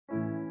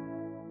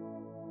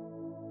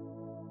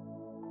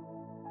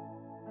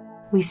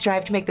We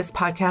strive to make this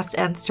podcast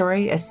and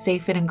story a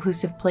safe and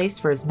inclusive place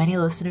for as many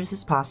listeners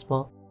as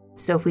possible.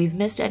 So if we've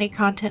missed any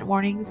content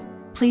warnings,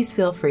 please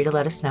feel free to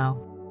let us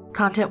know.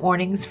 Content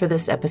warnings for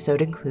this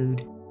episode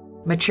include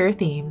mature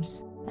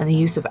themes and the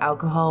use of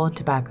alcohol and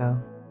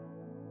tobacco.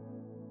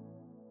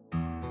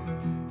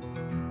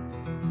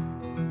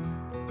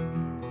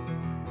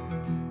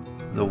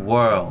 The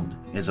world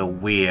is a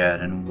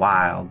weird and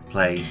wild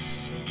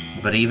place,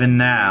 but even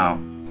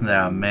now, there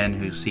are men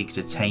who seek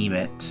to tame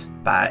it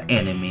by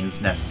any means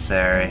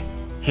necessary.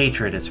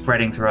 Hatred is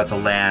spreading throughout the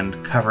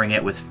land, covering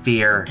it with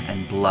fear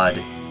and blood.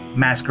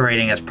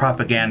 Masquerading as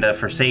propaganda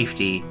for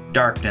safety,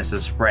 darkness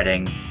is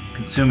spreading,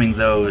 consuming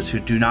those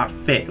who do not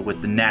fit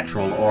with the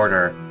natural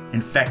order.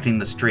 Infecting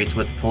the streets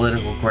with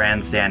political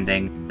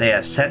grandstanding, they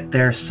have set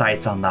their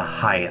sights on the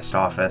highest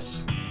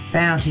office.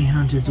 Bounty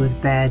hunters with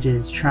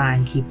badges try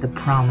and keep the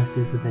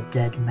promises of a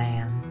dead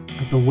man,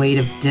 but the weight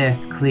of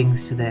death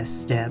clings to their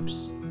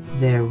steps.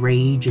 Their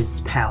rage is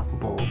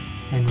palpable,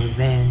 and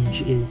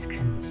revenge is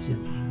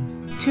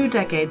consuming. 2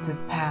 decades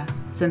have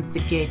passed since the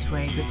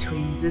gateway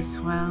between this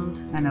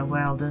world and a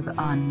world of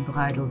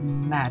unbridled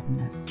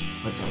madness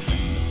was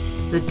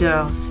opened. The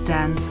door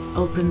stands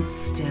open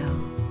still,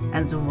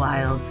 and the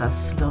wilds are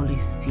slowly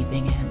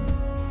seeping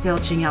in,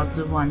 searching out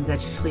the ones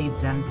that freed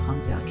them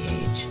from their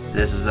cage.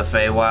 This is the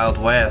Feywild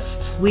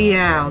West. We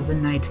are the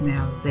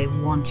nightmares they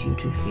want you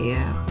to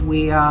fear.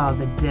 We are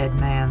the dead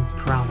man's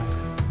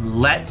promise.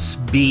 Let's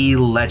be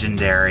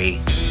legendary.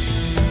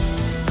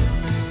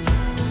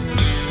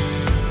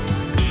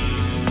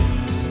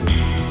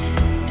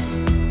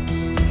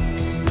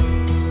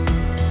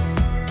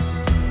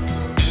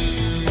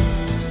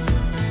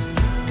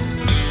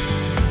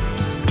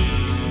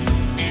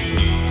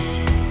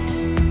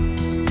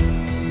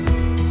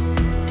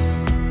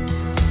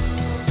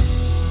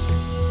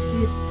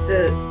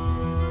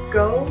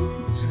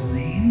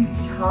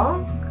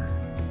 Talk?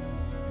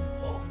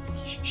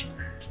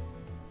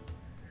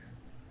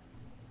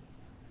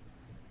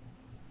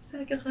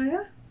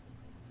 Zachariah?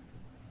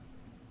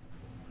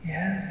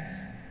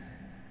 Yes.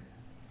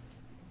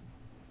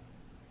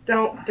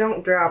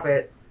 Don't drop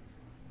it.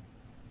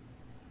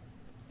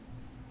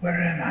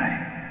 Where am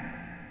I?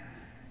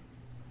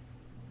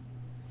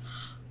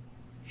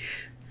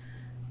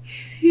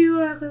 You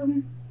are,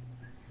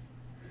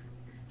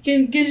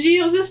 Can you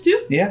hear this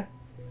too? Yeah.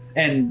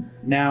 And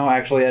now,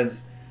 actually,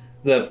 as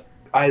the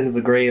eyes of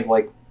the grave,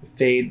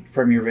 fade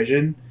from your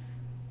vision,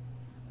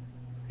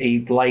 a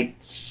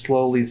light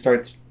slowly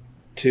starts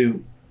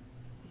to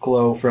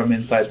glow from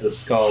inside the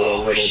skull a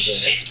little bit.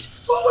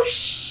 Oh,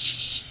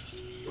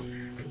 shit!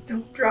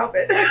 Don't drop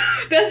it.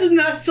 This is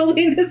not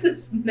Celine, this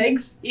is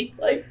Megsy.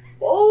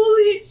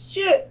 Holy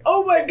shit!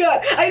 Oh my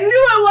god! I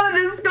knew I wanted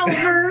this skull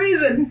for a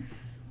reason!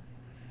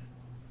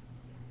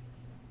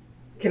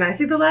 Can I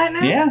see the light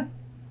now? Yeah.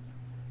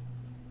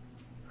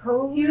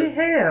 Holy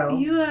hell.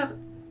 You are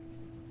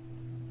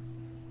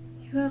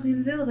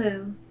in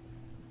Vilvale.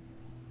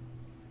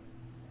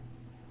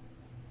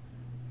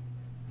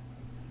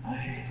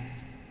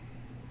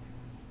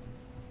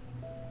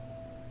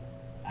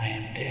 I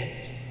am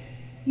dead.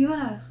 You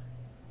are.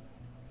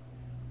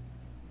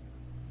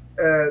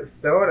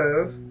 Sort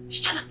of.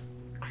 Shut up!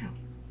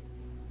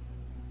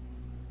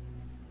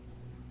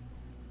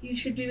 You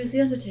should be with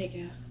the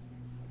Undertaker.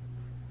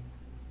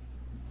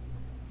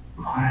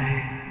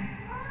 Why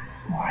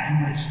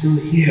am I still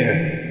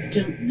here?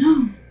 Don't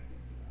know.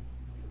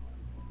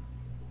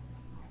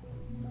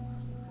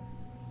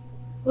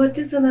 What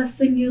is the last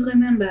thing you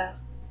remember?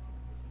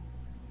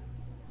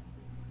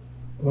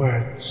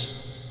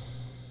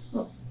 Words.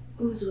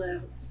 Whose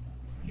words?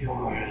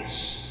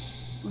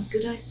 Yours. What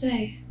did I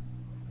say?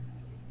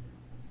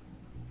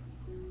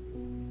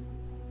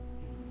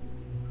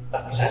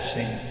 A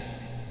blessing.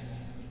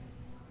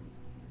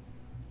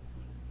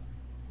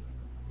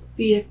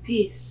 Be at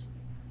peace.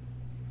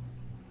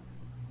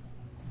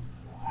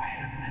 Why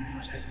am I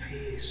not at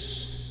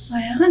peace?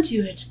 Why aren't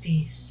you at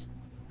peace?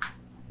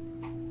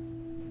 I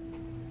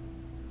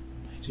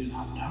do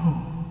not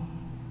know.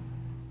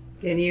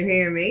 Can you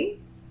hear me?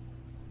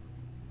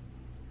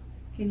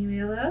 Can you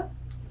hear that?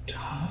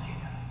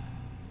 Talia.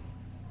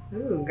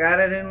 Ooh, got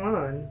it in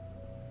one.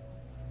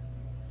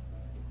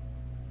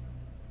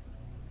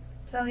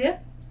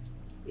 Talia,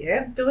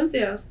 Yeah?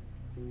 downstairs.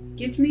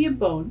 Get me a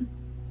bone.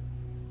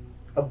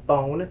 A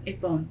bone, A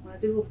bone. One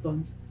of the wolf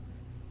bones.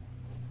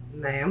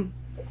 ma'am.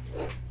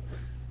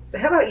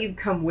 How about you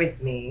come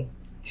with me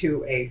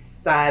to a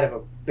side of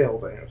a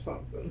building or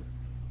something?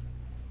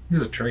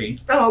 There's a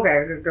tree. Oh,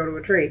 okay. I could go to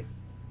a tree.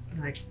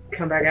 And I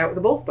come back out with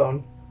a wolf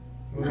bone.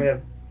 I'm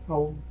gonna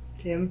hold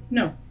him.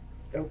 No.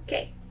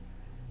 Okay.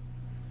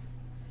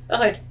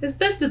 Alright, as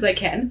best as I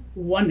can,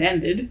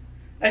 one-handed,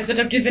 I set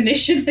up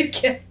divination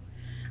again.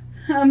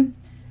 Don't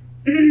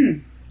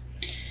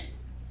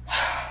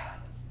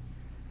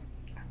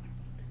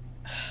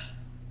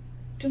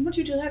want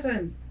you to let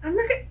him. I'm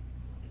not gonna...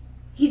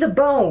 He's a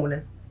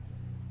bone.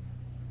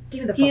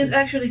 Give me the He fucking... is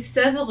actually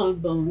several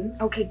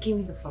bones. Okay, give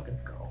me the fucking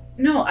skull.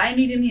 No, I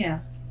need him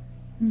here.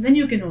 And then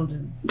you can hold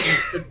him, I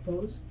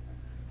suppose.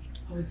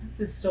 Oh, this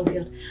is so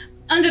weird.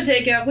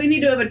 Undertaker, we need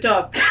to have a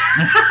talk.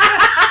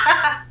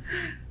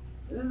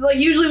 Like,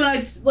 usually when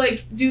I,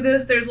 like, do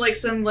this, there's, like,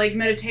 some, like,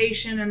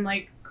 meditation and,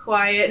 like,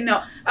 quiet.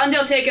 No.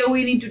 Undertaker,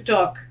 we need to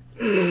talk.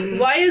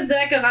 Why is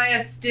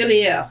Zachariah still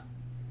here?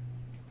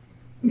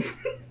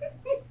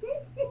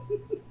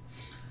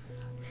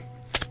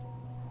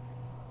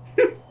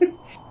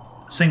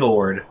 Single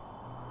word.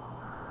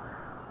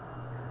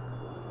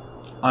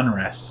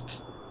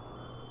 Unrest.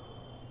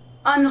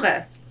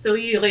 Unrest. So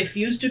he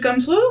refused to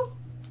come through?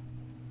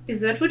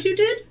 Is that what you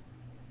did?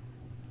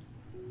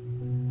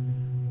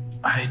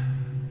 I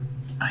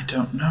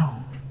don't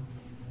know.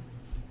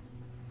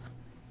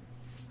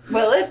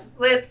 Well,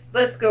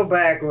 let's go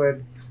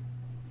backwards.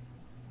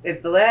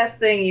 If the last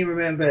thing you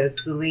remember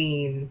is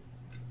Celine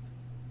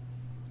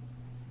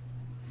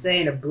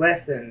saying a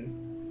blessing,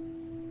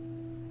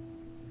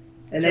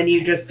 and then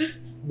you just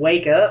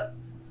wake up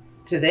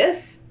to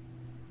this?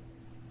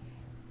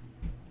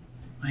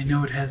 I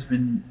know it has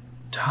been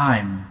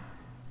time.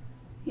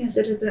 Yes,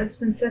 it has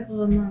been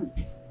several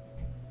months.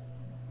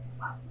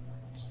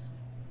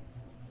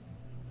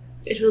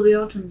 It will be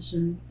autumn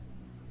soon.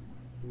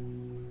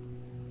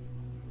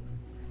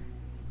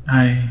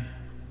 I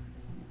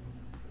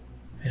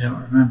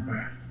don't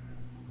remember.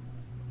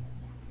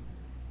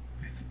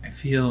 I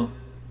feel...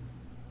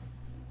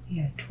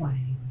 Yeah,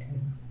 twang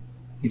too.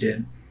 You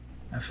did.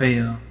 I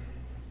feel...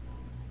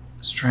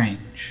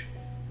 strange.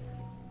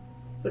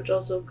 But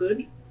also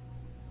good.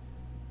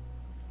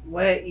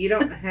 What? You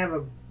don't have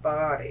a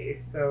body,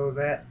 so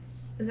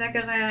that's...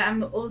 Zachariah, I am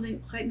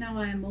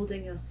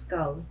molding your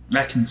skull.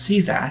 I can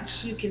see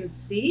that. You can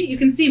see? You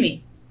can see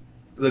me.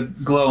 The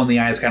glow in the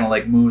eyes kind of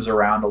like moves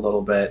around a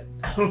little bit.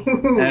 I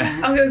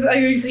was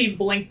going to say he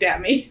blinked at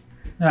me.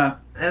 Yeah.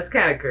 That's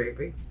kind of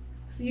creepy.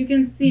 So you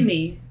can see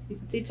me. You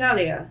can see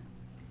Talia.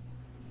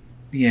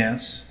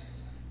 Yes.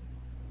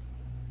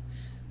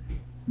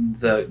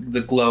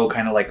 The glow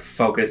kind of like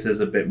focuses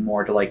a bit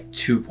more to like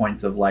 2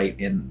 points of light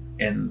in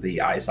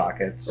the eye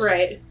sockets.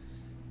 Right.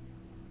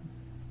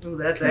 Ooh,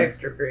 that's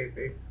extra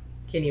creepy.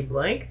 Can you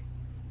blink?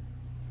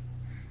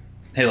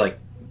 They like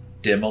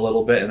dim a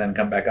little bit and then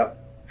come back up.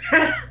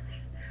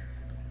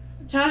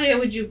 Talia,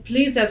 would you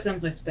please have some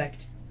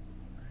respect?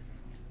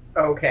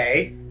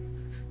 Okay.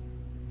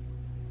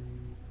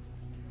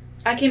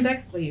 I came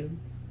back for you.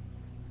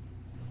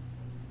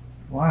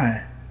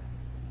 Why?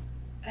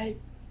 I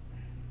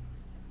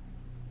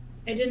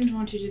didn't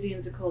want you to be in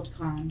the cold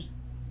ground.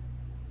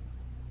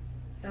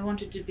 I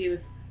wanted to be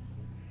with...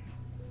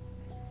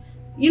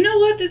 You know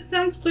what? It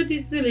sounds pretty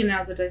silly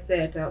now that I say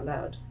it out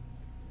loud.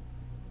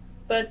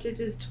 But it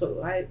is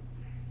true. I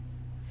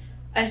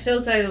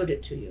felt I owed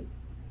it to you.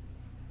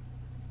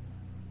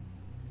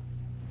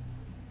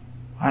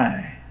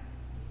 Why?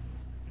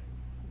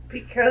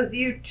 Because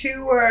you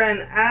two were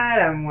an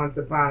item once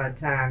upon a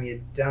time,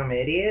 you dumb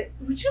idiot.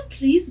 Would you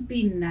please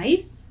be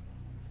nice?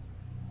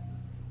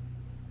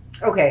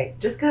 Okay,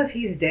 just because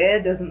he's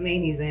dead doesn't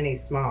mean he's any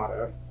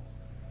smarter.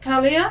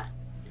 Talia?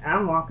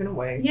 I'm walking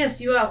away.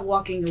 Yes, you are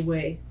walking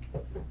away.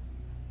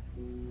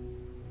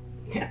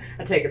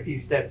 I take a few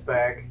steps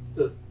back,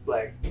 just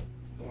like...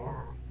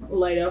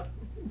 Light up.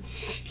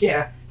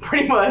 Yeah,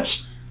 pretty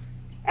much.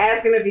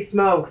 Ask him if he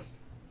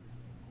smokes.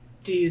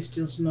 Do you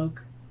still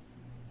smoke?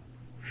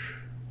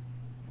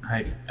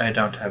 I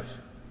don't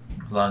have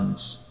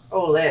lungs.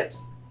 Oh,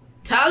 lips.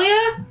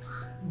 Talia?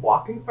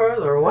 Walking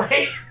further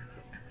away.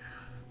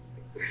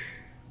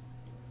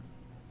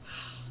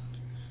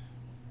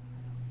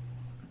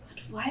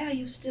 But why are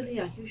you still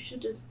here? You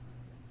should have...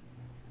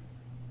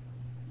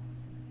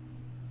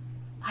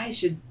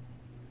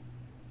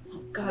 Oh,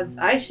 gods,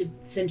 I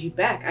should send you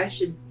back. I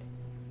should...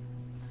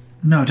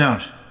 No,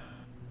 don't.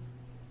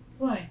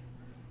 Why?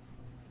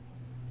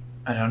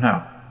 I don't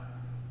know.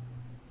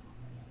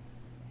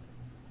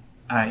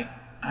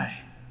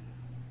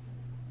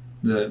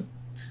 The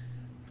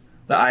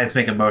eyes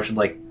make a motion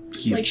like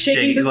he's Like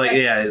shaking his like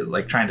head? yeah,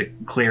 like trying to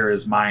clear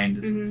his mind.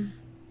 Mm-hmm.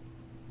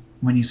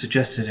 When you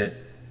suggested it,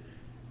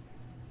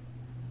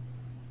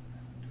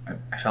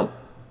 I felt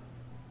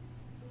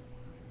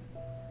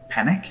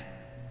panic,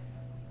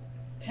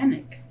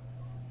 Panic.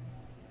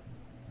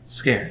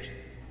 scared.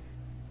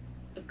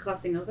 Of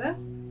crossing over?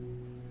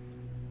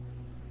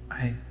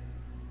 I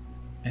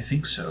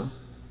think so.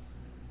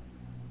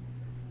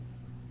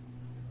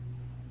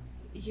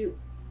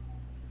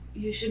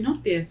 You should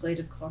not be afraid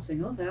of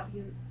crossing over.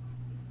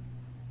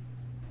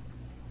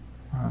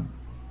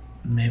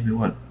 Maybe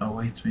what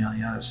awaits me on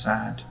the other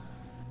side.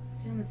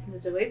 The only thing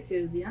that awaits you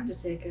is the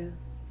Undertaker.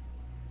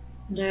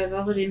 And I have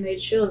already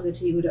made sure that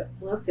he would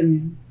welcome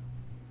you.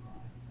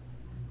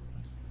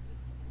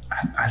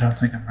 I don't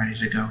think I'm ready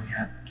to go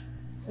yet.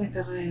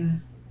 Zachariah.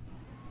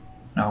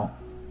 No.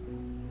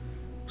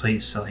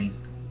 Please, Celine.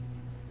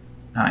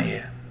 Not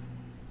yet.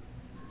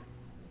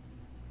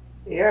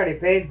 He already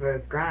paid for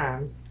his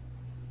crimes.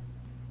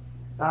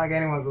 It's not like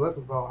anyone's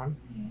looking for him.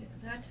 Yeah,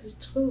 that is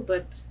true,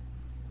 but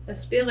a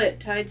spirit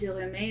tied to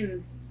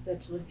remains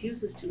that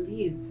refuses to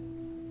leave.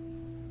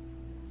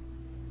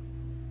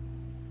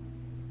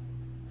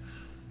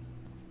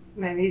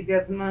 Maybe he's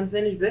got some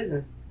unfinished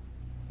business.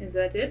 Is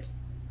that it?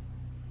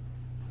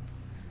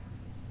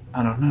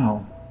 I don't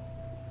know.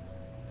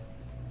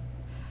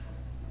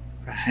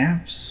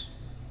 Perhaps.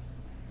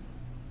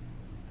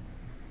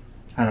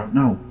 I don't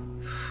know.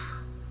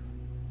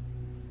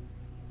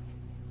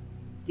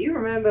 Do you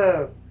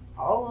remember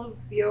all of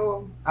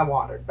your... I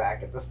wandered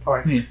back at this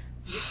point. Yeah.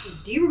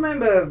 Do you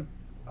remember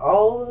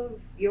all of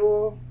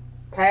your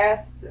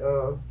past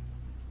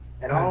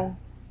at all?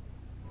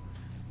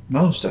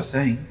 Most, I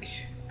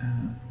think.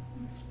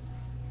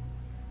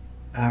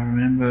 I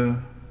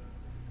remember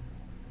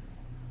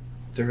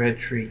the Red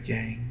Tree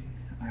Gang.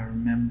 I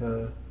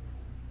remember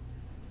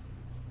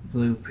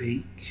Blue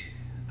Peak.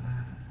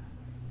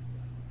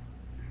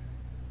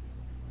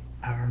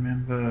 I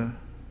remember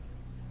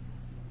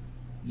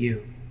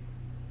you.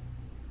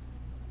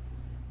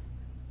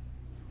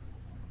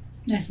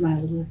 I smile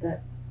a little at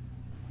that.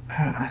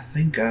 I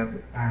think I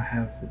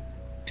have a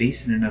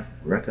decent enough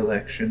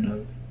recollection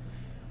of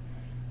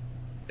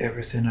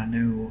everything I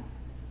knew.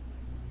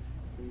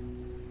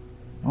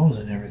 More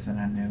than everything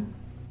I knew.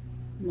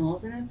 More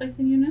than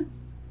everything you know?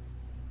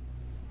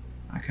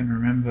 I can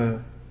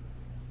remember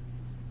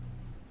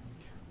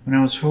when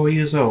I was 4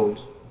 years old.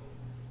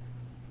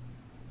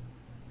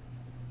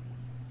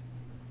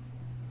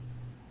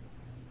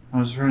 I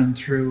was running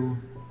through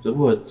the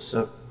woods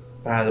up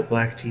by the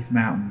Blackteeth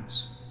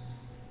Mountains.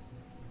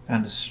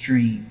 Found a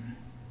stream.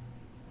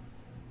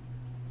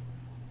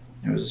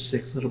 There was a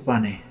sick little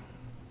bunny.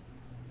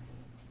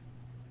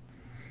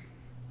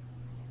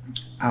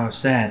 I was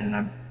sad and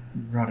I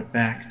brought it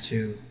back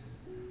to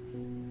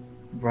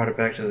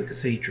the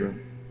cathedral.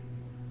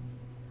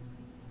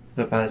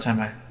 But by the time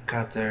I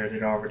got there, it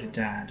had already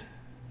died.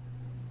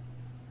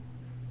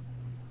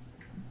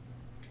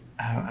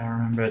 I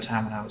remember a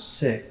time when I was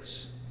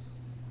 6.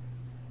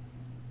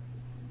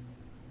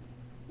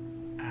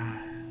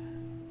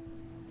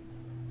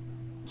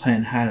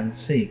 Playing hide and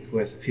seek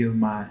with a few of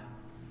my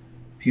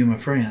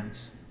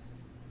friends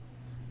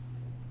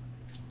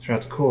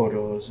throughout the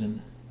corridors,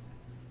 and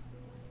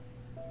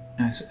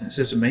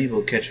Sister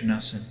Mabel catching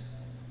us and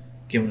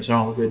giving us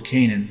all a good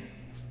caning.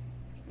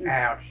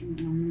 Ouch. I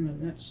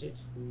remember that shit.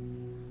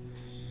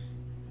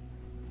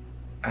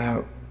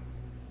 I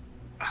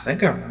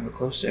think I remember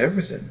close to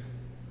everything.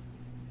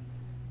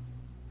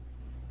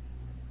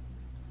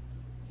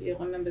 Do you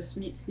remember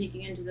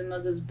sneaking into the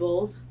mother's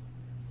balls?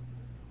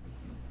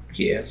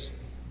 Yes.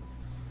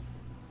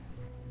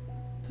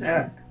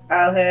 I'll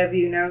have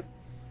you know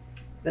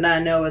that I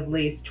know at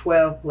least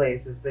 12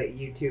 places that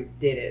you two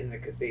did it in the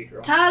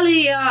cathedral.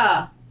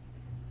 Talia!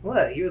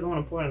 What? You were the one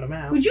who pointed them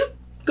out. Would you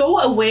go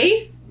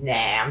away? Nah,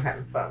 I'm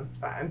having fun. It's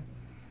fine.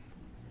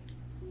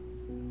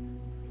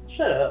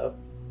 Shut up.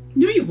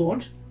 No, you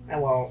won't. I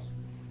won't.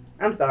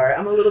 I'm sorry.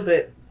 I'm a little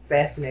bit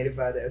fascinated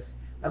by this.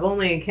 I've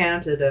only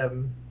encountered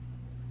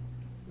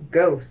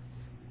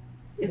ghosts.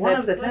 One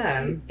of the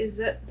time. Is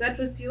that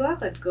what you are,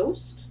 a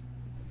ghost?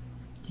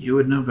 You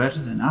would know better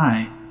than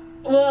I.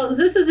 Well,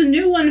 this is a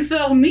new one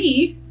for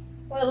me.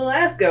 Well, the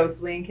last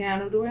ghosts we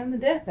encountered were in the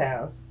death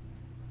house.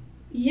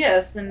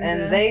 Yes, and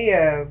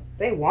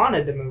they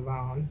wanted to move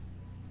on.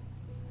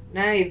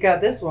 Now you've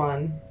got this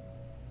one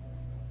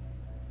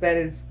that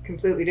is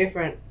completely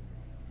different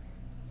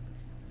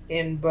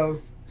in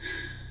both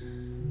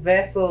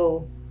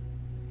vessel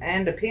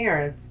and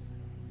appearance,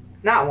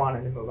 not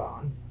wanting to move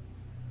on.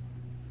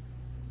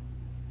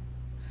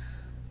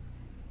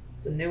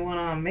 It's a new one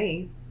on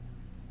me.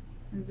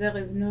 there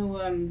is no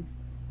one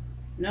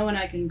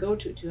I can go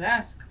to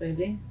ask,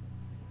 really.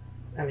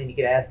 I mean, you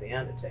could ask the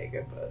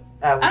Undertaker, but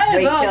I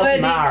would wait till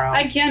tomorrow.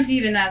 I can't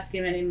even ask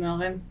him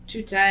anymore. I'm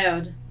too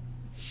tired.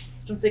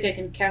 I don't think I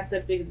can cast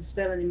that big of a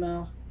spell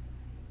anymore.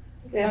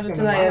 Not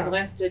until I have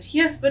rested.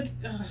 Yes, but...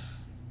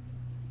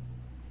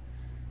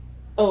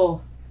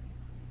 Oh.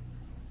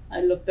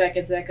 I look back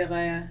at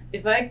Zachariah.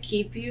 If I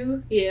keep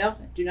you here,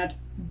 do not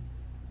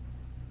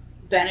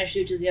banish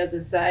you to the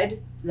other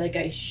side, like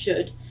I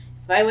should.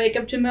 If I wake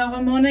up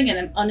tomorrow morning and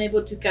I'm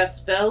unable to cast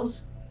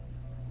spells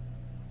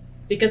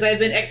because I've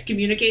been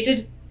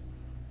excommunicated,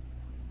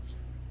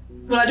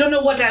 well, I don't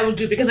know what I will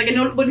do because I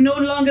would no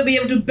longer be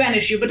able to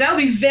banish you, but I'll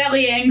be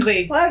very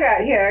angry. Well, I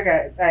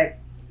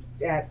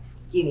got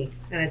Guinea.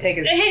 And I take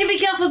his... Hey, be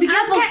careful, be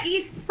careful.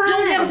 It's fine.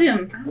 Don't hurt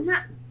him. I'm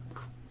not...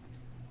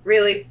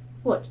 Really?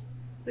 What?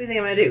 What do you think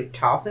I'm gonna do?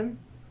 Toss him?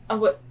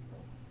 What?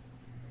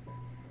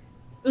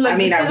 Like, I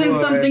mean, this isn't I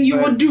would, something you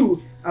but- would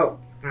do. Oh,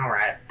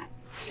 alright.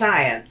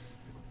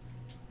 Science.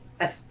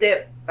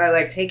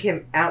 I take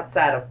him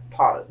outside of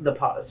the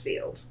Potter's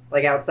Field.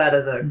 Like outside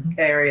of the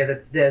area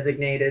that's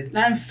designated.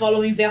 I'm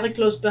following very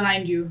close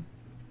behind you.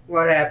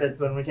 What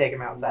happens when we take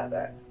him outside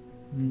that?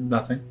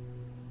 Nothing.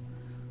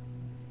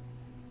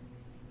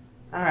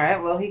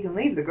 Alright, well, he can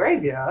leave the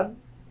graveyard.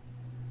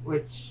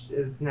 Which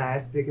is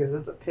nice because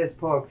it's a piss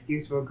poor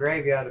excuse for a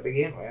graveyard to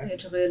begin with.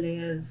 It really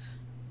is.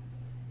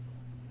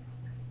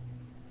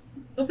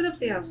 Open up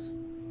the house.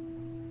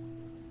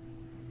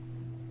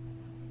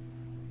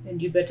 And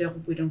you better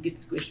hope we don't get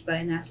squished by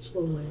an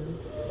astral whale.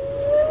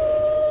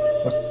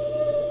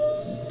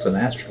 What's What's an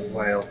astral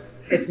vial?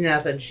 It's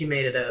nothing. She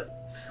made it up.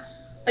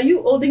 Are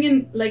you holding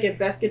him like a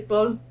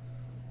basketball?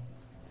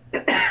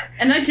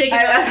 And I take him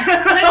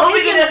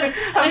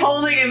I'm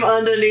holding him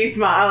underneath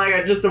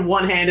my, just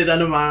one-handed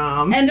under my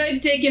arm. and I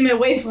take him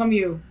away from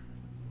you.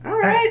 All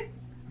right.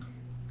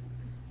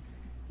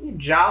 You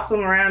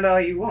jostle him around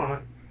all you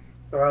want.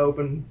 So I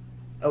open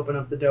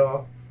up the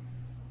door.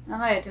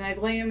 Alright, and I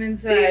bring him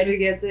See if inside. he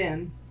gets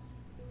in.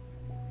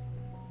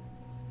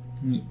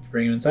 You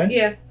bring him inside?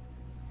 Yeah.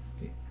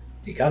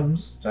 He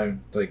comes.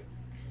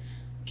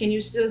 Can you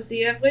still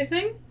see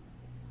everything?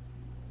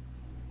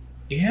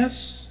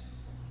 Yes.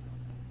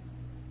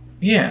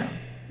 Yeah.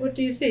 What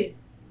do you see?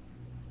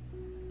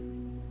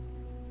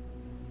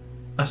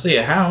 I see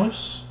a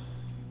house.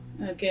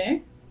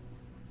 Okay.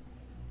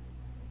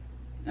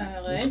 It's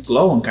Alright.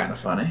 glowing kind of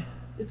funny.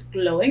 It's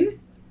glowing.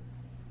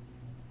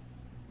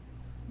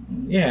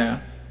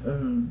 Yeah.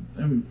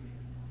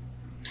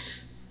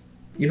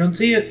 You don't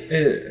see it?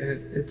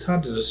 It's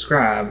hard to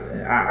describe.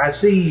 I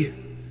see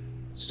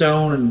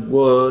stone and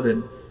wood,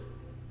 and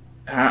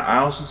I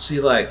also see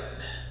like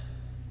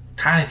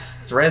tiny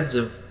threads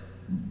of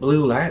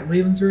blue light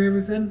weaving through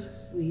everything.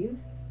 Weave?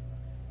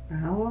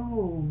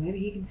 Oh, maybe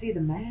you can see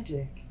the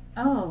magic.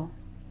 Oh,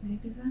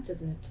 maybe that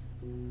is it.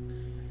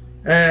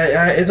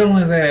 It's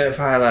only there if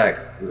I like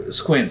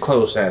squint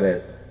close at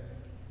it.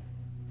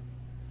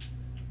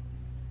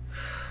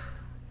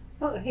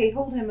 Oh, hey,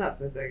 hold him up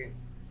for a second.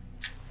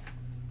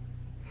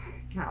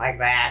 Not like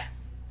that.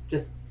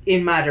 Just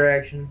in my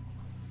direction.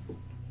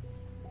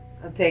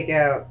 I'll take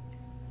out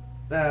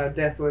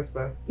Death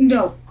Whisper.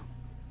 No.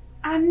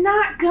 I'm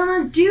not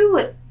gonna do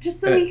it,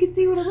 just so you can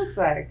see what it looks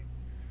like.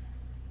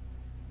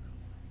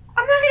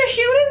 I'm not gonna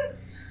shoot him.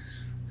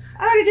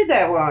 I already did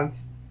that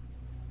once.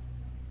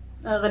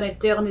 I'm gonna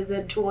turn his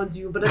head towards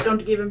you, but I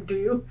don't give him to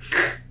you.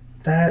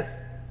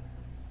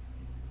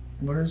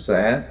 What is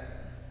that?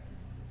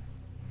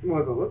 What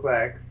does it look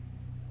like?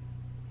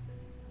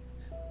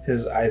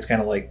 His eyes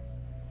kind of like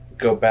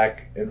go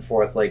back and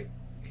forth, like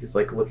he's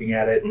like looking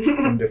at it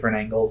from different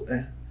angles.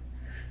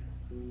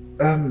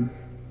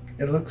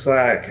 It looks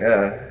like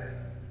a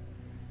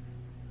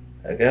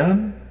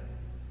gun?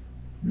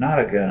 Not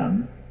a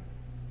gun.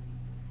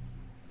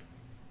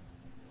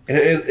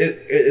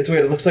 It's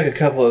weird. It looks like a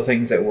couple of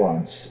things at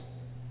once.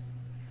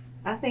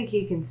 I think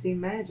he can see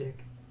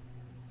magic.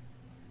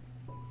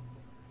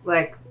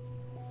 Like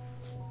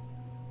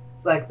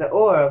the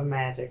aura of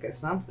magic or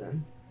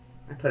something.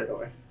 I put it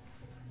away.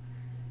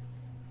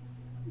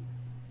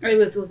 I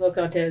whistle for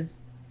Cortez.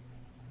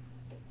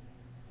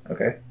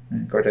 Okay,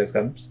 and Cortez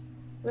comes.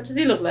 What does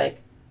he look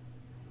like?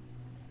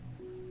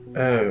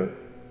 Oh.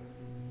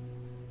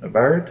 A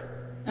bird?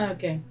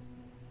 Okay.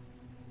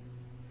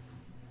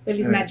 Well,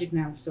 he's Okay. magic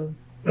now, so.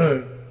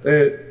 Oh,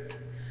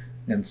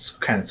 And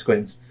kind of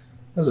squints.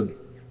 That was a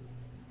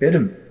bit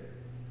of...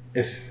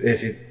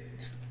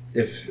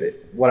 If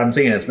what I'm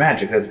seeing is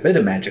magic, there's a bit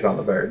of magic on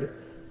the bird.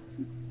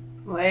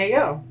 Well, there you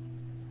go.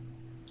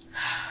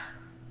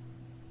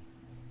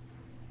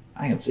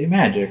 I can see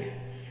magic.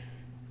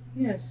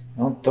 Yes.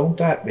 Well, don't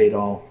that beat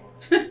all,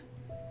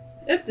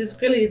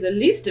 This really is the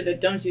least of it,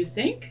 don't you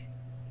think?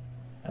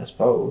 I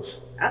suppose.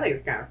 I think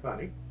it's kind of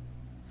funny.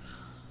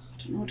 I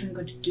don't know what I'm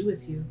going to do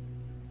with you.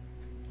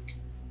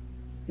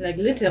 Like,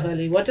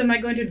 literally, what am I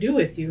going to do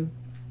with you?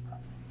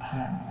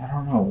 I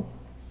don't know.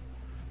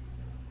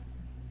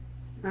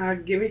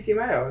 Give me a few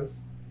hours.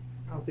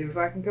 I'll see if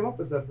I can come up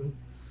with something.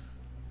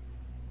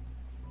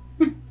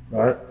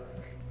 What?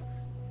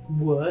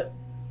 What?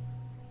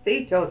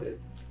 See, told you.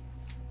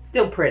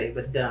 Still pretty,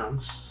 but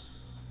dumb.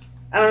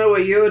 I don't know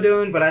what you're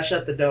doing, but I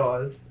shut the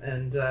doors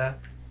and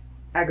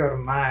I go to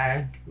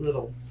my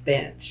little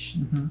bench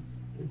and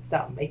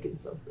start making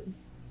something.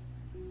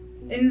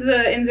 In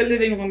the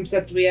living room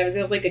that we have, is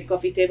there like a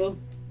coffee table?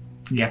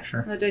 Yeah,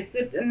 sure. That I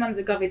sit him on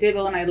the coffee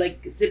table and I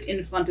like sit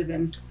in front of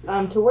him.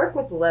 To work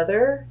with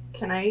leather,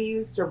 can I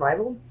use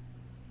survival?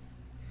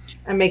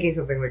 I'm making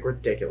something like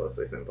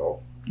ridiculously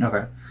simple.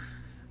 Okay.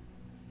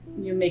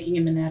 You're making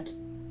him a net.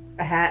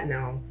 A hat?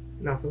 No.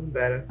 No, something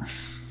better.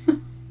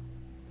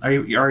 Are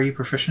you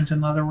proficient in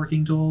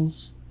leatherworking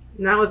tools?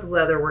 Not with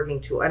leather working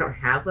tool. I don't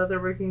have leather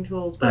working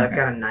tools, but I've Okay.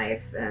 got a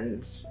knife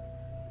and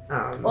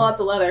Lots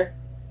of leather.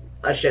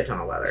 a shit ton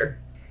of leather.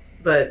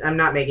 But I'm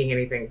not making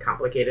anything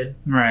complicated.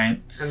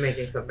 Right. I'm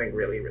making something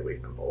really, really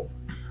simple.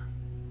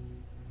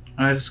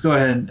 Just go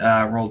ahead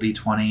and roll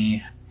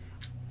d20.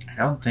 I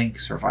don't think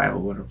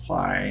survival would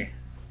apply.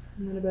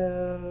 What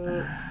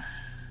about...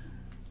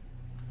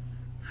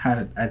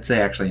 I'd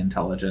say actually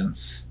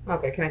intelligence.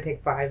 Okay, can I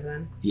take 5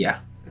 then? Yeah.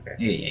 Okay.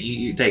 Yeah,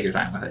 you take your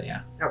time with it,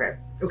 yeah. Okay.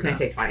 Oh, can I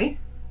take 20?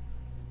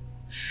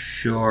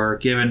 Sure.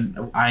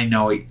 Given I'm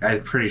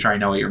pretty sure I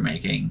know what you're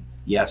making.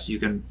 Yes, you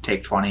can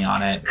take 20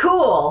 on it.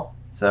 Cool!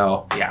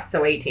 So, yeah.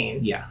 So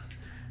 18. Yeah.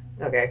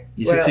 Okay.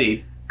 You Well,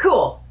 succeed.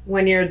 Cool!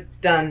 When you're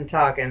done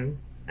talking,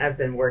 I've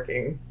been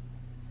working.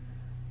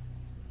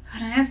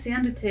 When I asked the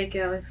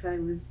Undertaker if it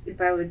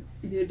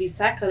would be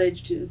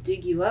sacrilege to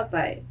dig you up,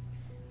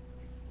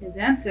 his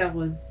answer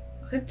was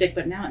cryptic,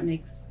 but now it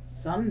makes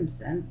some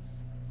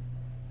sense.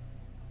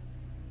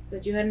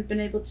 That you hadn't been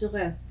able to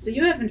rest. So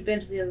you haven't been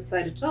to the other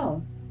side at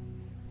all.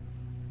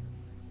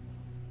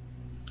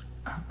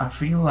 I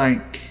feel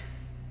like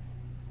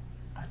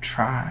I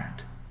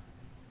tried,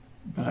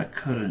 but I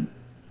couldn't.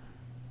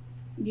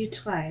 You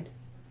tried.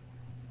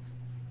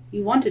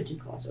 You wanted to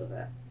cross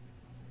over.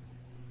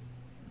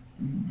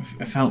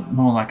 It felt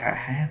more like I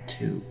had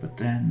to, but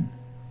then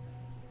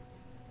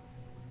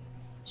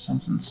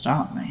something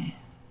stopped me.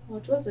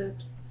 What was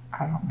it?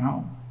 I don't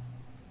know.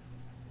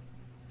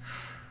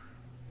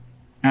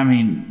 I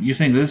mean, you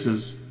think this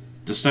is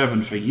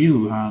disturbing for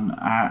you, hon?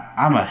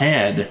 I'm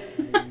ahead.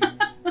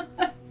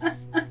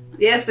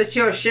 Yes, but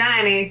you're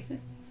shiny.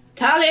 It's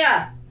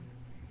Talia!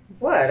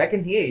 What? I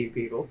can hear you,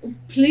 people.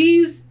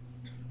 Please,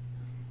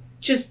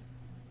 just...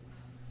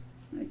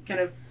 I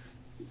kind of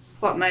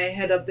pop my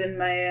head up in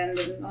my hand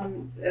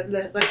and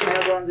rest my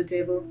elbow on the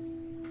table.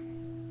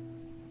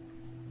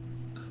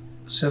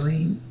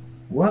 Celine,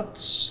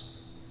 what's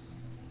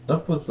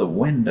up with the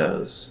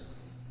windows?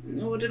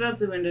 What about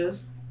the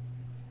windows?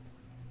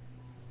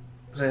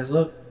 They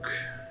look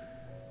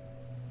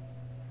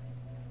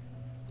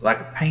like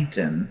a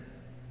painting,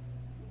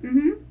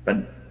 but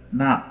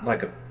not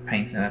like a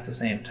painting at the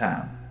same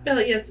time.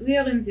 Well, yes, we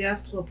are in the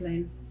astral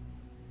plane.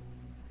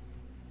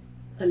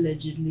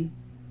 Allegedly.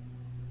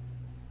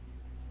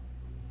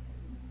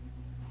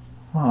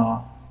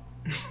 Huh.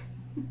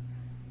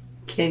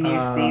 Can you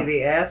see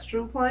the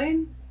astral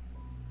plane?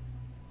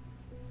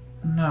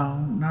 No,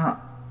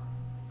 not.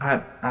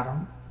 I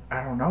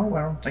don't know.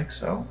 I don't think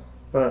so.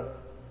 But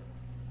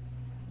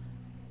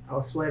I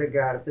swear to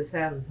God, if this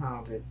house is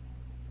haunted,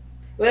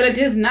 Well, it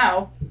is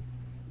now.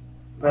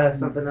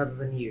 something other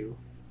than you.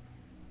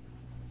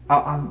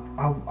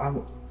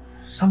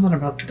 something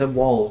about the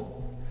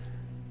wall.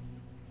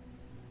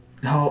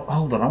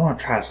 Hold on. I want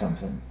to try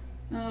something.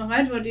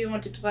 Alright, what do you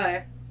want to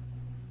try?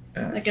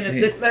 I'm gonna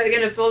Yeah. I'm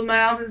gonna fold my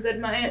arms and set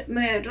my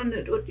head on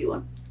it. What do you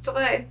want to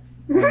try?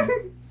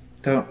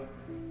 Don't.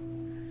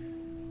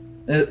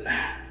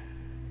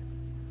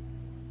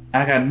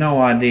 I got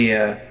no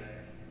idea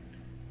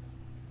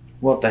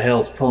what the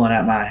hell's pulling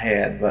at my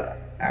head, but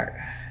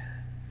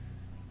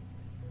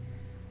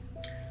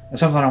it's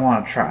something I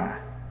want to try.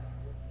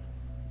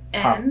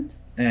 And?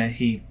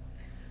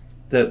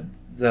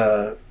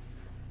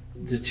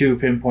 The two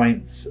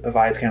pinpoints of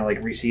eyes kind of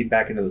like recede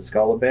back into the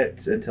skull a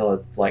bit until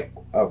it's like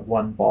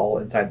one ball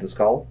inside the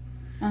skull,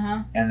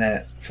 Uh-huh. and then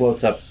it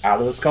floats up out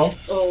of the skull.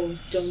 Oh,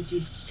 don't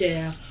you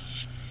dare.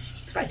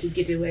 Try to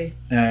get away.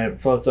 And it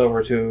floats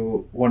over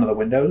to one of the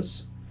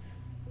windows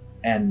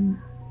and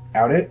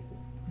out it.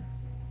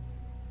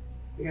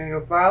 You gonna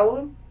go follow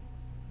him?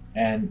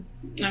 And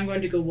I'm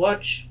going to go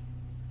watch.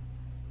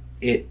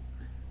 you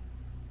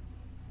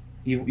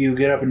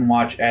get up and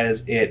watch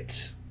as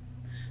it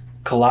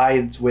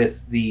collides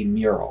with the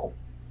mural.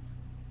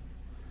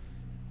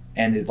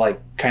 And it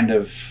like kind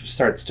of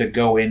starts to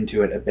go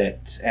into it a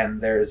bit,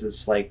 and there's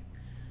this like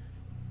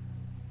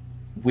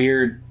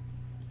weird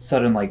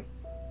sudden like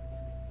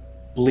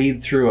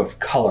bleed through of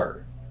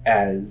color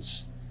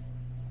as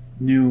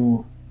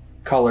new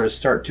colors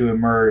start to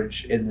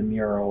emerge in the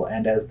mural,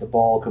 and as the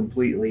ball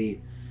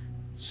completely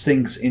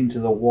sinks into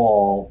the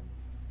wall,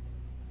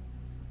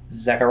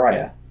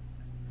 Zechariah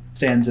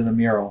stands in the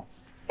mural.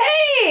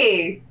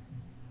 Hey!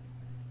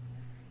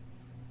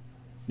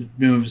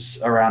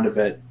 Moves around a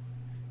bit,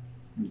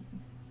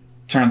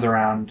 turns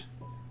around,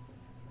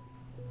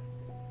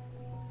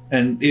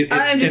 and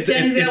I'm just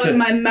standing there with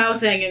my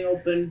mouth hanging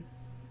open.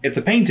 It's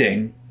a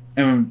painting,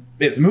 and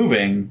it's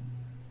moving.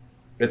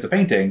 It's a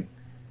painting.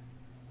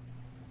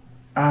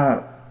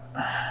 And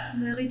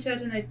I reach out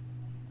and I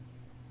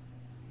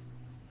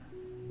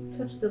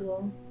touch the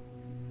wall.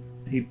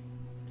 He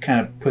kind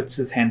of puts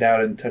his hand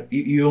out and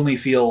you only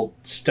feel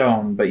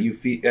stone, but you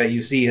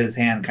see his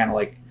hand kind of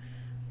like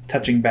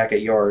touching back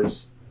at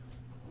yours.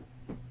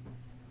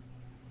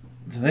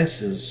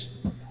 This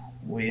is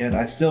weird.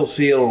 I still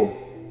feel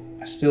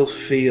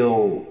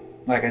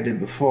like I did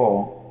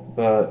before,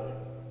 but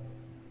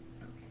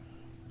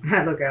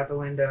I look out the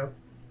window.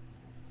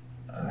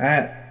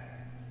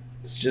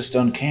 it's just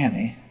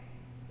uncanny.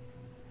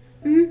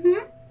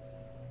 Mm-hmm.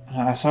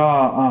 I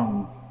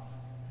saw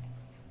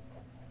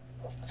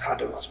it's hard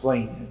to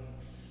explain.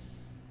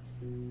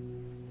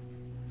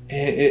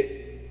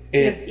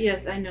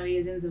 Yes, I know he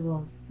is in the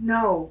walls.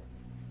 No.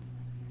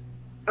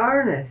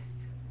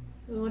 Ernest.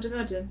 Well, what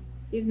about him?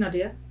 He's not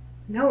here.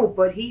 No,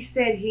 but he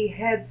said he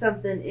had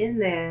something in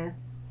there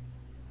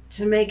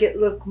to make it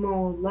look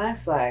more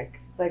lifelike,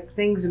 like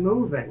things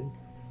moving.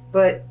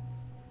 But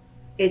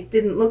it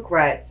didn't look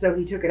right, so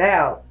he took it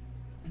out.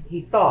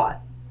 He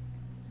thought.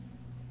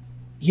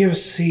 You ever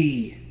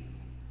see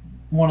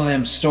one of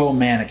them store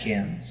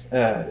mannequins,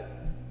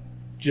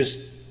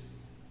 just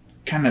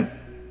kind of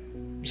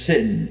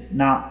sitting,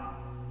 not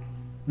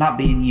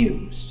being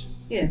used?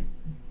 Yes.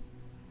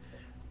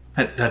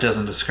 That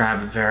doesn't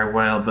describe it very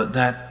well, but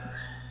that...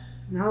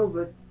 No,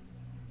 but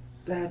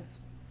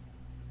that's...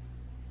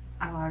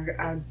 Oh,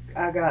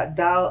 I got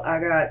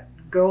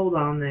gold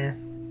on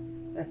this.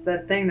 That's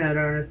that thing that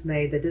Ernest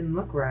made that didn't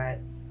look right.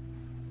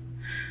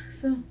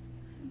 So,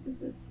 what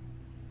is it?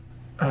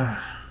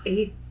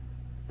 He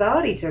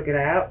thought he took it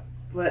out,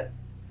 but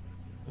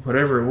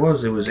Whatever it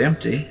was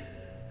empty.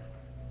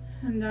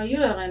 And now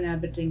you are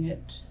inhabiting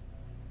it.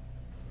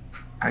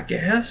 I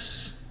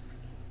guess.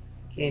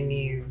 can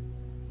you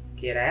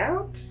get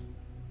out?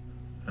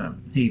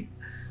 He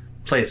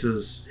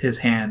places his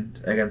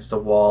hand against the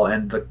wall,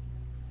 and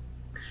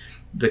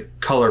the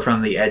color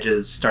from the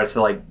edges starts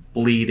to like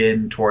bleed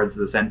in towards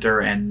the center,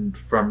 and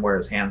from where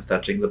his hand's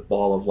touching, the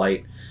ball of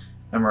light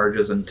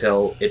emerges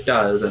until it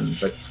does, and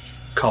the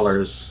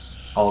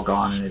color's all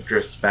gone, and it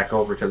drifts back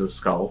over to the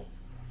skull.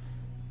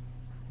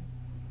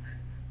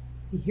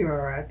 You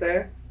alright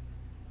there?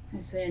 I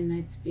say in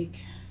night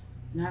speak.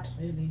 Not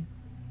really.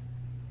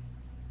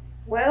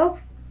 Well,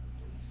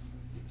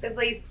 at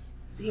least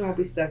he won't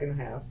be stuck in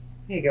the house.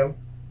 Here you go.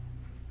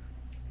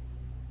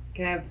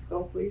 Can I have the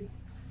skull, please?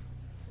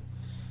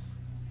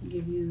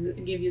 Give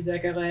you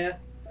Zachariah.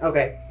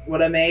 Okay,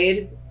 what I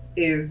made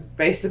is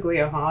basically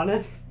a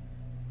harness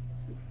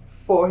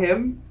for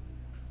him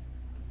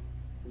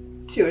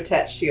to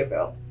attach to your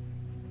belt.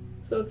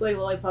 So it's like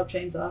Lollipop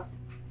Chainsaw.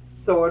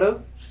 Sort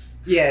of.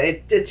 Yeah,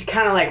 it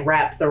kind of like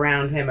wraps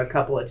around him a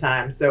couple of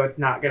times, so it's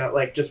not gonna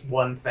like just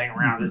one thing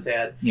around his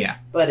head. Yeah.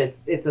 But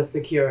it's a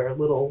secure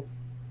little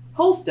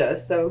holster,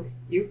 so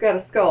you've got a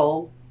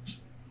skull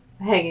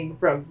hanging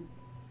from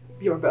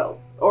your belt,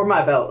 or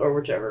my belt, or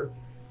whichever.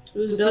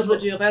 Whose Just belt as-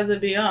 would you rather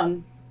be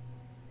on?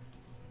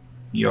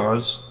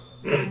 Yours.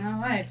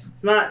 Alright.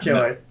 Smart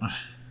choice.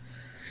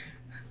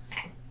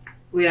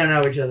 We don't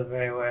know each other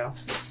very well,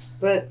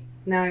 but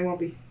now he won't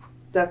be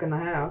stuck in the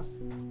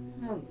house.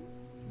 Well,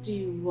 do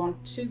you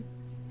want to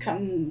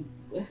come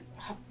with?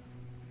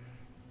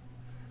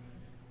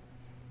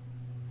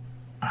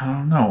 I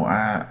don't know.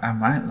 I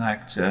might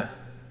like to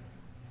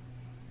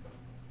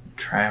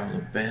travel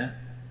a bit.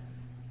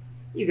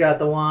 You got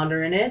the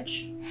wandering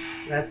itch.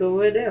 That's what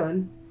we're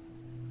doing.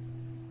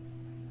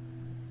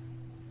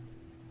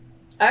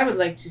 I would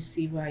like to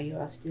see why you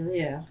are still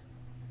here.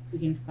 If we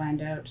can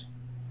find out.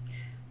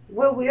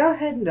 Well, we are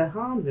heading to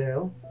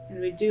Hanville. And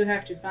we do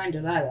have to find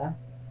Delilah.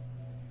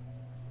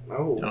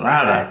 Oh.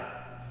 Delilah.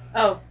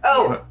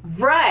 Oh,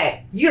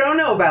 right. You don't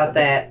know about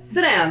that.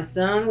 Sit down,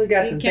 son. We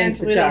got We some can't things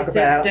to really talk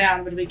sit about.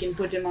 down, but we can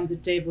put him on the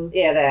table.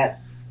 Yeah,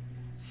 that.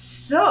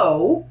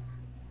 So,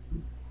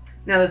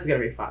 now this is gonna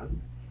be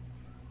fun.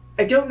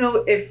 I don't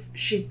know if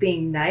she's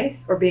being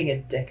nice or being a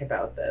dick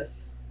about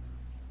this,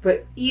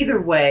 but either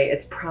way,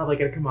 it's probably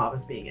gonna come off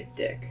as being a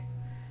dick.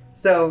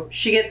 So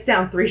she gets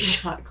down 3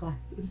 shot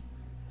glasses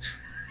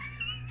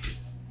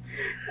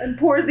and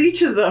pours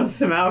each of them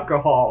some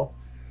alcohol.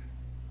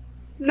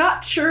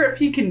 Not sure if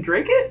he can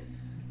drink it,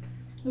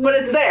 but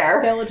it's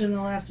there. Skeleton,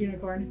 the last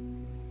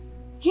unicorn.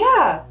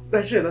 Yeah,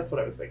 that's what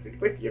I was thinking.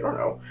 Like, you don't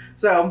know.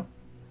 So,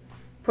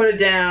 put it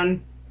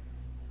down,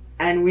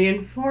 and we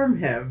inform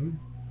him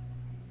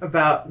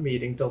about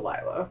meeting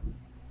Delilah.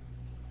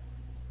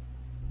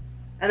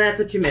 And that's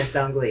what you missed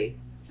on Glee.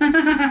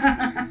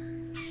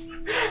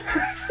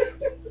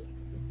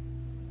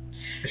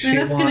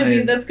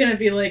 That's gonna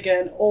be like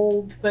an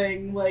old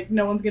thing. Like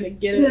no one's gonna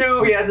get it.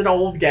 No, he has an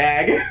old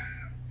gag.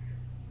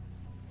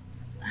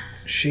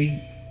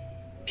 She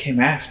came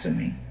after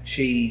me.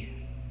 She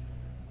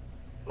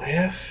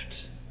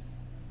left.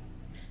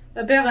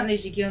 Apparently,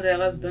 she killed her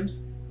husband.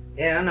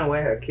 Yeah, I don't know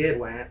where her kid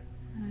went.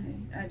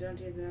 I don't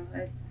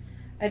either.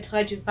 I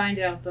tried to find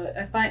her, but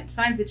I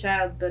find the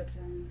child, but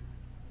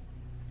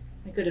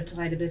I could have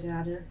tried a bit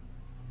harder.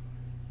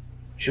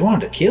 She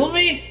wanted to kill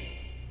me?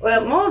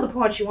 Well, more to the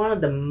point, she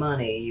wanted the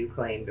money you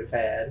claimed to have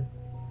had.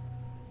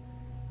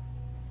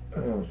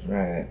 Oh,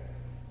 right.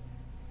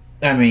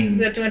 I mean,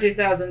 The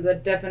 20,000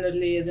 that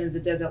definitely is in the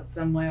desert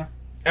somewhere.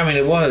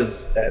 it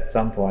was at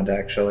some point,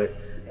 actually.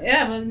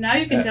 Yeah, well, now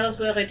you can tell us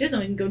where it is,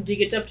 and we can go dig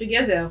it up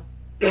together.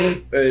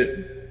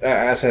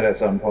 I said at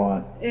some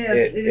point.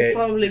 Yes, it is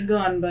probably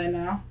gone by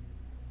now.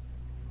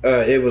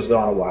 It was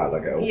gone a while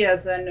ago.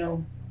 Yes, I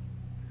know.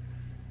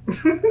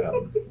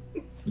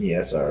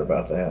 Yeah, sorry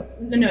about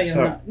that. No, you're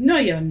Sorry. not. No,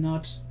 you're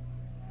not.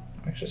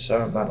 I'm actually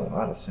sorry about a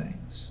lot of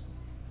things.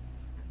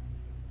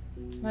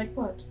 Like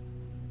what?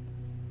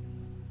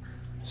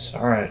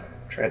 Sorry I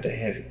tried to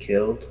have you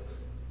killed.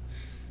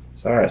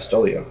 Sorry I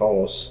stole your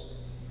horse.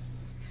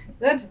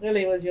 That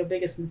really was your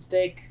biggest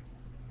mistake.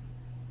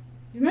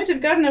 You might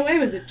have gotten away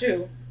with it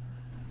too.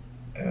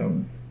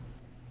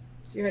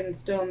 If you hadn't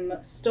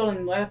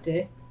stolen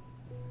Muerte.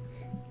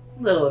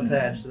 Little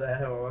attached to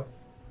that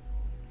horse.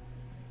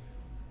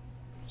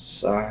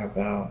 Sorry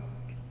about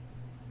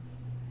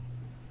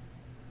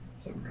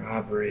the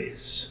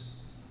robberies.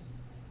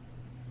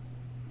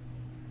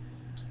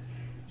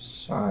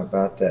 Sorry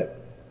about that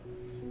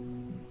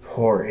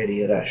poor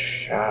idiot I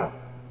shot.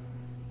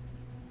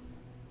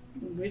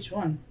 Which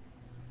one?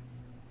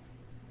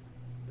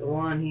 The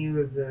one he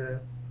was on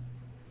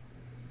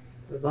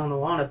the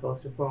wanted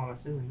poster for, I'm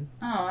assuming.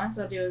 Oh, I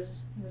thought he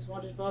was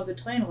wanted for the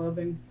train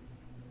robbing.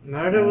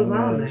 Murder was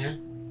on Was. there.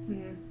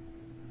 Hmm.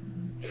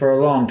 For a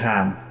long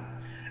time,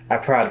 I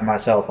prided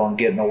myself on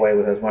getting away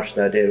with as much as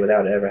I did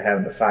without ever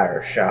having to fire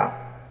a shot.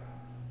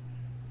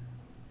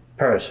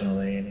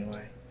 Personally,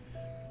 anyway.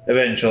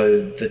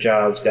 Eventually, the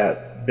jobs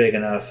got big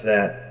enough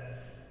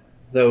that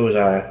those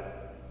I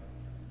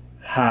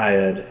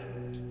hired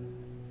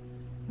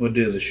would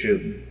do the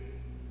shooting.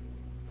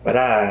 But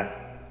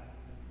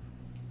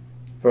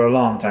for a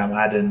long time,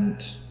 I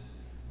didn't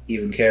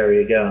even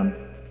carry a gun.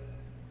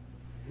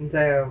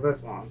 Until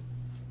this one.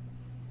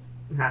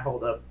 I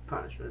hold up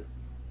punishment.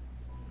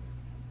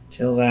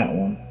 Kill that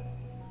one.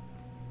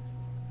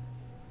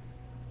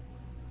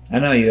 I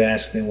know you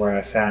asked me where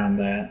I found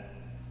that.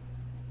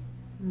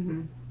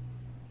 Mm-hmm.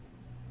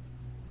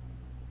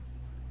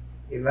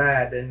 You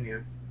lied, didn't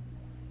you?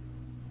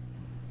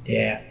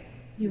 Yeah.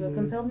 You were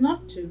compelled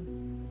not to.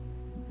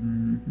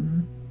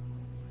 Mm-hmm.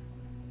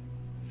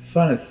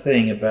 Funny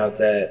thing about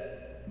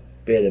that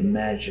bit of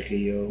magic of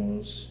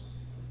yours.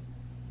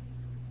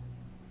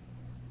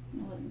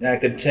 I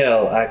could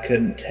tell I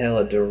couldn't tell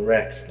a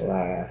direct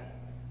lie.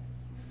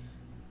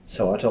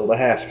 So I told a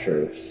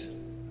half-truth.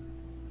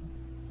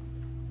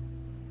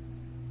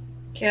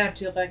 Care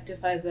to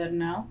rectify that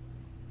now?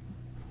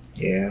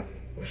 Yeah.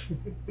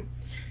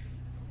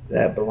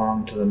 That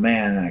belonged to the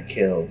man I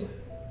killed.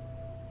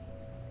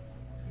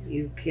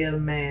 You killed a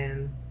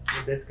man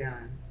with this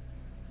gun.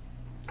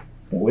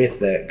 With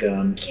that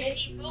gun.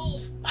 Kitty,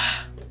 move!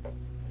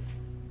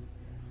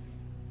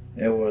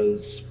 It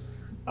was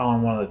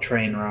on one of the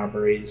train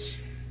robberies.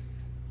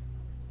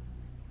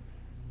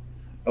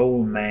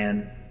 Old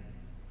man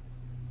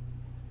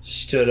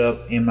stood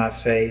up in my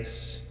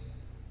face,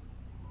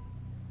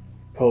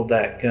 pulled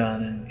that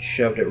gun and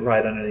shoved it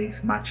right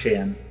underneath my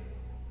chin.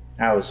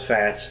 I was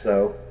fast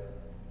though.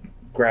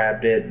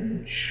 Grabbed it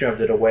and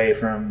shoved it away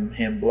from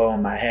him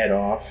blowing my head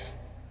off.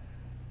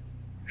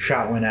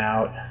 Shot went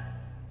out.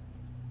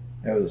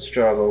 There was a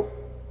struggle.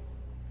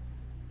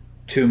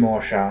 2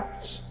 more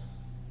shots.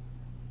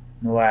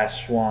 The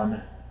last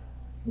one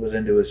was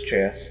into his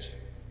chest.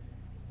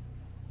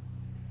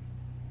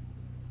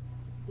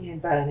 You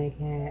didn't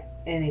by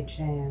any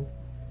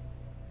chance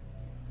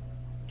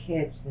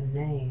catch the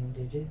name,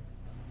 did you?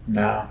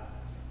 No.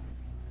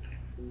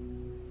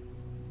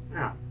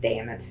 Oh,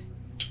 damn it.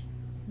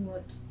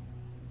 What?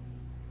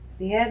 If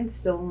he hadn't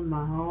stolen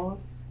my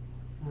horse,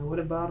 I would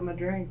have bought him a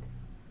drink.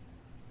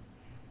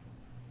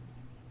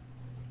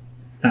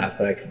 Not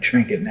that I could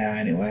drink it now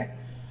anyway.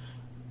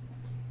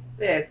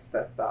 It's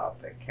the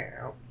thought that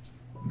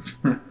counts.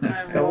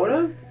 I Sort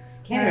will of.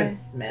 Can't even I-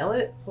 smell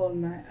it. hold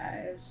my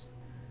eyes.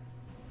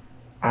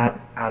 I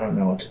don't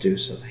know what to do,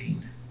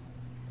 Celine.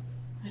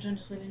 I don't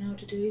really know what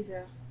to do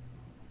either.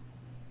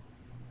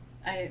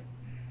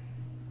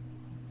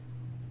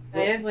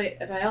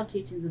 By all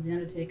teachings of the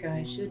Undertaker,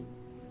 I should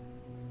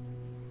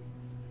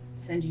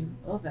send you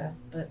over,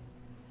 but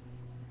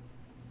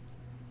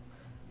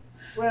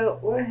Well,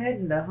 we're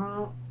heading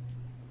to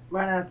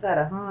right outside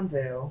of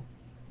Hanville.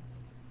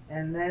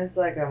 And there's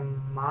like a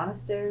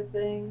monastery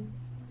thing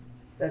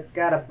that's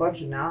got a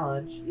bunch of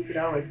knowledge. You could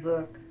always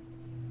look.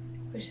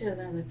 wish there was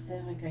another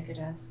cleric I could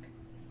ask.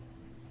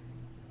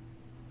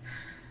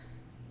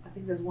 I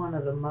think there's one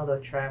of the mother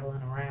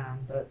traveling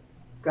around, but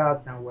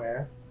God's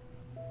nowhere.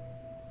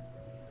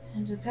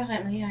 And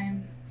apparently I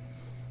am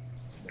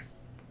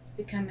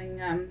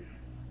becoming, I'm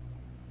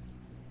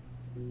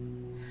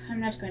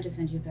not going to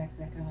send you back,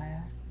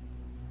 Zachariah.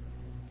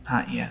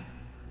 Not yet.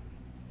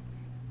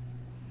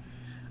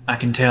 I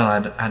can tell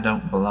I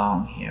don't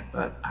belong here,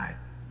 but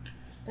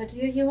But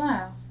here you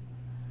are.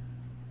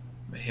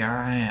 here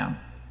I am.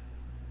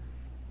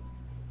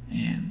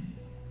 And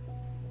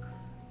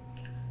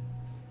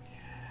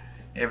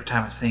every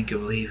time I think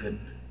of leaving,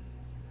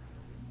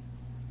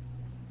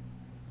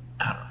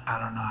 I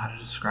don't know how to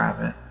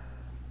describe it.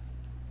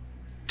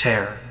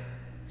 Terror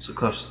is the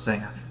closest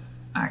thing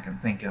I can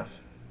think of.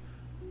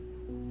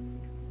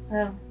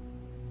 Well,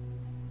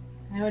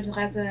 I would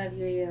rather have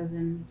you here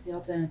than the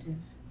alternative.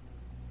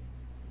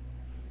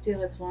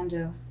 Spirits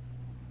wander,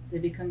 they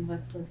become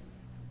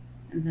restless,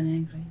 and then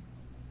angry.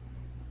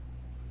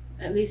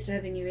 At least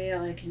having you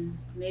here, I can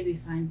maybe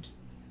find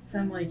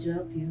some way to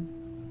help you.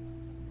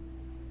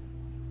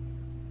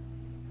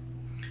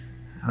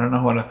 I don't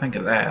know what I think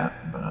of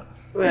that, but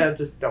Well,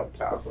 just don't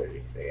talk when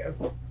you see him.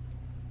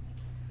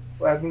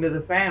 Welcome to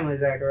the family,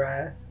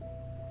 Zachariah.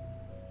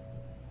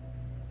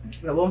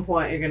 At one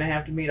point, you're going to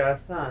have to meet our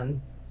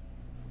son.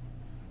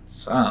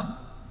 son.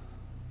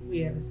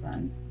 We have a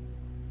son.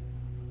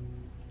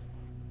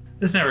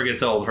 This never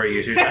gets old for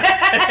you two guys.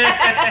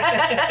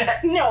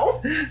 No.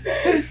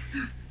 His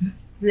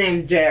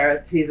name's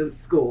Jareth. He's at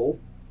school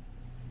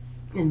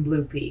in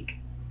Blue Peak.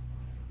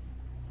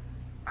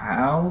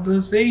 How old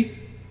is he?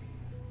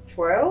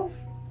 12?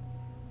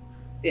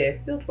 Yeah,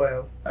 still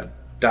 12.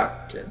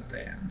 Adopted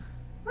then.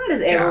 Why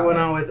does everyone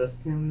Golly. always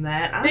assume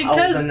that? I'm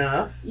Because- old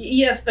enough.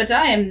 Yes, but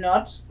I am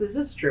not. This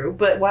is true,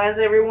 but why does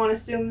everyone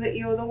assume that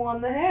you're the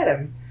one that had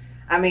him?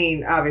 I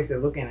mean, obviously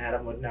looking at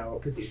him would know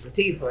because he's a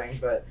tiefling,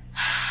 but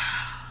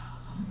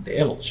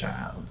Devil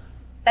child.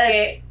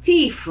 A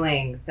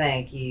tiefling,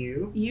 thank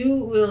you. You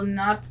will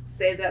not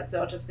say that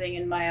sort of thing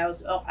in my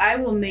house, or I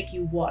will make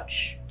you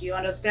watch. Do you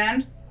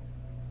understand?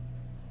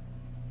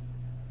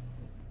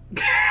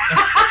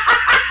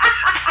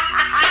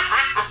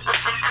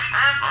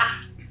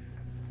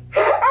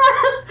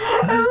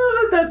 I love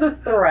that that's a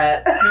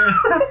threat.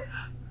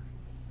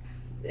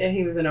 And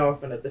he was an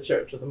orphan at the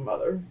Church of the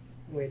Mother.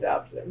 We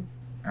adopted him.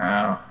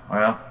 Oh,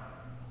 well.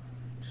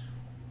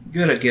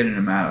 Good at getting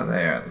him out of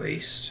there, at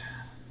least.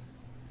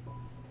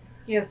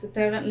 Yes,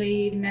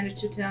 apparently he managed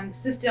to turn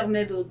Sister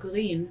Mabel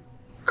green.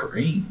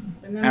 Green?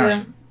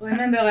 Remember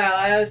how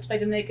I always try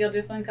to make her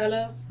different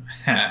colors?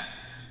 I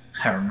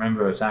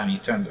remember a time you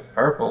turned to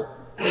purple.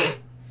 I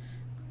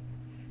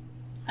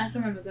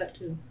remember that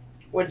too.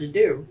 What'd you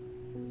do?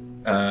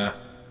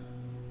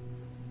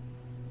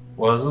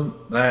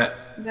 Wasn't that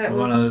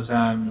one of the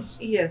times?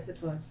 Yes,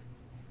 it was.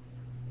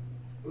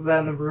 Was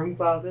that in the broom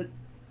closet?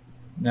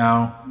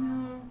 No.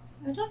 No,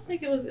 I don't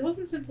think it was. It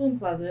wasn't in the broom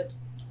closet.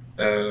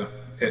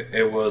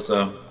 It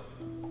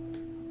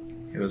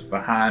was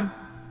behind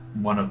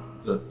one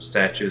of the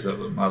statues of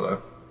the mother.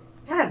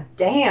 God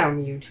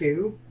damn, you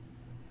two.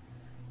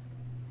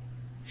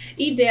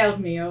 He dared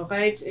me,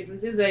 alright? It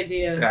was his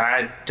idea.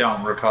 I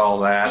don't recall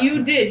that.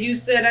 You did. You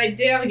said, I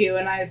dare you.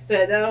 And I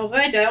said,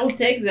 alright, I will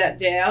take that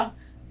dare.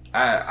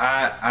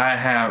 I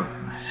have...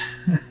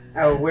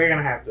 Oh, we're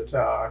gonna have to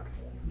talk.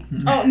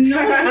 Oh,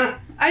 no.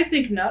 I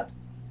think not.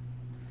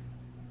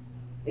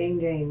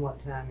 In-game, what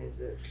time is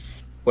it?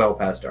 Well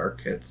past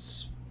dark.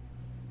 It's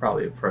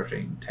probably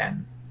approaching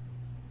 10.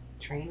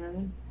 Train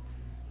running?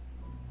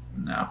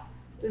 No.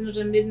 There's not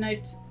a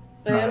midnight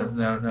bell.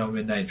 No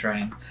midnight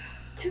train.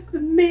 Took the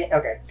mid.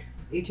 Okay.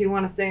 You two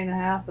want to stay in the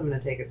house? I'm gonna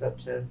take us up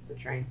to the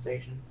train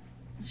station.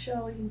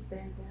 Sure, we can stay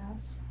in the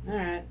house.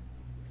 Alright.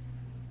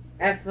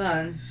 Have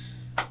fun.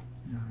 Alright.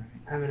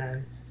 I'm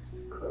gonna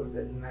close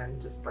it and then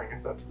just bring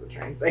us up to the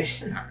train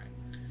station. Alright.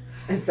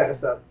 And set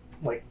us up,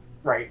 like,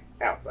 right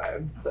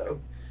outside.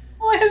 So.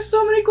 Oh, I have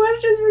so many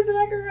questions for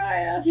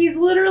Zachariah. He's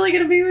literally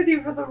gonna be with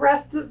you for the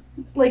rest of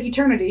Like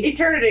eternity.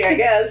 eternity, I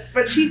guess.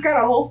 But she's got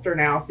a holster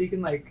now, so you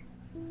can, like.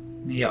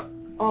 Yep.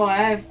 Oh,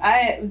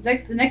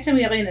 the next time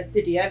we are in a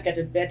city, I've got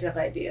a better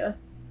idea.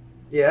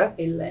 Yeah?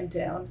 A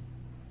lantern.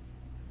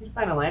 You can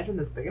find a lantern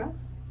that's big enough?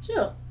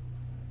 Sure.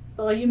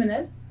 For a human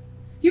head.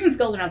 Human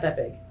skulls are not that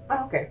big.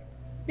 Oh, okay.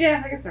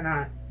 Yeah, I guess they're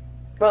not.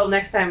 Well,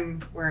 next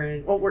time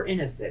we're in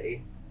a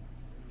city.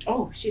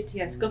 Oh, shit,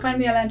 yes. Go find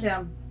me a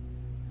lantern.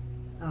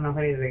 I don't know if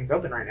anything's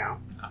open right now.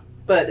 Oh.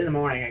 But in the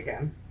morning I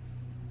can.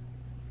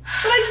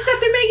 But I just got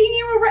through making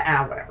you a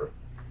whatever.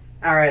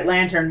 Alright,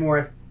 lantern, more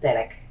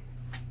aesthetic.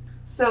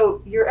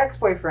 So, your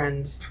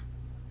ex-boyfriend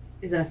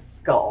is in a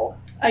skull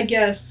I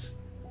guess.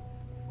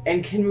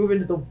 and can move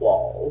into the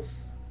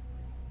walls.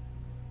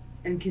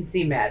 And can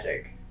see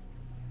magic.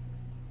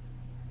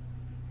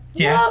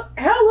 Yeah. Well,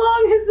 how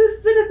long has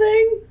this been a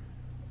thing?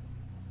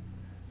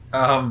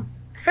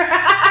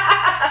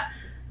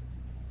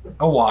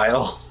 A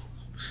while.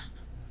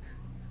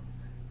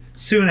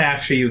 Soon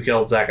after you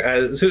killed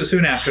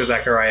soon after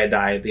Zachariah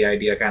died, the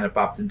idea kind of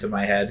popped into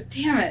my head.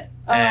 Damn it.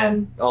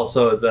 And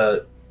also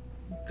the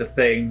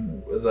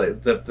thing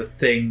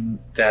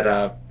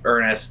that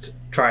Ernest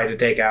tried to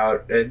take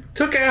out and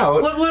took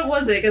out. What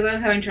was it? Because I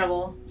was having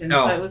trouble. And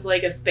so it was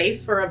like a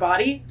space for a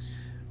body?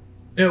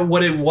 You know,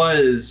 what it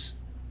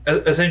was,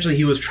 essentially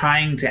he was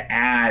trying to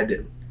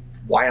add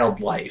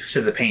wildlife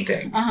to the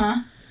painting.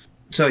 Uh-huh.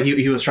 So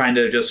he was trying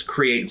to just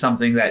create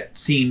something that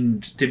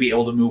seemed to be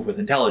able to move with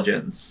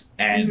intelligence,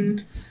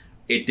 and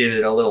it did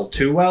it a little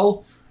too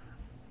well.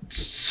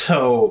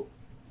 So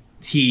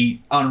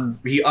he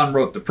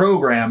unwrote the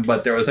program,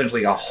 but there was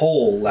essentially a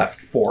hole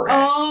left for it.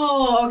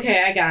 Oh,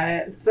 okay, I got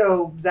it.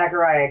 So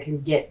Zachariah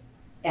can get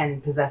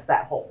and possess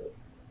that hole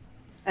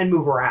and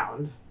move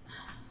around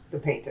the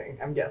painting,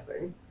 I'm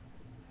guessing.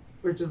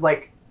 Which is,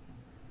 like,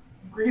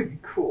 really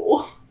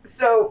cool.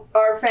 So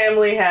our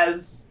family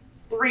has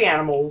 3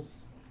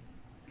 animals,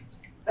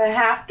 a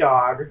half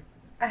dog,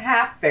 a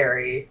half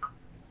fairy,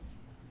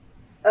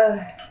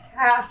 a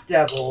half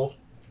devil,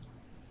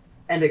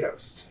 and a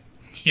ghost.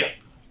 Yep.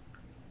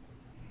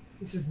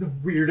 This is the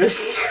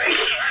weirdest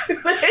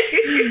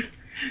thing.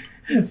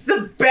 This is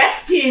the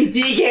best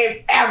D&D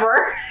game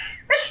ever.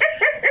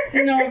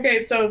 No,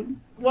 okay, so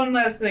one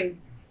last thing.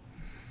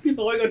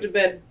 Before I go to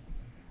bed,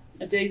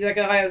 I take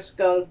Zachariah's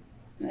skull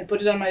and I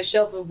put it on my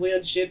shelf of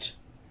weird shit.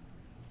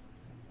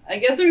 I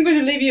guess I'm going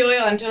to leave you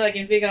here until I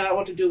can figure out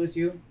what to do with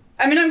you.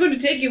 I mean, I'm going to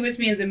take you with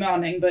me in the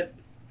morning, but...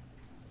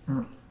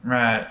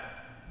 Right.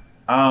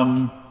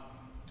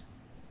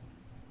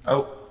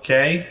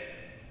 Okay.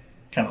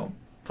 Kind of,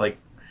 like,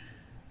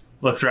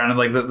 looks around and,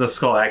 like, the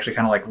skull actually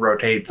kind of, like,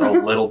 rotates a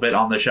little bit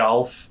on the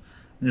shelf.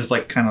 And just,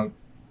 like, kind of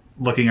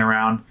looking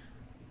around.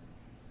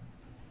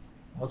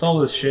 What's all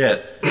this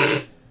shit?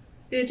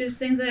 It is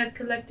things I have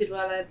collected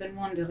while I've been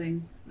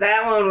wandering.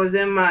 That one was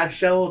in my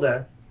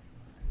shoulder.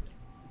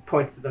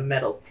 Points to the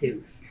metal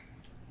tooth.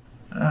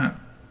 Ow.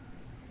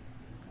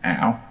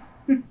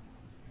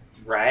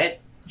 Right?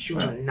 She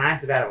wasn't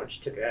nice about it when she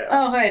took it out.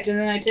 Oh, right, and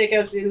then I take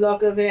out the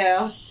lock of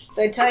hair.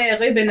 I tie a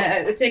ribbon,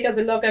 I take out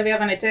the lock of hair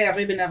and I tie a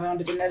ribbon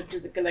around it and add it to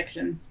the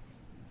collection.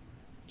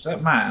 Is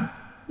that mine?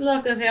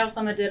 Lock of hair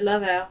from a dead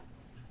lover.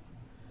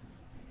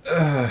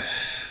 I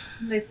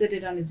set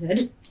it on his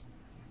head.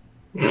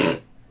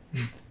 The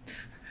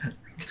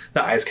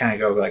eyes kind of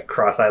go like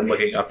cross-eyed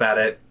looking up at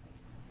it.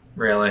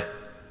 Really?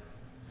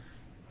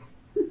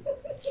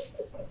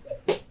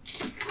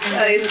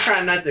 He's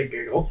trying not to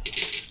giggle.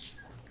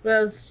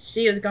 Well,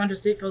 she has gone to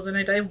sleep for the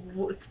night. I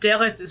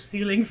stare at the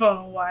ceiling for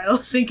a while,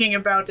 thinking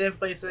about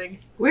everything.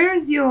 Where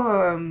is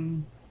your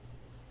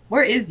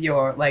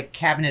like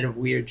cabinet of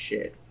weird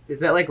shit?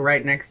 Is that like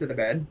right next to the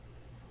bed?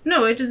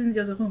 No, it is in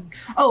the other room.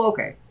 Oh,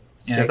 okay.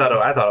 Yeah, I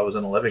thought it was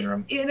in the living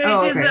room. It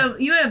Oh, is.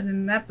 okay. You have the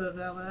map of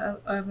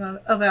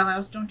our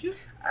house, don't you?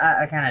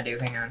 I kind of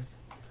do. Hang on.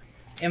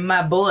 In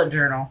my bullet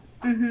journal,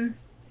 Mm-hmm.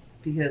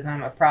 because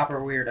I'm a proper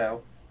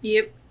weirdo.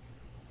 Yep.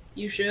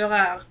 You sure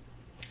are.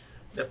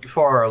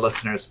 For our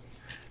listeners,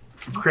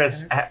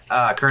 Chris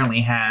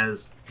currently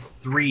has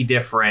 3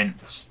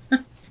 different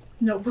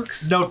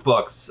Notebooks.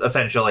 notebooks,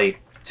 essentially.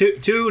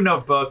 Two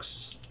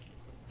notebooks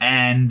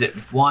and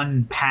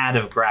 1 pad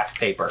of graph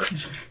paper.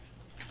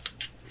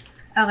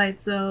 Alright,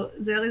 so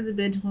there is a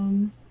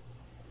bedroom.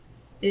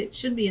 It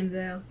should be in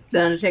there.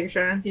 The Undertaker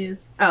shrine?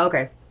 Yes. Oh,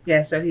 okay.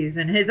 Yeah, so he's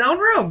in his own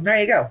room. There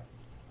you go.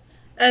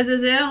 As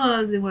is there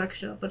the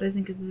workshop, but I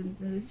think it's in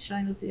the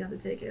Shrine of the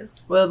Undertaker.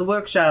 Well, the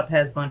workshop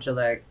has a bunch of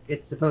like,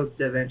 it's supposed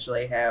to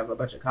eventually have a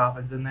bunch of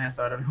coffins in there,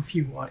 so I don't know if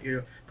you want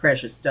your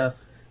precious stuff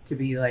to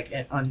be like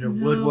under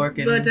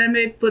woodworking. But I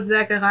may put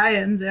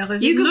Zachariah in there.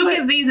 You could look put-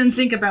 at these and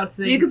think about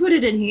things. You can put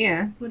it in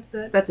here. What's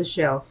that? That's a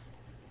shelf.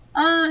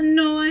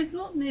 No, I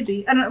thought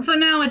maybe. I don't know. For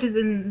now, it is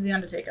in the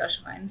Undertaker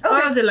Shrine. Okay.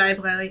 Or the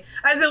library.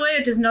 Either way,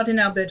 it is not in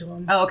our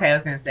bedroom. Oh, okay. I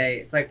was gonna say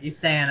it's like you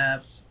staying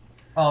up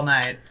all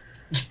night.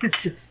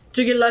 Just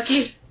To get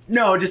lucky?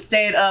 no, just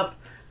staying up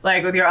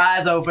like with your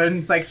eyes open.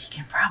 It's like he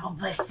can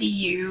probably see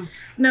you.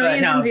 No, But he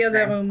is no, in the other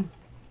same. room.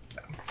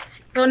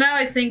 For now,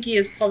 I think he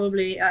is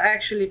probably,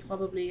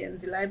 probably in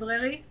the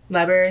library.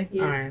 Library.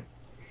 Yes. All right.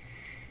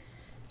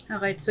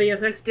 Alright, so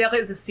yes, I stare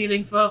at the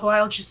ceiling for a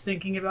while, just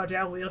thinking about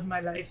how weird my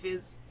life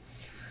is.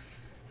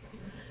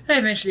 I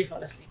eventually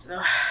fall asleep,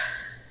 though.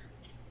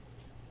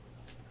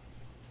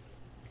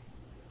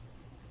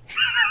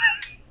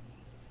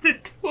 The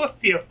 2 of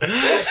you.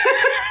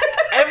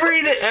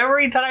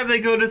 Every time they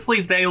go to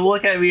sleep, they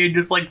look at me and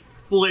just like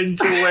flinch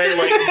away,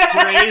 like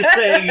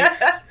bracing.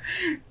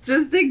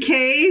 Just in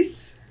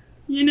case.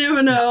 You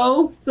never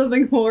know.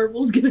 Something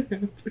horrible's gonna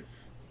happen.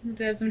 I'm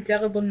to have some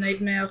terrible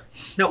nightmare.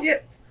 Nope.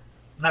 Yep.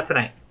 Not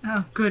tonight.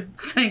 Oh, good.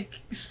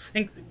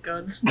 Thanks the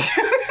gods.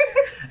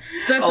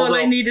 That's all I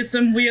Although- need is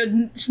some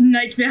weird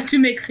nightmare to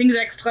make things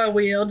extra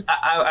weird.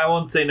 I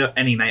won't say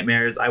any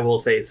nightmares. I will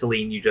say,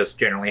 Celine, you just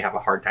generally have a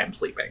hard time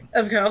sleeping.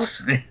 Of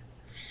course.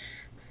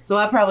 So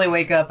I probably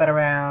wake up at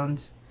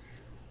around,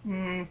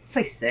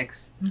 say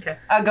 6. Okay.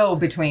 I go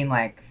between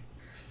like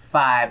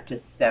 5 to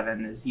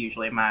 7 is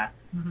usually my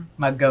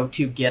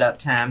go-to get-up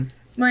time.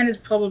 Mine is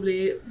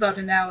probably about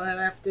an hour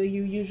after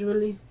you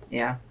usually.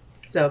 Yeah.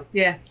 So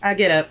yeah, I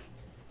get up.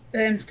 I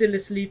am still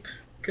asleep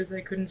because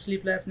I couldn't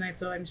sleep last night,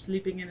 so I'm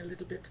sleeping in a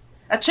little bit.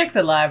 I check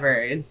the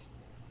library. Is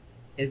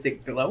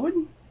it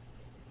glowing?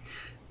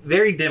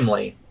 Very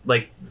dimly.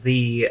 Like,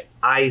 the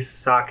eye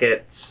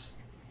sockets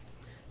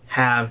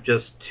have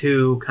just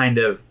 2 kind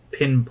of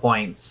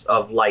pinpoints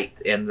of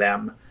light in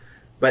them.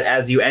 But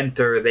as you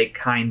enter, they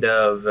kind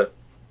of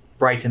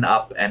brighten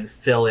up and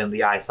fill in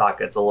the eye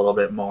sockets a little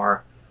bit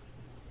more.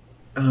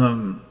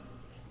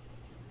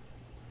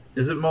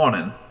 Is it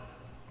morning?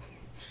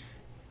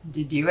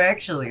 Did you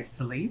actually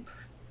sleep?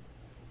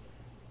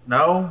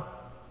 No,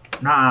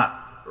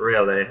 not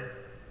really.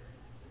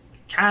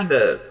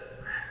 Kinda,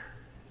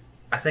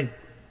 I think,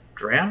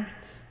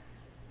 dreamt?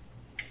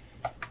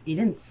 You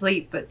didn't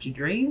sleep, but you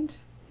dreamed?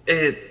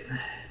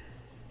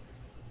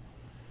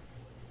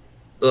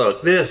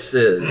 Look, this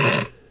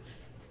is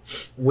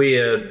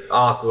weird,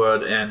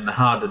 awkward, and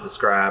hard to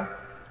describe.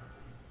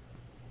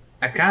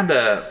 I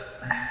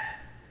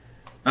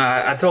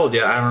told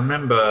you, I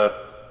remember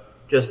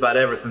just about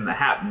everything that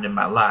happened in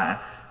my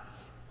life.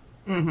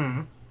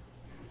 Mm-hmm.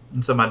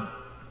 And so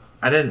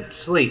I didn't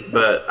sleep,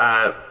 but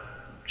I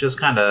just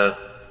kind of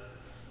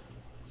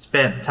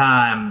spent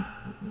time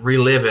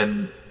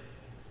reliving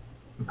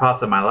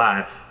parts of my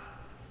life.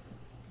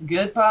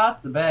 Good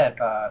parts or bad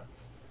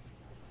parts?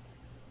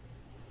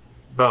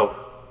 Both.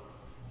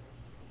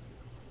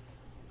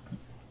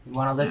 You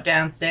want to lift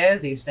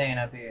downstairs or you staying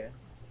up here?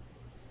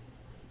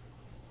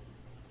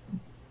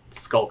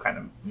 Skull kind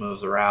of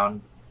moves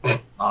around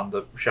on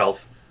the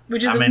shelf.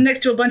 Which is I mean-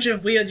 next to a bunch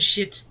of weird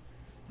shit.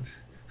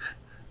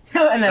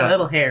 And that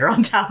little hair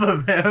on top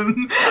of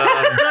him.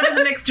 What is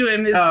next to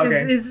him is, Oh,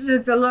 okay. is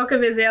it's a lock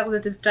of his hair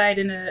that is tied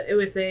in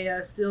with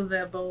a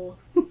silver bow,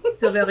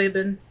 silver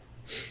ribbon.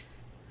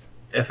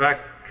 If I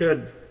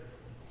could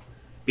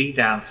be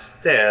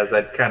downstairs,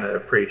 I'd kind of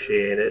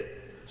appreciate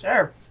it.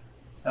 Sure.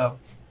 So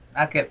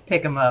I could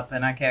pick him up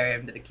and I carry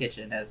him to the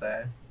kitchen as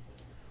I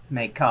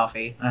make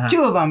coffee. Uh-huh.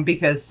 2 of them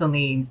because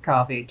Celine's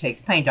coffee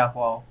takes paint off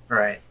wall,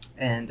 Right.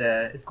 and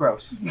it's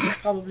gross.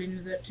 Probably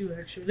knew that too,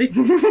 actually.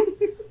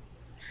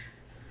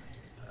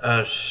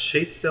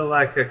 She still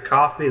like her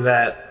coffee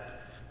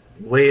that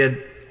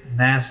weird,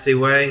 nasty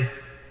way?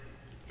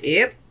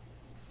 Yep.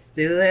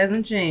 Still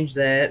hasn't changed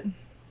that.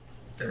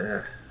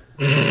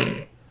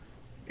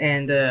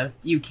 And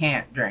you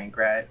can't drink,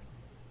 right?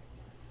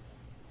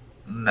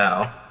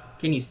 No.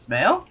 Can you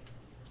smell?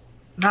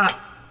 Not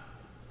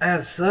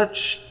as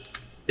such.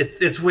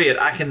 It's weird.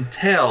 I can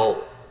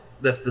tell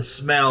that the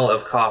smell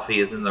of coffee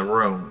is in the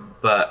room,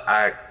 but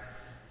I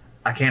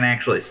can't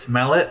actually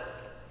smell it.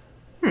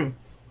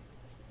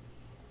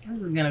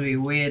 This is gonna be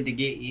weird to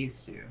get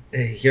used to.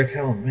 You're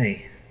telling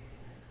me.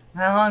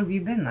 How long have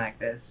you been like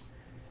this?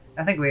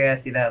 I think we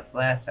asked you that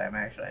last time,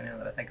 actually, now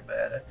that I think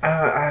about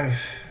it.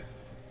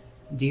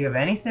 Do you have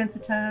any sense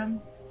of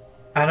time?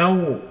 I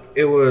know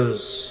it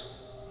was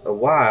a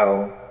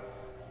while.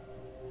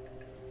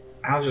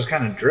 I was just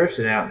kind of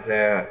drifting out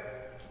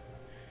there.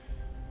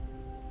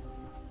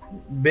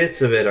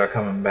 Bits of it are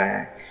coming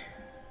back.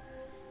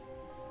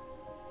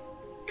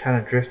 Kind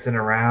of drifting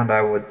around.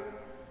 I would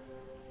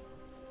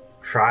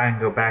try and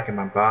go back in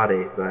my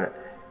body, but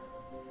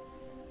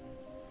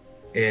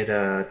it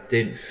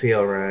didn't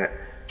feel right.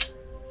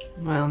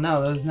 Well,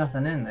 no, there's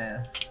nothing in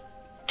there.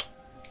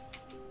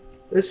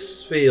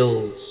 This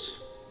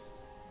feels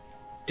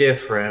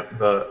different,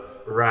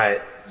 but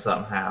right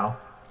somehow.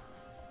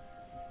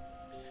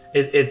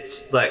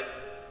 It's like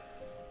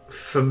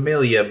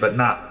familiar, but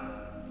not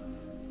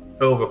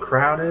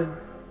overcrowded.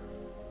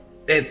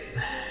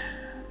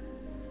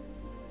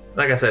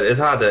 Like I said, it's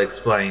hard to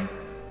explain.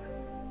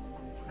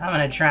 I'm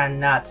gonna try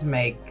not to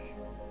make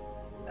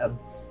a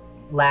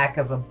lack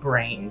of a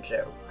brain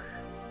joke.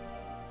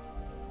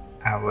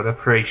 I would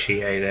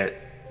appreciate it.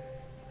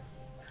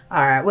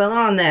 Alright, well,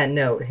 on that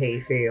note,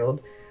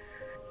 Hayfield,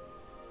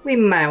 we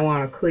might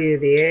want to clear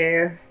the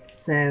air,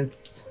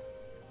 since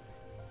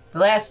the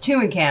last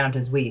 2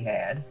 encounters we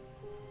had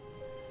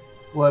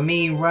were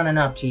me running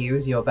up to you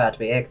as you're about to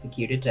be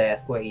executed to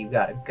ask where you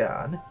got a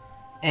gun,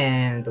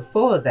 and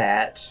before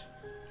that,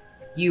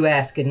 you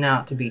asking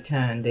not to be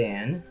turned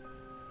in,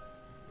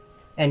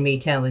 and me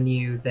telling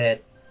you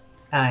that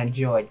I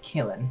enjoyed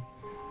killing.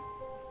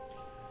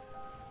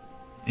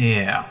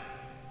 Yeah.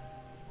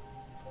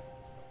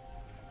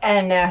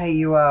 And now here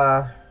you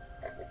are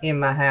in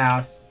my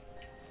house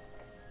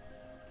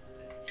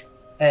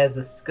as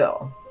a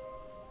skull.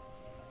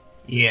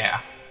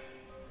 Yeah.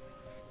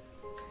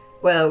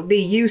 Well, it'd be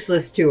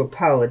useless to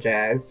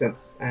apologize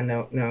since I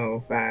don't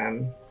know if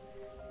I'm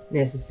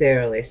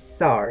necessarily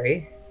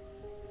sorry.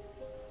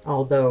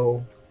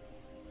 Although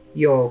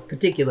your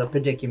particular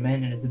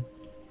predicament is a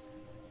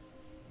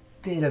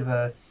bit of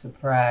a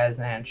surprise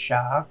and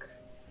shock.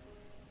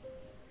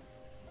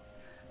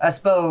 I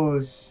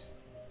suppose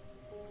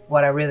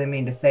what I really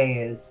mean to say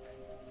is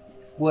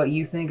what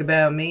you think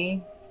about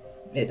me,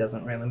 it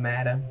doesn't really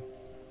matter.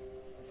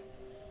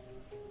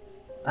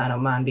 I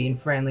don't mind being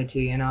friendly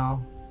to you and all.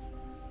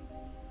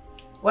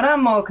 What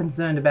I'm more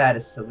concerned about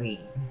is Celine.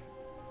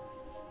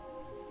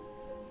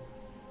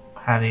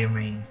 How do you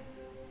mean?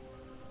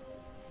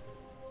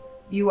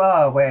 You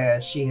are aware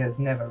she has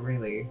never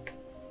really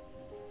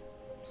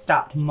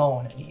stopped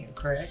mourning you,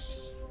 correct?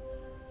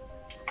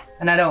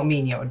 And I don't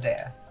mean your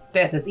death.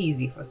 Death is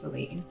easy for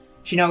Celine.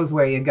 She knows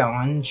where you're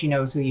going, she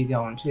knows who you're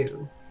going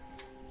to.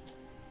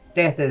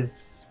 Death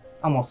is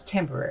almost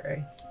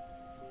temporary.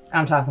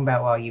 I'm talking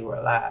about while you were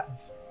alive.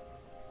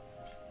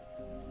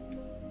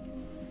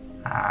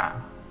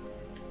 Ah.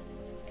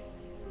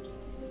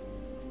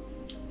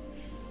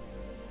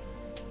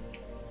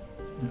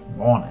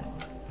 Morning.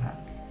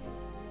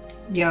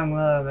 Young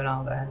love and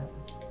all that.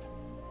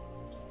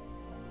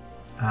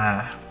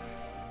 Ah.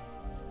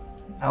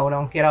 Oh,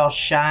 don't get all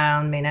shy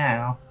on me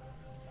now.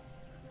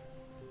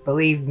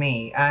 Believe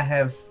me,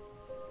 I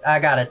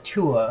got a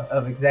tour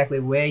of exactly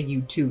where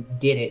you two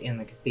did it in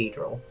the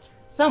cathedral.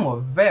 Some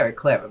were very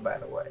clever, by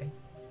the way.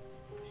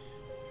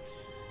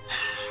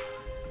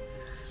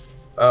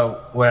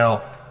 Oh,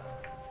 well.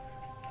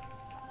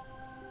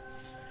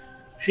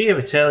 She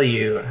ever tell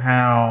you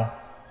how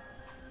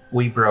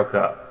we broke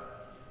up?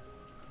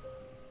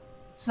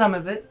 Some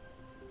of it.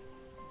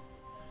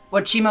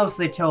 What she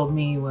mostly told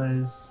me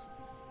was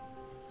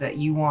that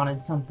you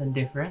wanted something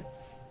different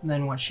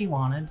than what she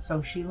wanted,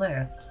 so she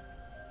left.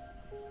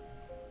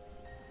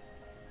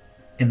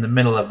 In the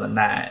middle of the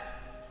night.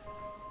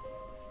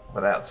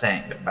 Without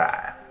saying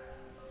goodbye.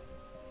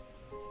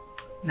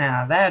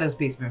 Now, that is a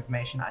piece of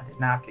information I did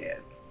not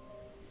get.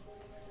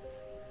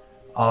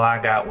 All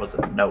I got was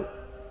a note.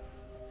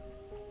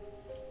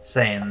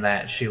 Saying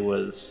that she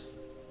was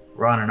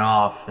running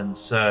off in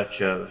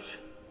search of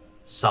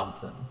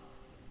something.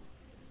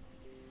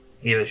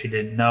 Either she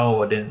didn't know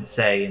or didn't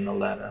say in the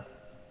letter.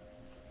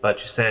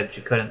 But she said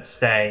she couldn't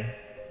stay.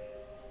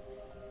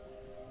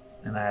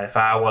 And that if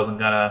I wasn't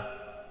gonna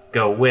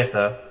go with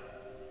her,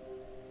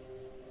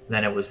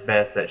 then it was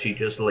best that she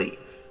just leave.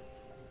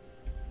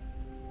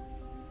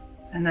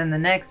 And then the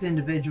next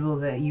individual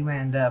that you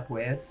end up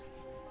with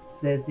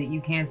says that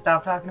you can't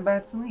stop talking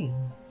about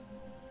Celine.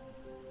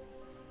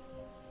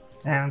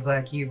 Sounds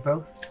like you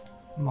both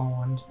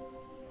mourned.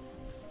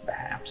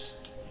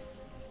 Perhaps.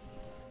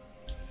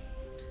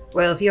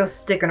 Well, if you're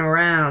sticking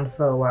around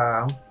for a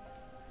while,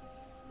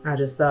 I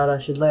just thought I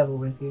should level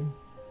with you.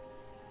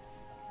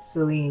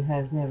 Celine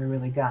has never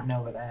really gotten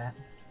over that.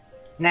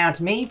 Now,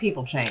 to me,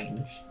 people change.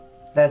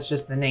 That's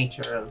just the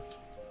nature of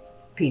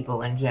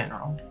people in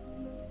general.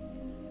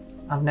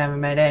 I've never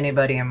met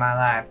anybody in my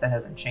life that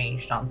hasn't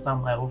changed on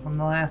some level from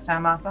the last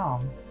time I saw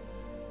him.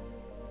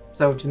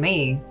 So to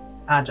me,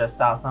 I just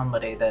saw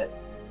somebody that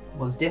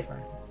was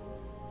different.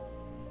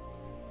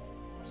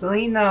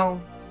 Celine,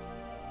 though,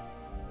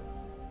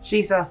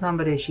 she saw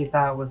somebody she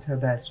thought was her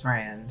best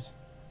friend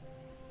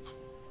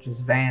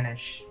just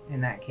vanish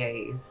in that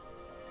cave.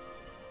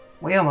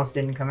 We almost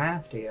didn't come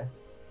after you.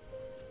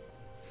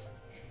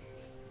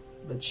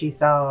 But she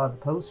saw the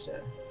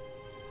poster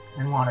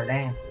and wanted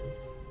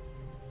answers.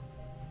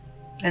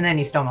 And then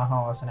you stole my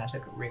horse and I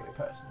took it really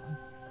personally.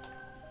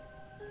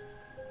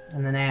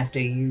 And then after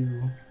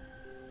you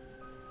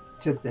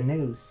took the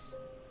noose,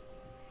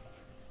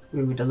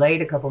 we were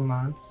delayed a couple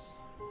months,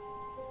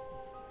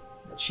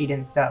 but she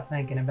didn't stop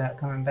thinking about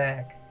coming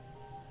back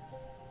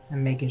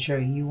and making sure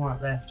you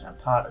weren't left on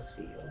Potter's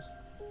Field.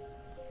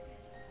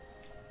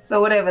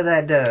 So whatever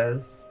that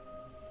does,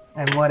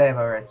 and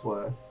whatever it's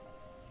worth,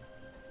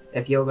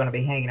 if you're going to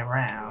be hanging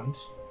around,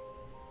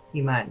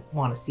 you might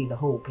want to see the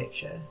whole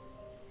picture.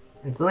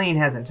 And Celine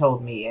hasn't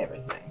told me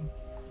everything.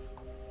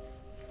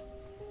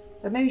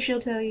 But maybe she'll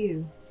tell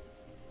you.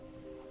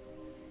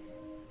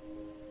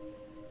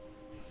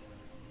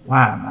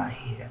 Why am I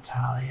here,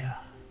 Talia?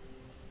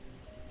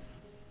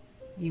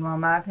 You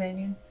want my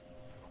opinion?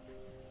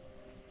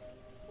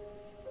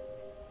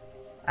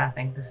 I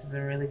think this is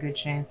a really good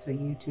chance for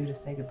you two to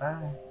say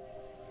goodbye.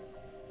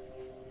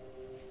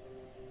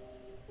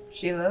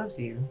 She loves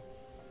you.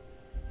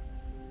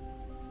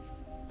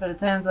 But it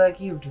sounds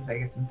like you have to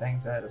figure some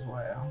things out as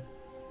well.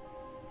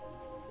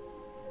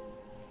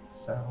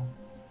 So,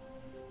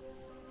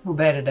 who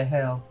better to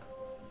help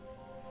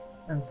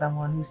than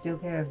someone who still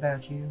cares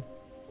about you?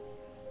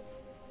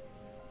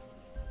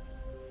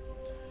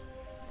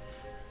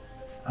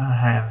 I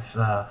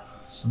have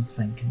some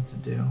thinking to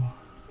do.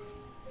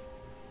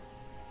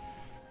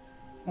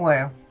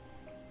 Well,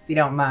 if you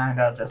don't mind,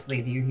 I'll just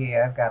leave you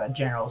here. I've got a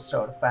general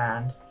store to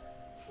find.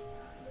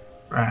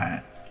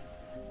 Right.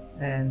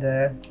 And,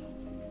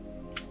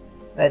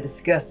 that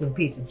disgusting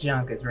piece of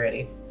junk is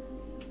ready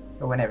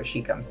for whenever she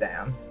comes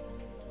down.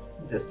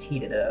 Just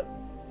heat it up.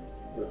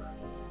 Ugh.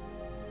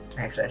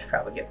 Actually, I should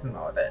probably get some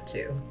more of that,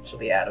 too. She'll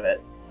be out of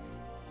it.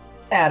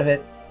 Out of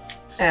it.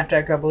 After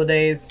a couple of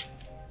days.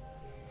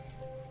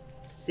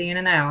 See you in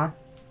an hour.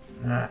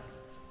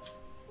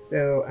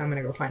 So, I'm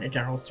gonna go find a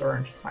general store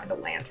and just find a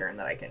lantern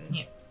that I can...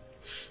 Yeah.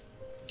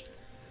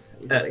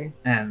 Easily.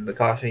 And the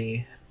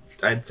coffee,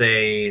 I'd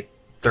say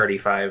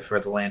 35 for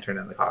the lantern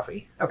and the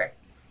coffee. Okay.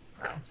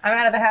 I'm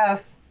out of the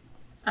house.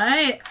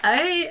 I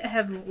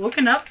have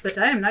woken up, but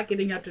I am not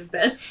getting out of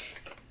bed.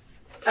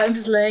 I'm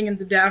just laying in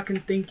the dark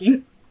and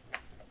thinking.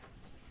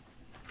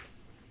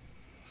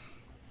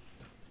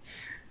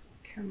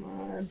 Come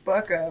on,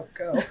 buck up,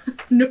 go.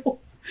 No.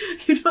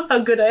 You know how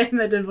good I am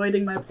at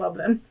avoiding my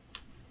problems.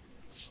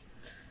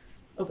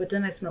 Oh, but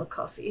then I smell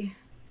coffee.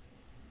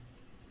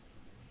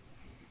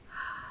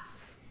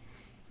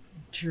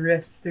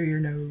 Drifts through your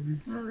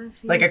nose. Well,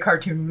 Like a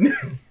cartoon.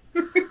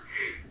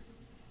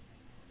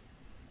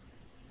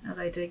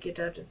 Alright, I get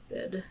out of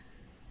bed.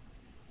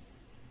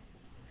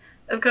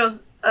 Of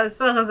course, as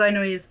far as I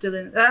know, he is still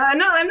in... no,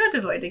 I'm not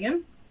avoiding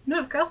him. No,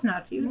 of course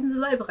not. He was in the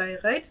library,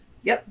 right?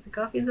 Yep. Is the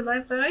coffee in the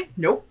library?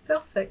 Nope.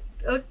 Perfect.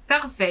 Oh,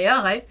 parfait,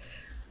 alright.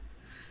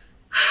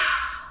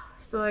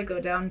 So I go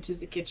down to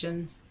the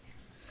kitchen.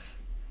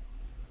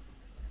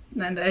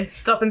 And I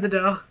stop in the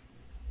door.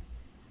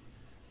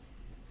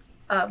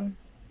 Hi.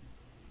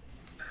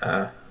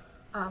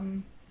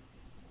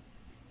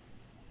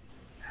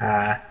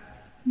 Hi.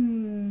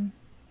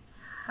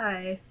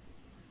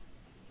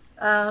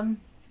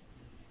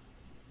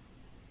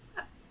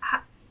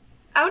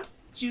 How did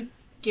you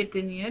get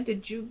in here?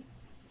 Did you...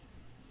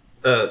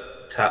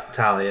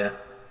 Talia.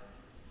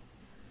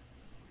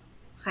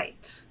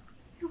 Right.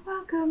 You're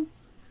welcome.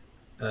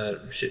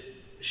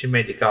 She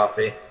made you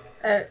coffee.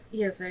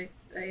 Yes, I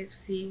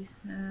see.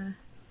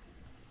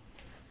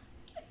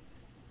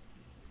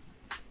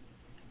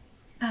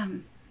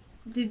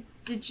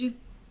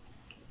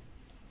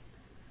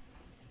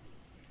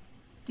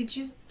 Did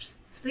you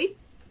sleep?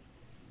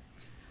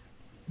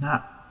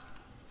 Not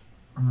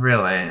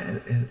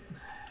really.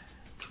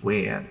 It's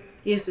weird.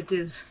 Yes, it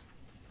is.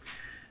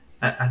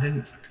 I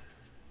didn't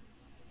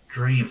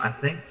dream. I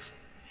think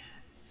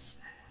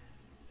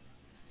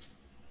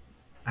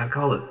I'd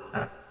call it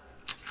a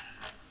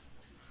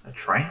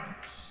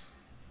trance.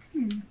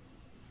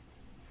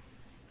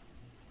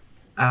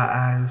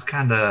 I just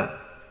kind of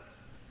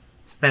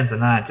spent the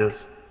night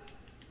just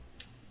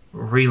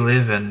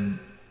reliving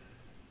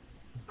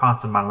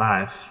parts of my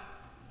life.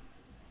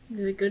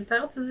 The good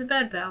parts or the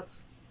bad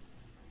parts?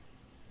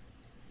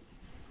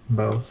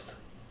 Both.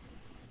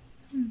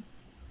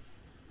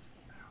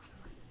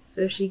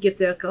 So she gets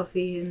her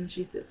coffee and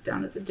she sits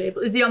down at the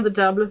table. Is he on the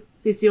table?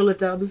 Is he sur la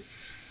table?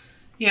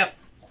 Yep.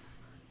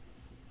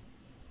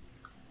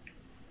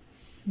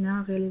 No,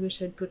 I really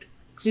wish I'd put...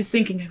 She's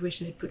thinking I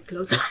wish I'd put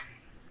clothes on.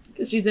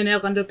 Because she's in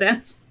her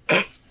underpants.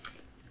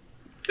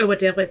 Or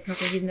whatever, it's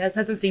nothing he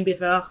hasn't seen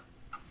before.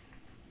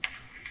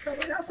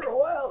 Probably not for a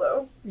while,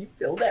 though. You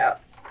filled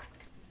out.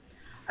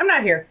 I'm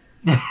not here.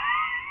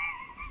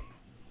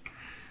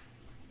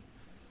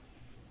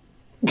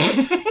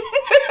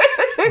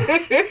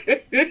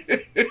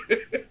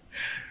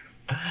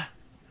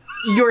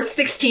 You're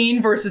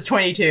 16 versus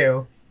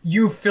 22.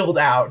 You filled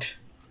out.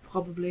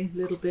 Probably a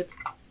little bit.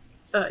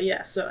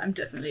 Yeah, so I'm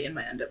definitely in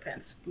my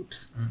underpants.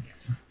 Oops.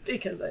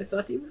 Because I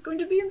thought he was going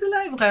to be in the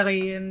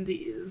library and he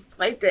is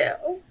right there.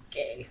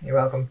 Okay. You're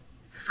welcome.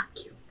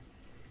 Fuck you.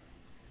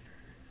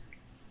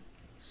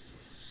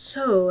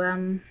 So,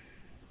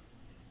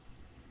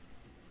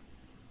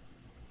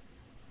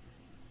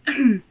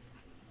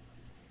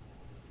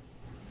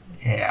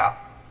 Yeah.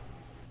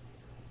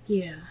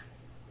 yeah.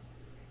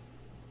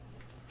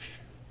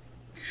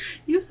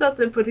 You thought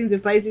that putting the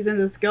Pisces and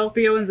the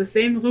Scorpio in the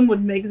same room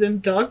would make them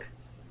talk?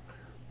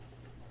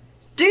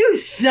 Do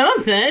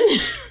something!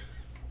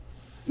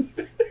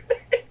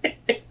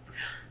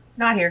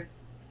 Not here.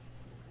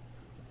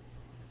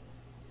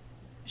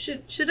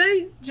 Should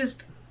I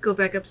just go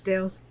back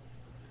upstairs?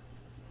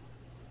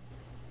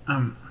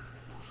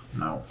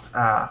 No.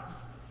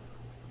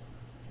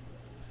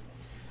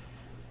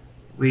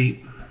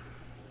 We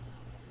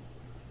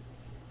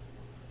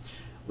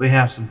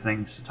have some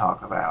things to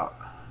talk about.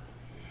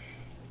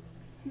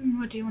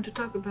 What do you want to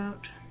talk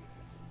about?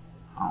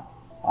 I don't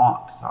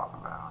want to talk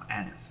about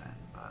anything,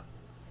 but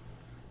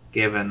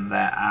given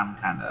that I'm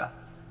kind of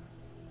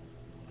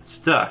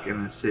stuck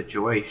in this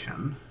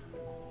situation,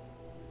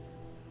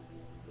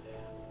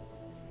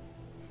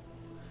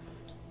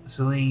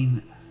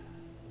 Celine,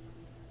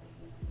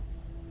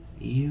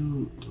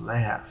 you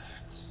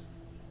left.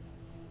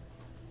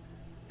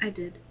 I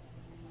did.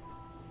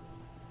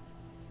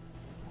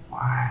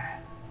 Why?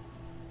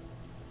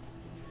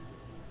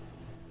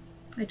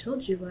 I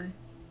told you why.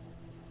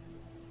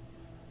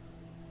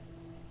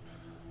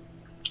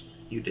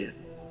 You did.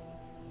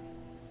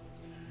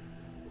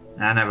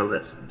 I never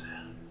listened.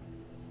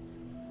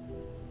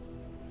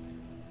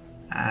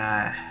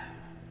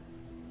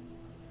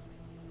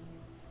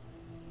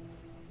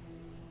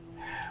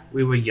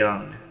 We were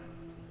young.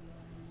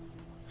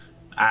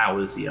 I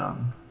was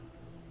young.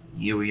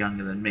 You were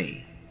younger than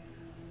me.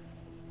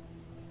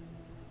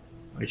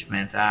 Which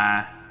meant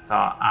I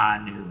thought I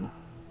knew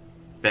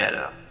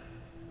better.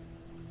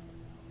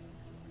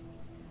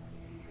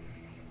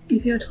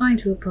 If you're trying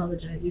to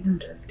apologize, you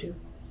don't have to.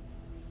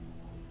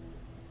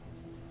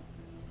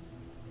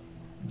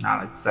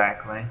 Not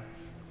exactly.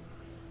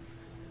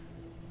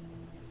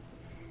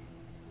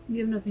 You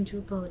have nothing to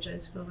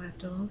apologize for,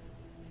 after all.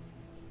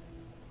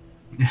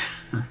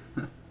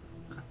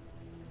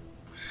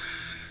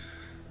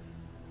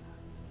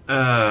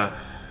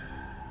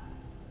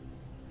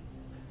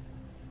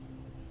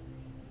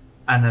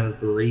 I never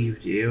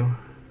believed you.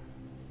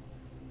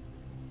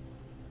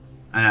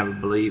 I never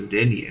believed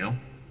in you.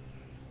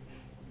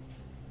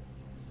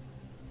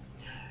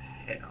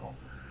 Hell,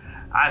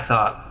 I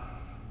thought,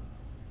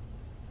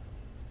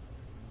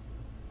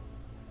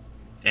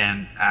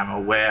 and I'm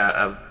aware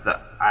of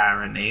the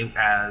irony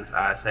as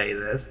I say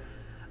this,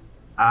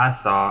 I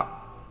thought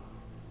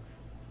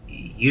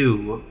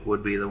you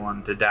would be the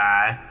one to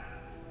die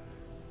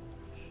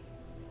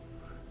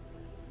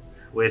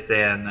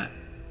within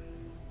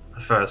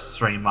the first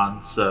 3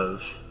 months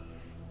of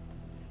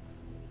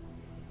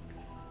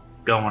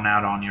going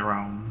out on your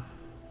own.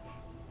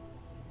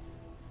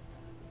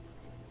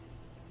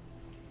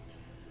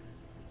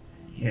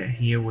 Yeah,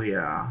 here we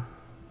are.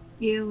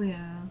 Here we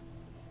are.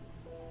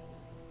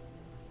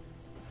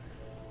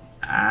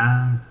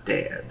 I'm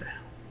dead.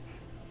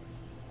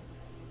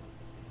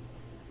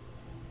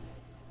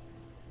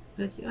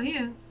 But you're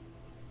here.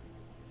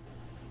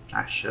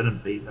 I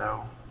shouldn't be,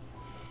 though.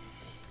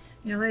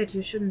 You're right,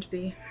 you shouldn't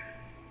be.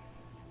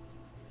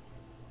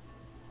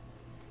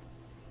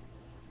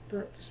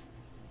 But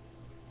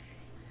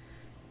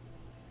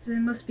there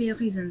must be a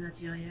reason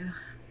that you're here.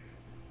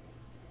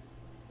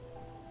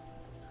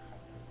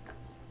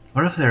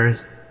 What if there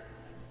isn't?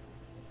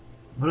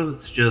 What if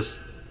it's just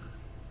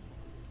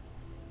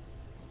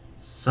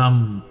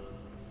some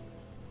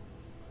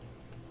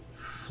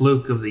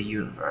fluke of the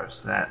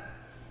universe that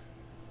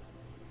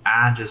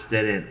I just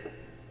didn't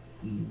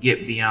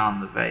get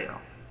beyond the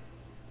veil?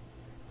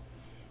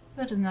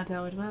 That is not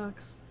how it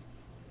works.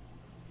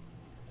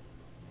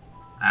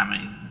 I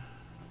mean,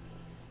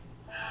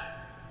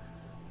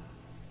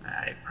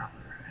 you're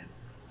probably right.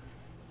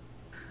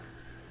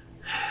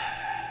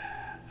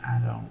 I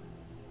don't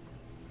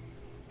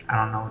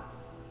know.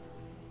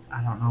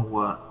 I don't know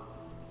what.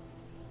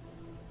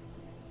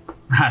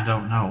 I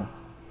don't know.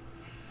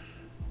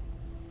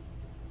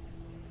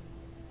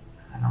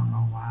 I don't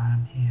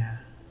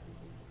here.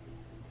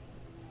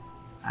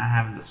 I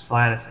haven't the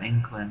slightest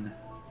inkling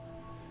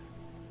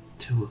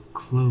to a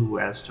clue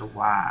as to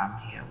why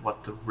I'm here,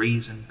 what the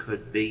reason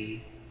could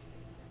be.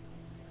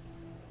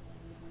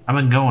 I've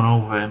been going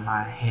over in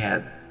my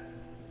head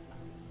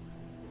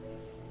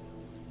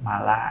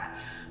my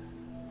life.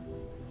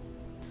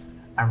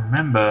 I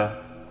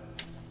remember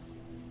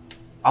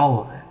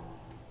all of it.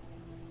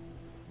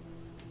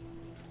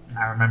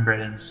 I remember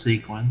it in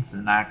sequence,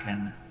 and I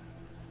can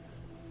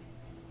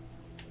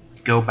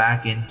go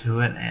back into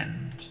it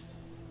and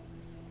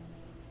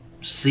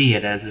see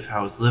it as if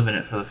I was living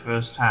it for the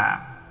first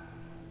time.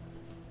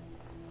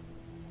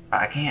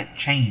 But I can't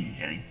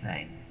change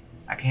anything.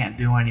 I can't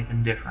do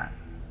anything different.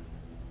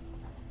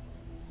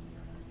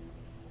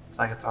 It's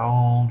like it's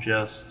all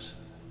just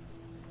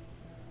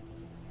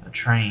a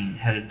train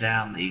headed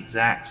down the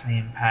exact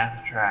same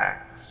path of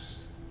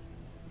tracks.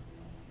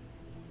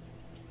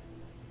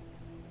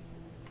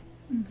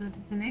 That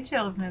is the nature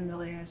of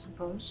memory, I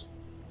suppose.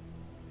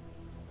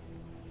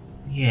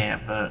 Yeah,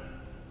 but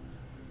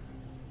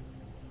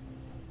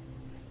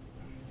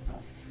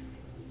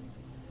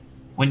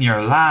when you're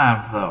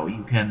alive, though,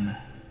 you can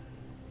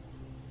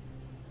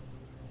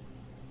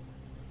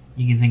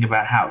think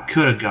about how it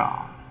could have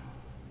gone.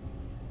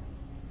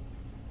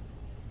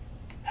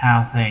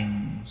 How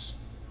things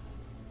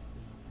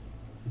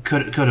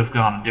could have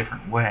gone a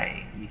different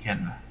way. You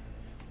can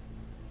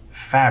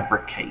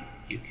fabricate.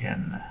 You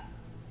can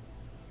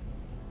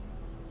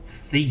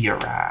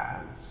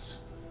theorize.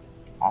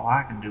 All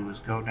I can do is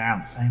go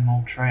down the same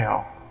old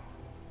trail.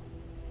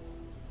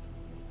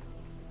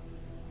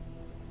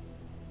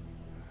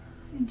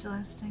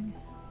 Interesting.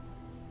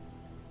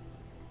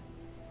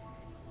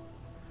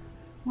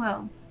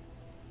 Well,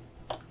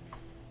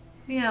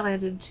 we are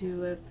headed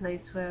to a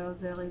place where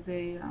there's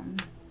a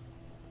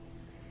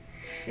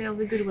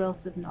good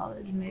wealth of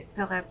knowledge.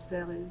 Perhaps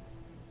there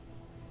is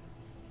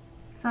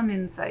some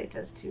insight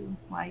as to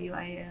why you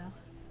are here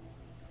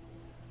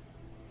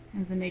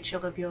and the nature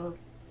of your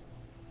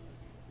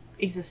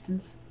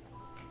existence,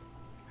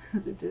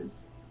 as it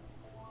is.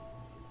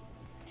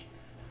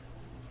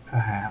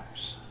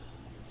 Perhaps.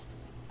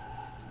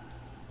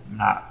 I'm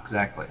not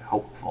exactly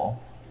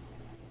hopeful.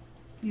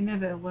 You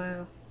never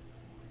were.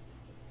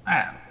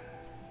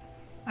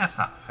 That's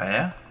not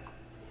fair.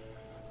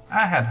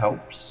 I had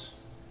hopes.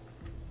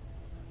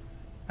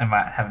 They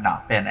might have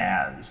not been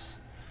as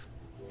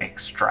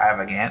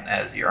extravagant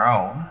as your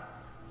own.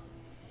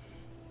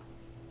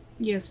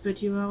 Yes,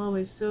 but you are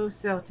always so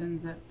certain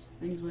that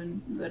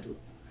that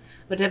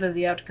whatever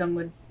the outcome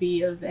would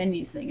be of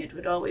anything, it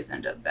would always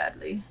end up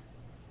badly.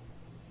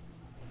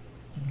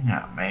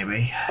 Yeah,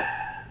 maybe.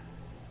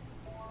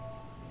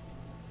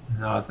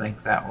 Though I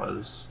think that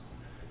was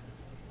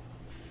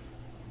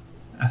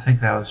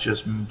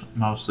just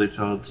mostly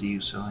towards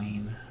you,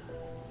 Celine.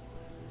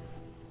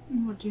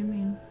 What do you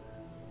mean?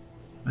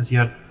 With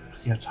your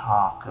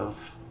talk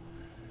of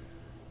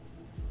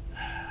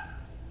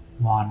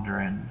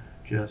wandering,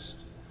 just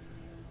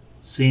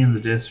seeing the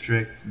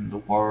district and the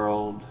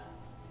world.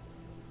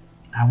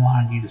 I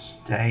wanted you to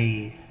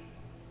stay.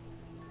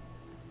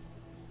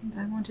 And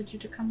I wanted you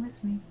to come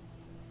with me.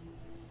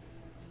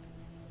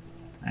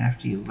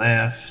 After you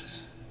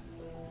left,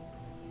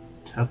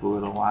 it took a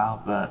little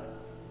while, but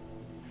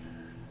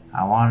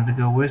I wanted to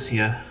go with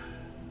you.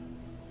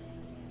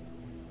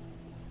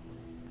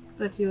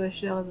 But you were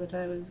sure that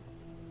I was...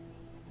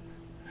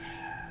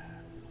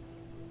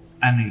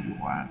 I knew you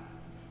weren't.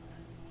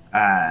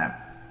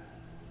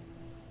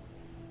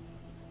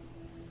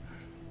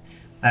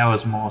 That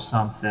was more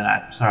something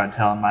I started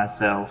telling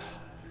myself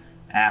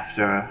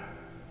after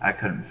I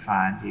couldn't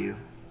find you.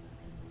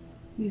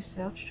 You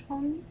searched for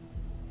me?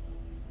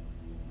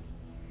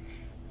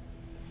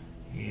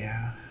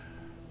 Yeah.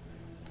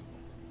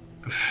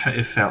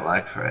 It felt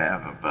like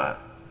forever, but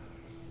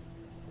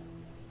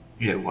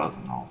it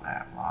wasn't all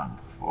that long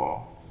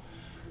before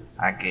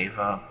I gave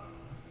up.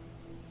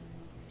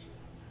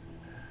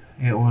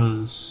 It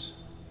was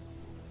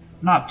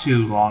not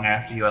too long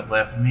after you had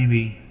left,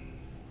 maybe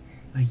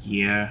a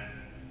year.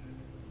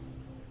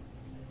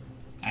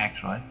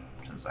 Actually,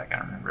 since I can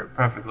remember it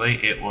perfectly,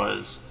 it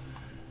was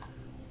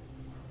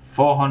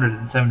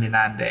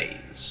 479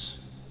 days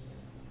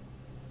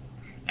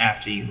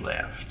after you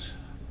left.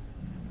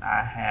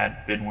 I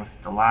had been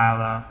with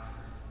Delilah.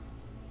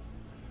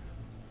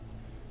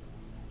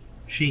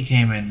 She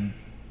came in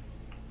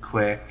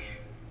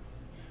quick.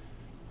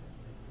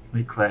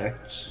 We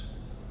clicked.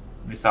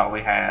 We thought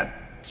we had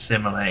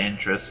similar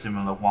interests,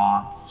 similar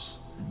wants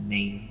and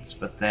needs,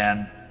 but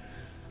then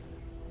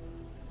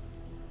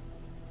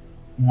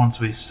once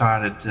we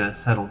started to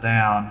settle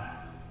down,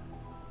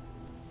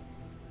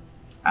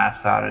 I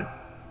started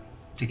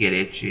to get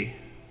itchy.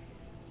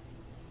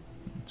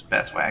 It's the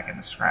best way I can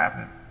describe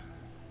it.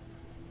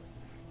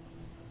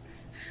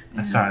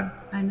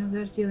 I know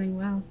that feeling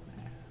well.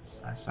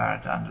 I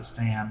started to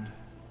understand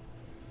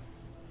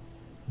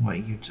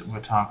what you were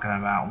talking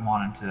about,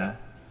 wanting to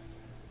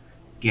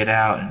get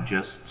out and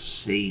just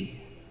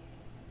see.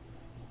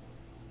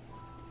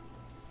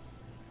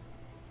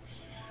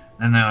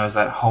 And then there was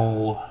that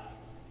whole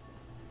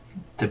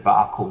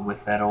debacle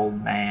with that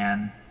old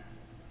man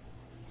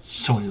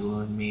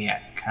swindling me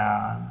at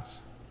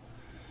cards.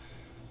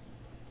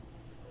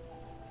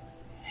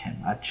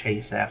 And my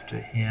chase after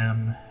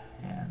him,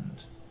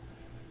 and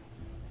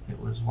it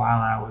was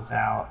while I was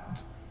out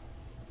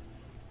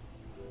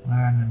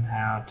learning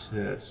how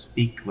to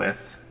speak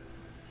with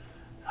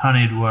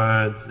honeyed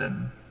words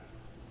and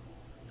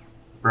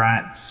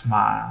bright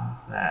smile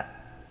that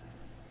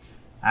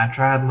I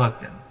tried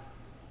looking.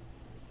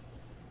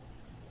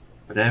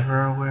 But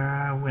everywhere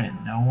I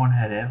went, no one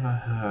had ever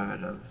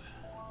heard of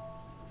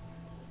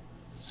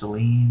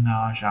Celine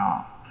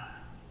Argent.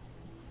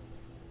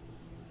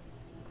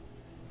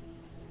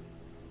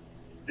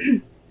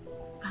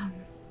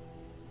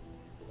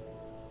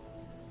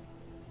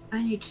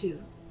 I need to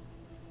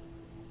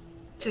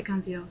check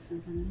on the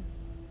houses and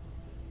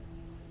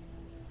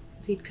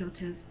feed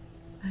Cortez.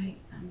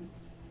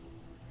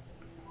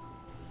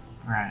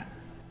 Right.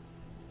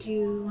 Do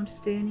you want to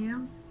stay in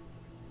here?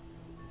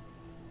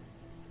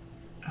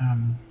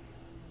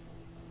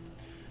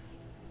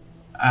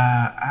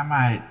 I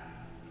might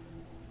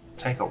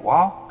take a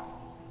walk.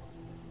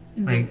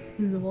 In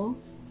the wall?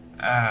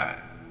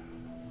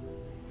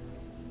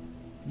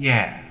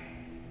 Yeah.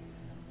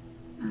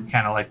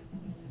 Kind of like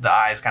the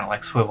eyes kind of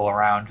like swivel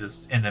around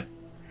just in a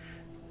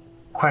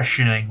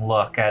questioning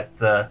look at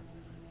the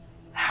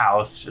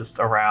house just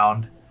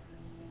around.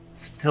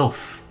 Still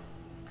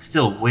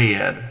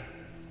weird,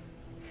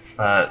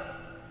 but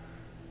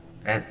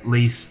at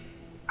least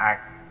I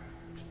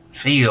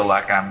feel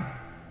like I'm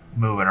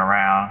moving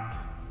around.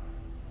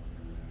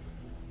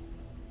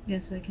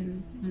 Yes, I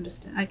can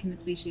understand. I can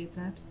appreciate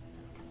that.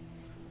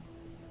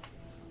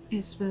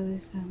 Yes, well,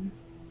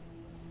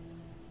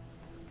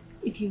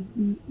 if you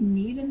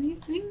need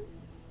anything,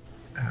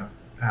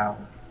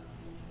 I'll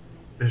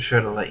be sure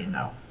to let you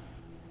know.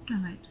 all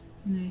right.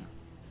 No.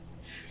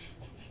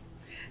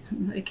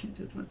 I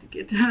don't want to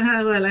get.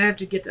 Well, I have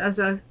to get. As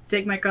I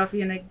take my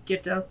coffee and I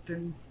get up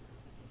and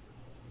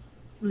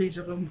leave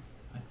the room.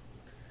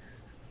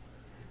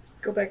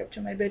 Go back up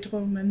to my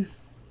bedroom and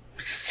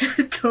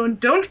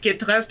don't get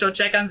dressed or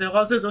check on the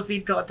horses or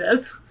feed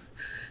Cortez.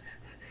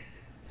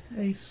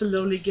 I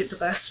slowly get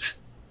dressed.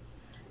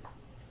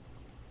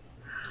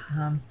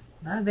 I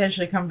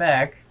eventually come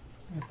back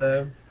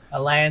with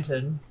a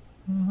lantern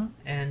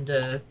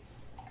and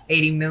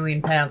 80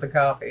 million pounds of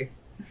coffee.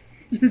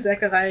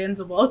 Zachariah in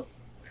the wall.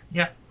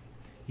 Yeah.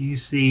 You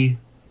see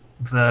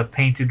the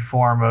painted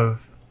form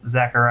of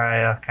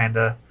Zachariah kind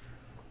of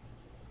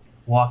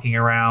walking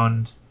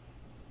around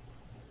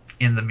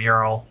in the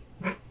mural.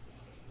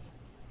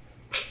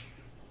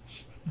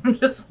 I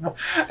just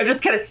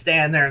kind of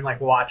stand there and like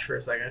watch for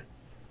a second.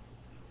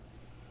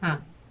 Huh.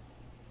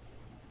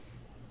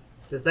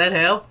 Does that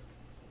help?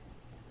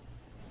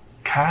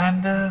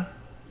 Kinda.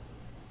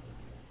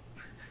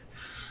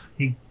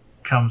 He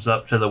comes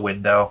up to the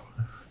window.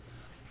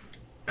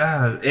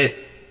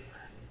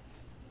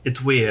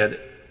 It's weird,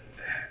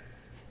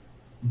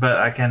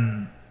 but I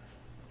can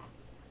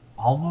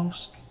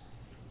almost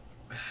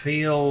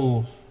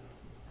feel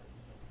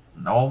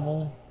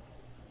normal.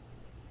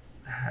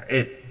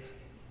 It's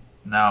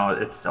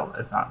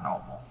not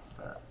normal.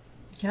 But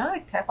Can I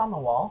like tap on the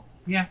wall?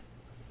 yeah,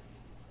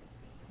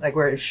 Like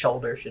where his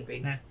shoulder should be.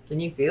 Yeah. Can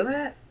you feel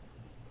that?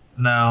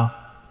 no,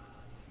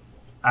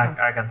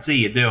 I can see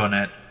you doing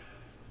it,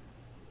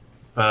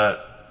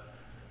 but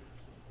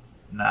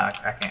no,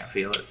 I can't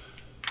feel it.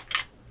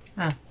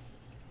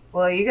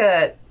 Well, you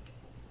got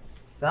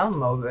some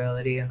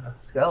mobility in the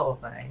skull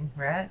thing,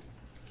 right?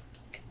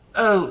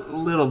 A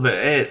little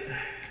bit.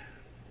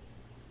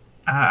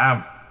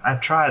 I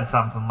tried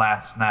something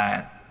last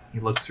night. He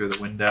looks through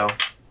the window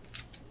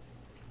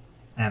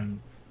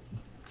and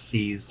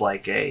sees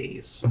like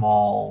a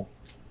small,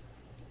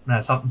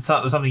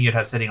 something you'd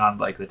have sitting on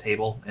like the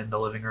table in the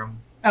living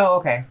room, Oh,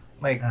 okay.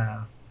 Like,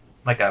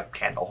 like a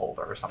candle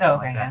holder or something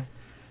like that.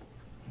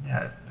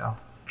 Yeah, I'll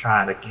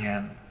try it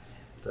again.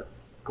 The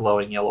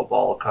glowing yellow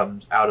ball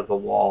comes out of the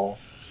wall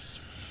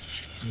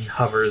and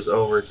hovers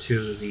over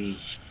to the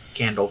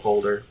candle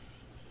holder.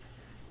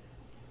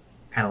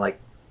 Kind of like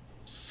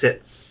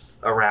sits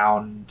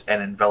around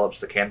and envelops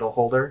the candle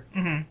holder.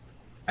 Mm-hmm.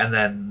 And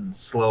then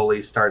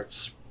slowly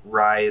starts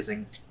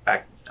rising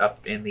back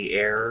up in the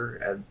air,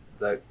 and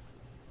the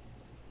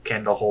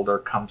candle holder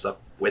comes up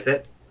with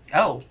it.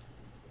 Oh.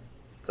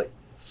 It's like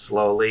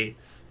slowly,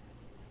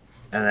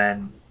 and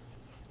then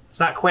it's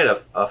not quite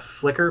a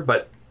flicker,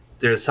 but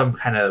there's some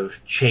kind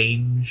of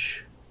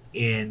change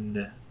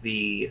in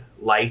the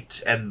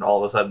light, and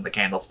all of a sudden the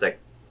candlestick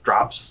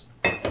drops,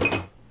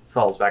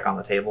 falls back on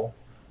the table,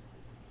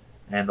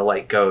 and the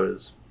light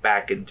goes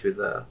back into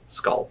the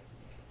skull.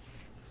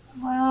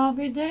 Well, I'll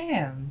be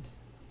damned.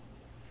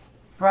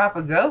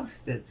 Proper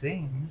ghost, it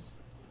seems.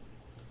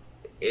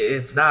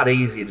 It's not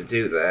easy to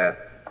do that.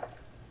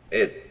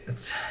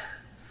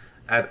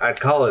 I'd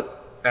call it.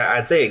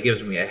 I'd say it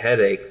gives me a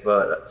headache,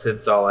 but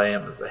since all I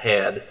am is a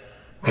head,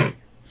 I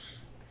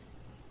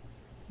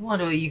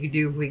wonder what you could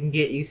do if we can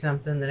get you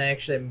something that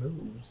actually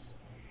moves.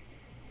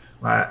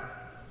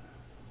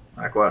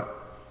 Like what?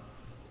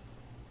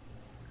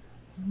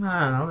 I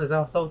don't know. There's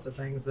all sorts of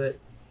things that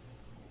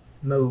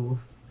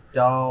move.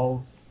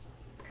 Dolls,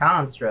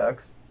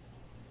 constructs.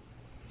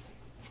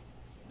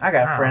 I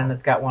got a friend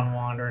that's got one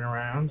wandering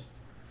around.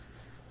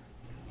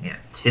 Yeah,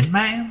 Tin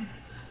Man?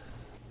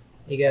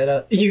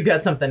 You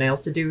got something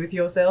else to do with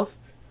yourself?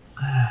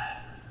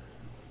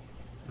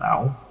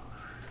 No.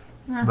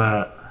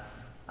 But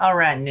I'll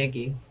write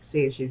Nikki,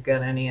 see if she's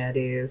got any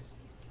ideas.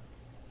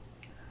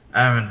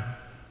 I mean,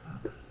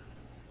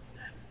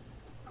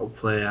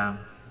 hopefully I'm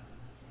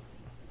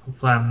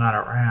not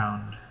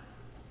around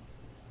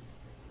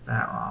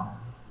that long.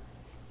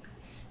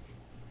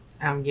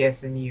 I'm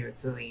guessing you and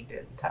Celine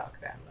didn't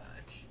talk that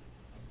much.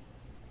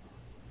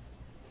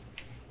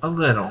 A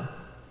little.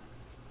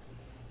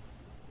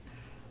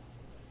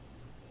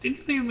 Did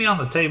you leave me on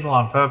the table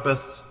on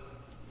purpose?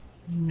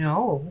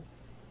 No.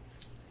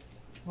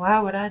 Why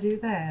would I do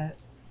that?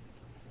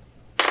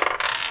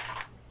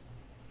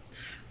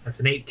 That's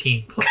an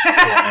 18 plus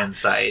 4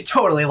 insight.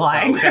 Totally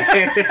lying.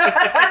 Okay.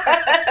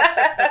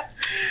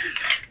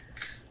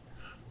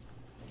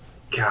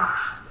 God.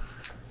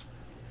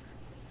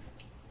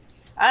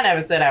 I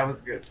never said I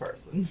was a good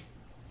person.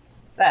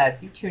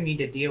 Besides, you two need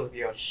to deal with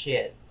your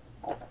shit.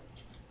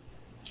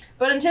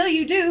 But until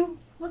you do,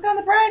 look on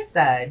the bright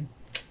side.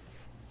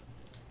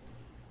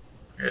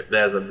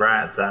 There's a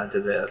bright side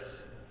to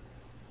this.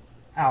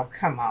 Oh,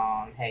 come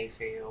on,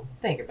 Hayfield.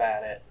 Think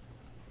about it.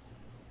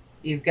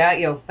 You've got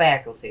your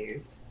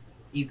faculties.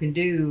 You can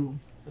do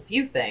a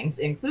few things,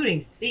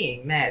 including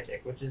seeing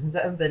magic, which is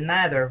something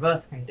neither of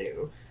us can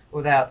do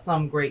without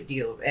some great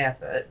deal of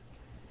effort.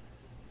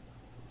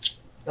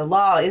 The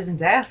law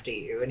isn't after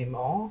you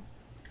anymore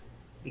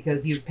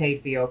because you've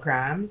paid for your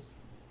crimes,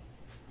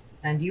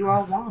 and you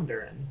are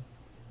wandering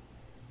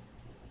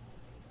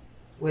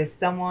with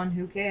someone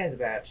who cares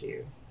about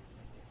you.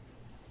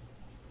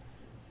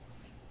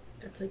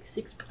 That's like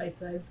 6 bite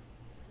sides.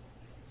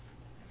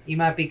 You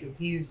might be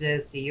confused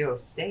as to your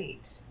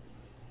state,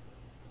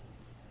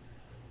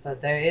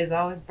 but there is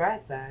always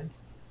bright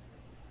sides.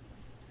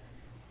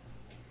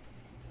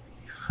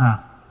 Huh.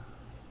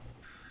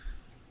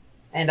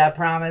 And I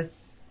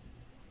promise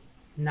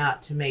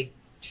not to make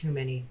too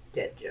many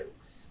dead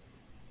jokes.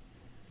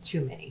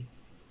 Too many.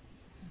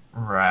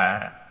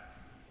 Right.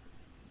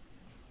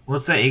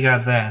 What's that you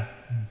got there?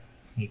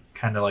 He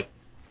kind of like,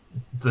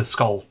 the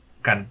skull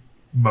kind of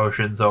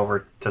motions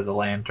over to the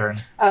lantern.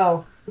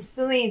 Oh,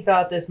 Celine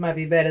thought this might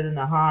be better than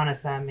the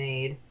harness I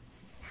made.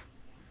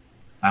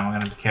 I'm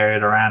going to carry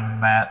it around in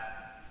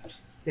that.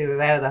 It's either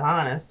that or the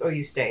harness, or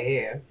you stay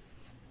here.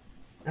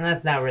 And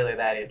that's not really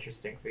that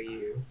interesting for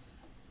you.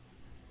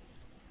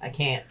 I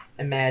can't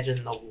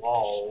imagine the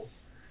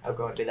walls are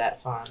going to be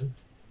that fun.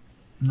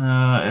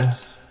 No,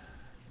 it's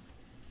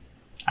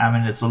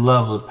a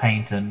lovely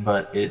painting,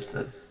 but it's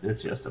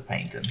just a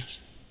painting.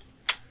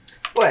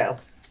 Well,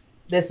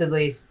 this at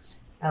least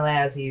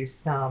allows you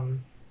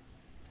some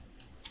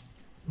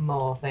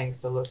more things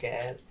to look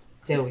at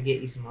till we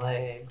get you some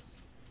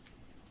legs.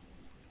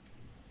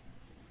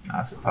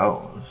 I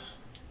suppose.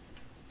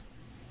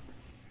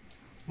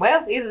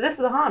 Well, either this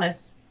or the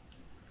harness.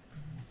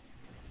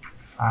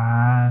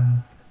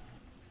 Fine.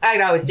 I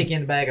could always stick you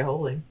in the bag of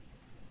holding.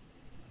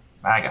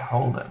 Bag of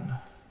holding.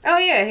 Oh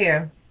yeah,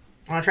 here.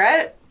 Wanna try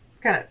it?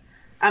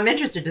 I'm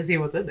interested to see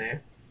what's in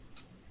there.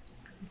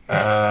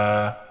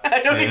 I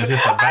it's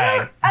just a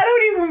bag. I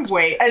don't even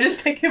wait. I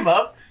just pick him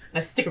up and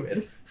I stick him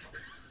in.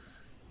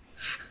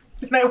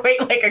 And I wait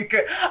like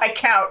I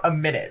count a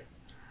minute.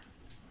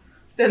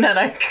 And then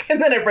I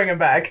bring him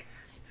back.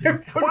 Why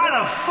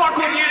the fuck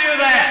would you do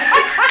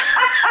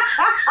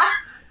that?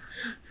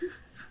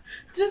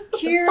 Just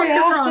What the fuck is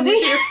wrong with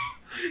curiosity.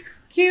 you?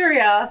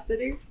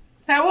 Curiosity.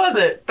 How was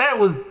it?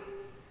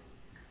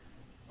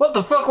 What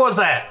the fuck was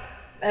that?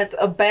 That's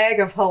a bag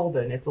of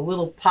holding. It's a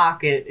little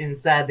pocket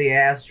inside the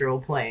astral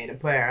plane,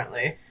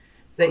 apparently,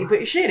 that you put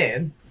your shit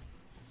in.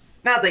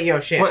 Not that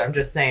you're shit, What? I'm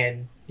just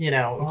saying, in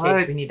What?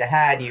 case we need to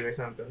hide you or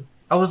something.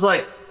 I was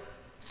like,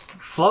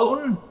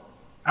 floating?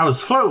 I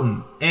was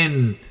floating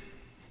in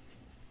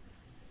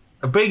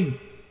a big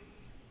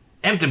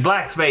empty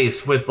black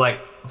space with like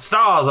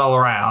stars all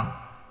around.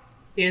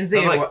 You didn't see I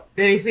was any like-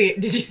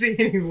 did you see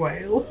any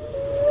whales?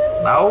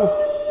 No?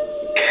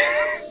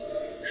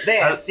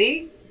 There,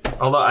 see?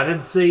 Although I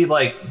didn't see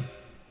like,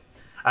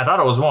 I thought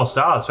it was more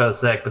stars for a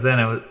sec, but then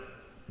it was,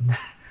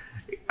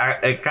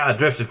 it kind of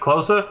drifted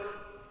closer.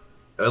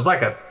 It was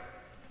like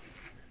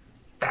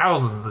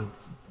thousands of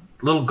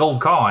little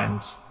gold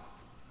coins.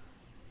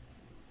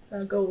 It's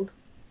our gold.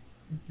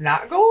 It's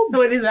not gold?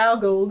 No, it is our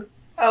gold.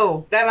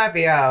 Oh, that might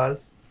be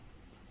ours.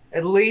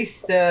 At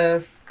least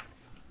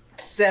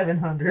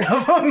 700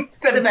 of them.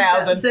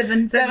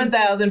 7,000.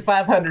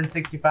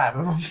 7,565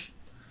 of them.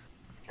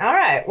 All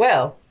right,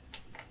 well,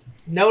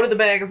 no to the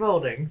bag of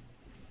holding.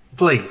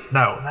 Please,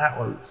 no, that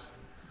was...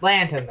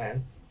 Lantern,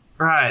 then.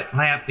 Right,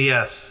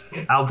 yes.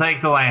 I'll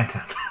take the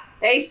lantern.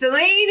 Hey,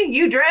 Celine,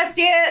 you dressed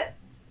yet?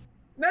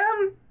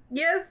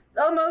 Yes,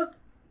 almost.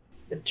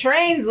 The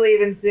train's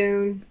leaving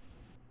soon.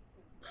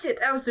 Shit,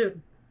 how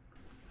soon?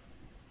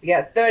 We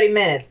got 30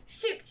 minutes.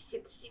 Shit.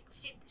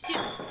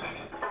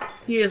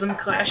 He hears them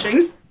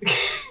clashing.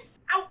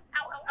 Ow.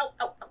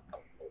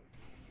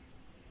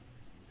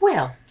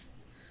 Well,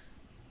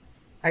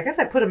 I guess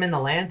I put him in the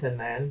lantern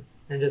then,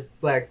 and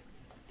just like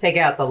take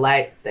out the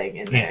light thing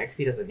in there because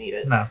he doesn't need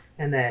it. No.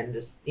 And then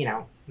just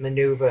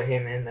maneuver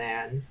him in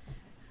there. And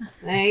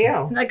there you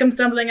go. And I come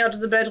stumbling out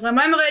of the bedroom.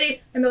 I'm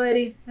ready.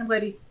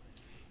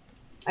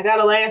 I got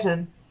a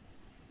lantern.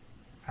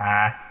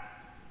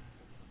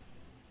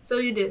 So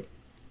you did.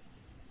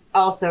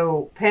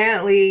 Also,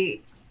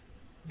 apparently,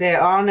 there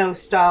are no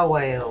star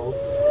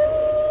whales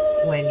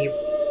when you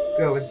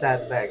go inside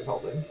the bag of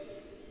holding.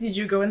 Did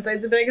you go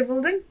inside the bag of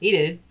holding? He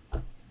did.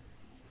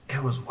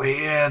 It was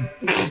weird.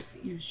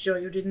 You sure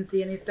you didn't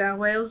see any star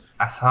whales?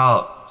 I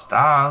saw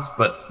stars,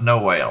 but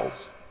no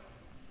whales.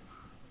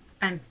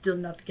 I'm still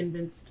not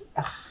convinced.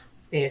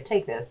 Here,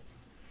 take this.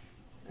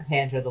 I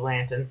hand her the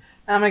lantern.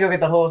 I'm gonna go get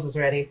the horses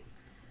ready.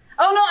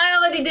 Oh no, I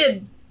already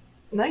did.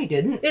 No, you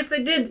didn't. Yes, I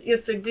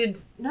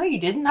did. No, you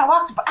didn't. I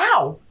walked.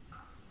 Ow!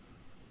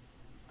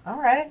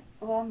 Alright.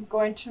 Well, I'm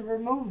going to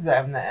remove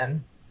them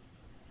then.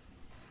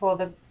 Before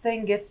the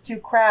thing gets too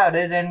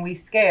crowded and we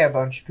scare a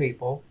bunch of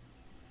people.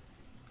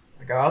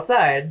 I go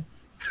outside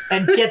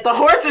and get the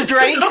horses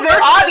ready because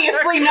they're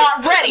obviously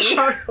not ready.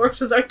 Our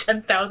horses are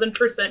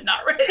 10,000%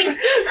 not ready.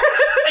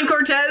 And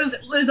Cortez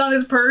is on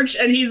his perch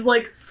and he's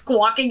like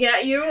squawking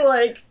at you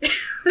like,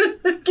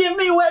 give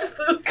me wet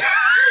food.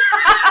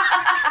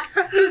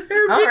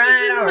 All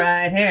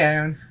right.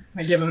 Here,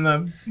 I give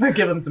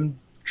him some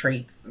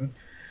treats and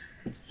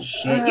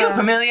shit. You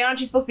familiar? Aren't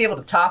you supposed to be able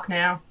to talk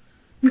now?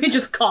 He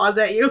just caws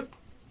at you.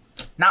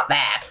 Not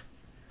that.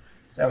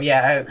 So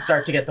yeah, I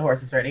start to get the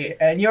horses ready,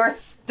 and you're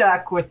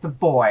stuck with the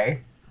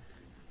boy.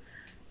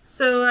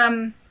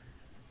 So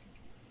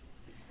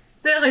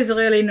there is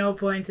really no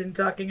point in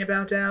talking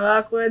about how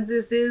awkward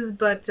this is,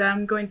 but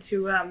I'm going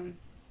to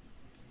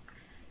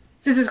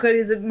this is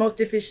really the most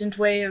efficient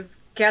way of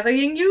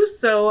carrying you,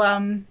 so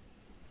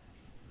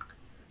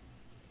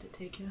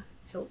Undertaker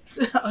helps.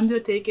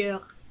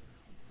 Undertaker,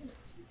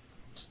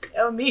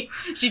 spare me.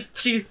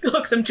 She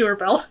hooks him to her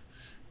belt.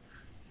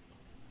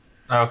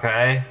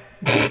 Okay.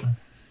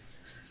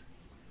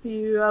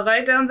 You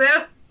alright down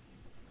there?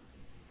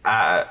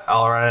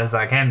 All right as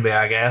I can be,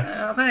 I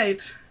guess.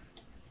 Alright.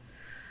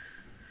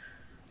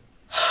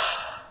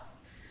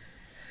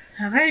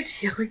 Alright,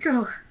 here we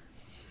go.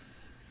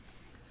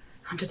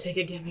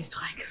 Undertaker, give me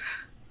strength.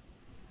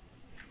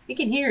 He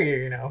can hear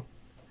you,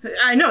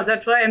 I know,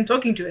 that's why I'm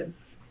talking to him.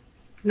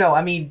 No,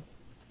 I mean...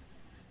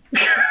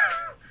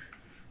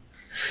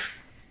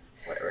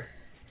 Whatever.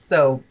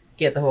 So,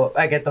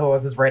 I get the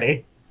horses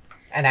ready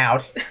and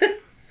out.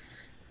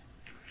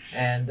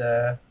 And,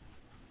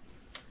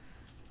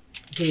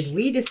 did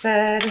we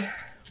decide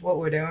what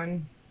we're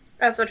doing?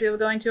 That's what we were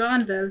going to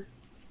Anvil.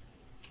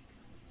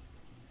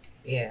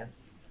 Yeah.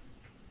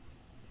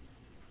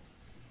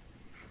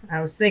 I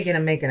was thinking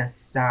of making a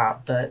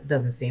stop, but it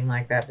doesn't seem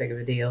like that big of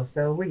a deal,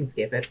 so we can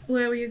skip it.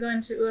 Where were you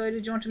going to,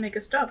 did you want to make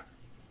a stop?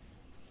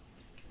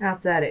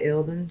 Outside of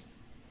Ilden.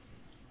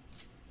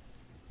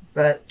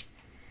 But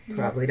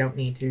probably don't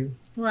need to.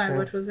 Why, So-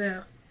 what was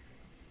there?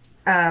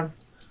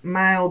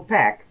 My old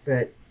pack,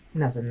 but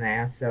nothing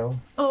there,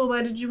 so Oh,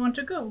 why did you want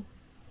to go?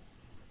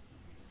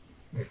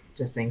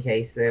 just in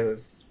case there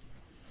was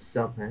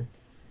something.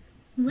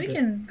 We Good.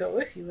 can go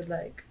if you would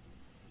like.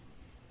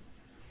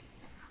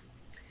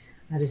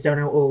 I just don't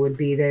know what would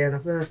be there in the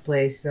first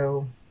place,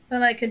 so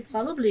Well, I could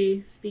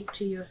probably speak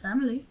to your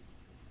family.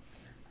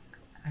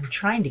 I'm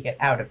trying to get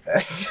out of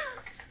this.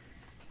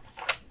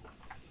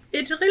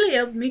 It really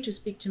helped me to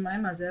speak to my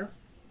mother.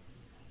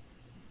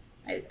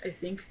 I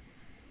think.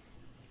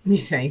 You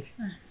think?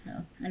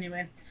 No,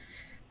 anyway.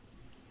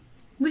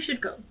 We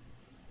should go.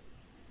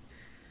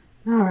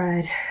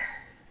 Alright.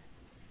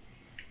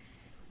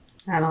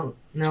 I don't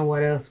know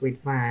what else we'd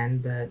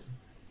find, but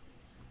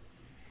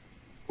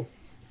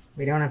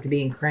we don't have to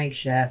be in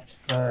Crankshaft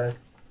for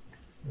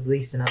at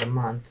least another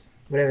month.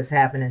 Whatever's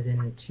happened is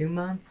in 2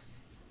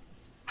 months.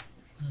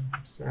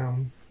 So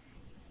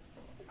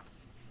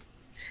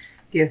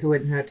guess it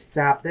wouldn't hurt to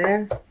stop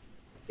there.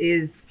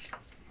 Is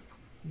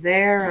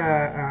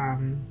there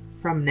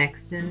from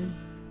Nexton?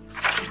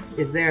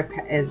 Is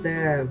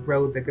there a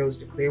road that goes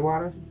to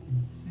Clearwater?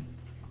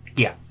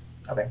 Yeah.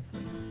 Okay.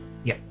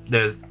 Yeah,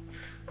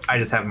 I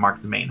just haven't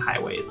marked the main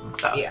highways and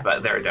stuff, Yeah.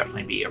 but there would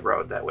definitely be a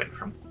road that went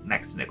from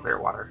Nexton to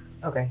Clearwater.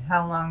 Okay.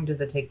 How long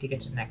does it take to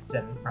get to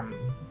Nexton from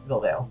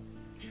Villedale?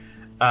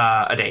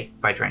 A day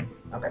by train.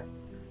 Okay.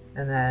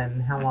 And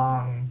then how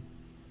long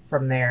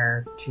from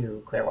there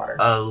to Clearwater?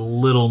 A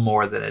little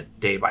more than a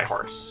day by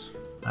horse.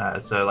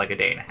 So like a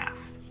day and a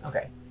half.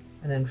 Okay.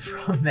 And then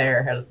from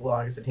there, how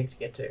long does it take to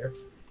get to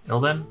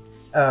Ilden?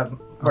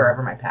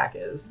 wherever my pack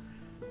is?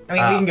 I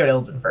mean, we can go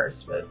to Ilden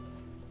first, but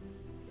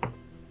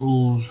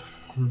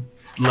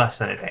Less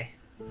than a day.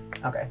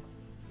 okay.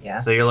 Yeah.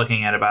 So you're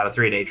looking at about a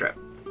 3-day trip.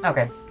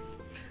 Okay.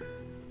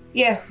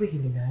 Yeah, we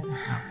can do that.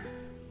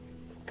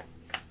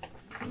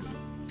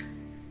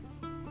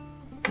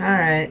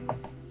 Alright.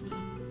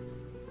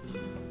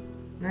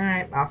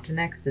 Alright, off to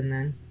Nexton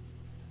then.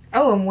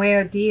 Oh, and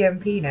we're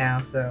DMP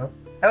now, so...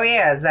 Oh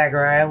yeah,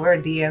 Zachariah, we're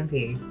a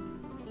DMP.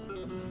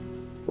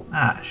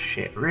 Ah,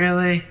 shit,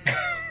 really?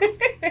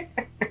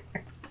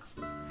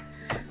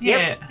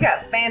 Yep, we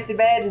got fancy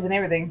badges and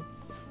everything.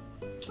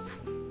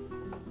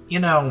 You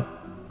know,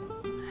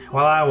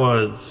 while I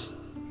was...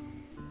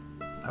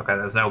 Okay,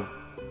 there's no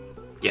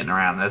getting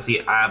around this.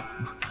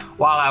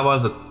 While I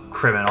was a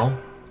criminal,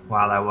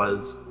 while I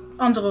was...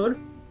 On the road.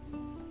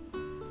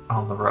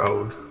 On the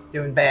road.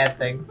 Doing bad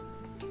things.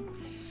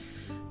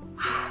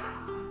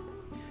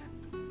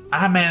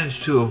 I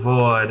managed to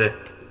avoid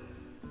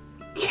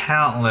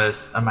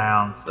countless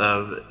amounts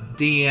of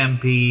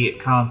DMP,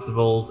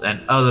 constables,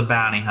 and other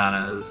bounty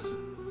hunters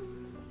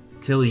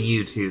till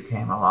you two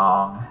came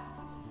along.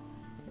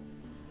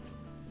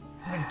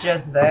 We're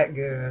just that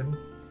good.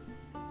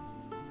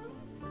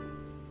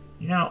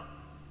 You know,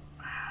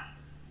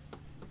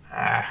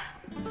 I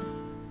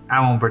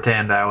won't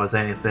pretend I was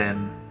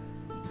anything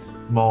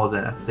more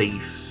than a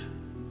thief,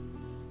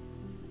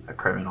 a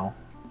criminal,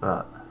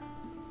 but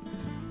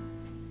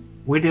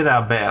we did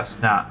our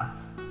best,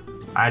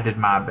 I did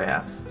my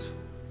best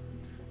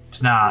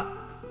to not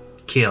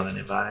kill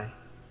anybody.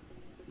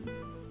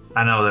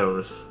 I know there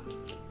was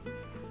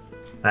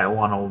that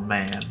one old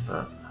man,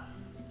 but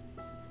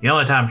the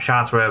only time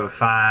shots were ever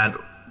fired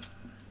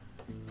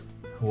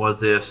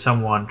was if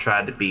someone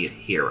tried to be a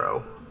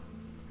hero.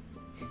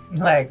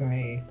 Like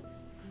me.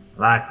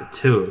 Like the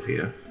two of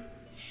you.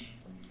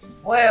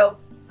 Well,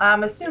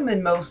 I'm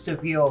assuming most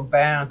of your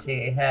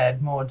bounty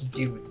had more to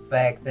do with the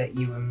fact that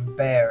you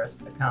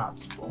embarrassed the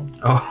constable.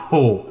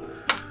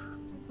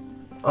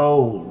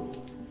 Oh,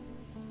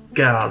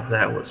 God,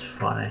 that was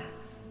funny.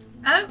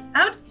 How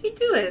did you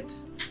do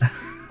it?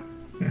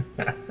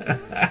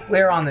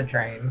 We're on the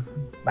train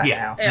by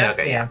now. Yeah,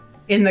 okay, yeah.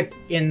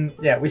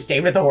 We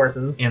stayed with the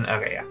horses,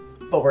 Okay, yeah.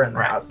 but we're in the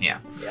Right, house. yeah.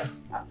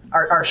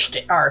 Our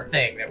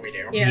thing that we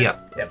do. Yeah.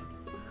 Yep.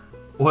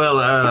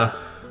 Well,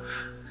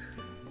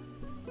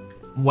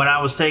 when I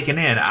was taken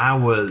in, I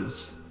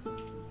was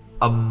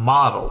a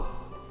model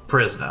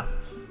prisoner.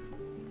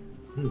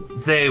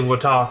 They were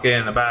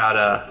talking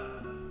about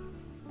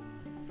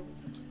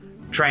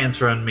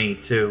transferring me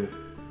to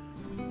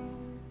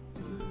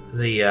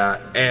the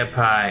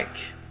Airpike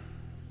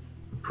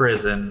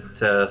prison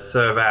to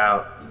serve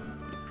out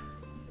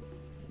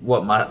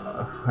what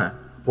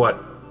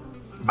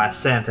my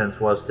sentence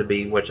was to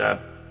be, which I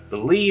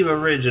believe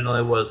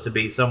originally was to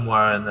be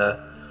somewhere in the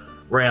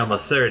realm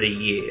of 30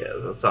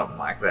 years or something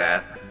like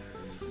that.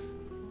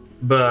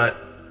 But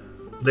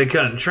they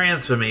couldn't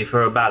transfer me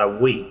for about a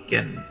week,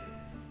 and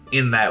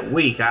in that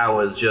week I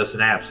was just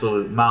an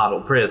absolute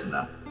model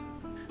prisoner.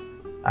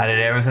 I did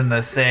everything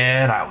they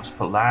said, I was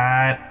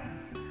polite,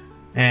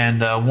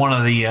 and one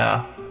of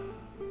the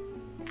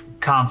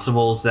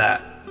constables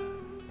that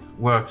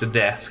worked a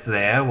desk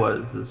there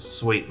was a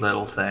sweet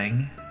little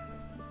thing.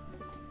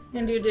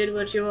 And you did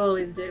what you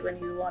always did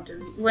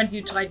when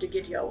you tried to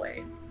get your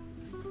way.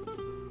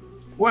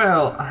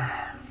 Well,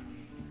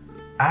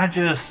 I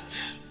just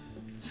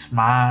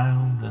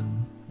smiled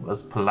and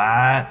was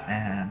polite,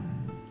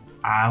 and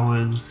I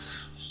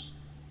was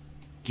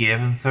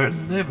given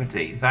certain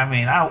liberties. I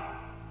mean, I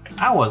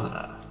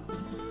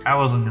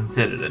wasn't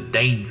considered a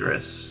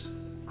dangerous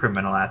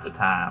criminal at the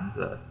time.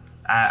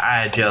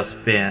 I had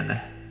just been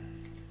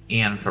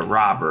in for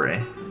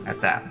robbery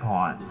at that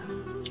point.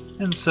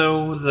 And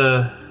so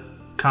the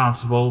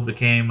constable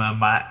became a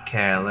mite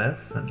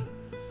careless and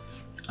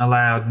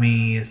allowed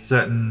me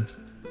certain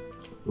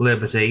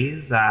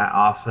liberties. I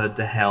offered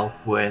to help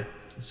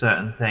with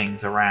certain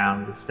things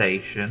around the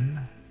station,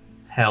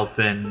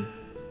 helping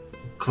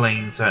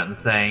clean certain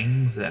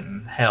things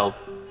and help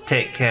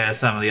take care of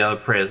some of the other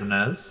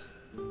prisoners.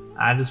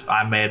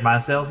 I made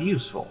myself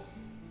useful.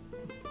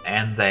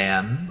 And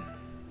then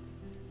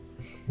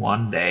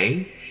one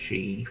day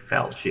she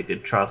felt she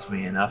could trust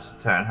me enough to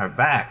turn her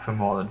back for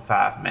more than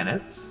 5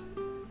 minutes.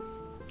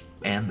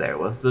 And there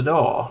was the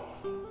door.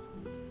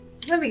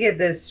 Let me get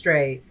this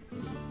straight.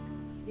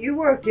 You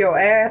worked your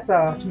ass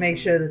off to make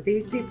sure that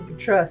these people could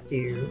trust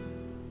you,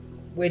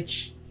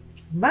 which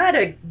might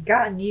have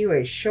gotten you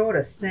a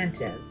shorter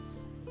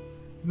sentence.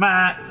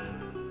 Might,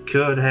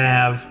 could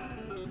have.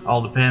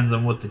 All depends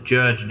on what the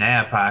judge in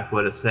Airpike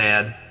would have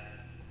said.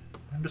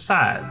 And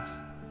besides,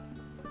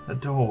 the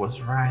door was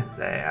right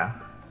there.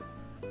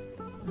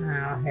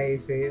 Oh,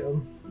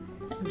 Hayfield.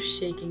 I'm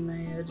shaking my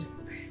head.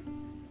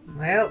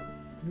 Well,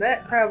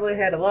 that probably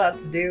had a lot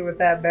to do with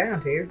that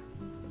bounty.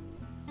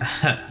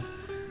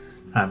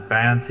 My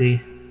bounty,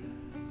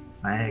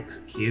 my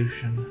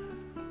execution.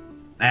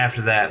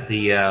 After that,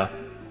 the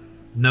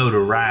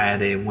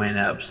notoriety went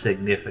up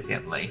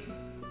significantly.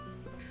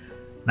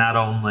 Not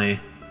only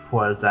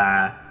was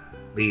I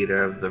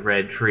leader of the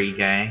Red Tree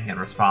Gang and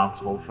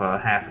responsible for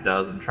half a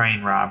dozen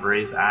train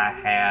robberies, I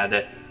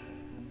had,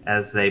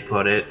 as they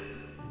put it,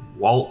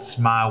 waltzed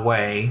my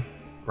way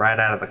right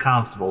out of the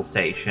constable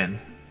station.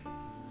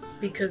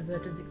 Because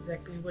that is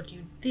exactly what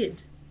you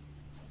did.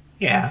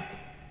 Yeah.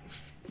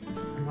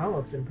 I'm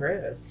almost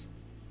impressed.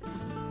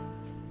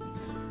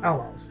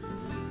 Almost.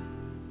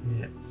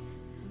 Yeah.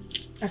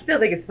 I still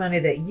think it's funny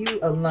that you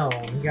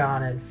alone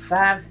garnered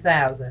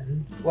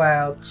 5,000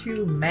 while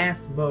 2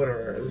 mass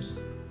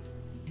murderers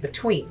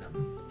between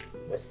them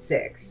was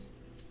 6.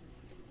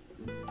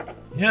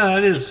 Yeah,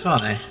 that is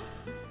funny.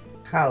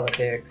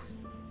 Politics.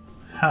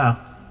 Huh.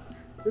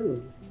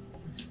 Ooh.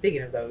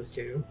 Speaking of those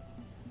two,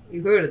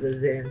 you heard of the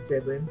Zen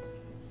siblings?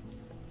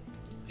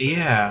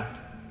 Yeah.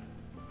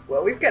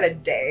 Well, we've got a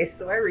day,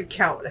 so I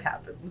recount what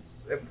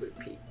happens at Blue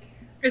Peak.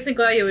 I think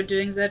while you were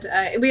doing that,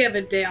 we have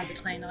a day on the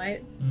train,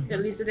 right? Mhm. At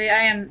least a day.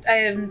 I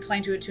am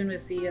trying to attune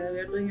with the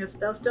we're doing your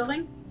spell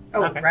storing.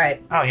 Oh, Okay.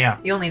 right. Oh, yeah.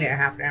 You only need a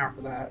half an hour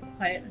for that.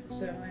 Right.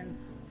 So I'm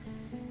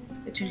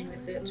attuning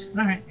with it.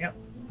 Alright, yep.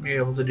 Be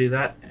able to do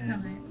that. And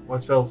Alright.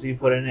 what spells do you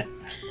put in it?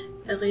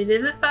 A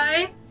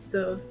revivify,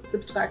 so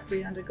subtract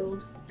 300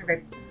 gold.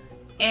 Okay.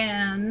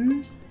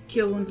 And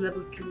cure wounds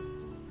level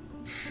 2.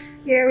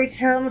 Yeah, we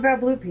tell them about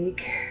Blue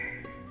Peak.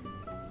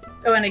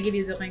 Oh, and I give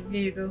you the ring.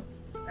 Here you go.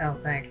 Oh,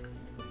 thanks.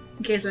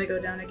 In case I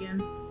go down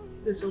again,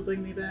 this will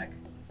bring me back.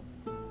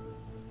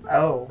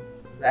 Oh,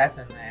 that's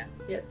in there.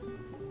 Yes.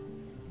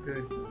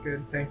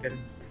 Good thinking.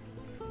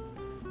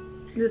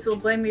 This will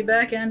bring me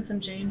back and some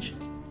change.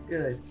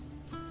 Good.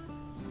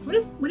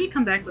 What do you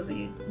come back with when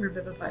you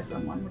revivify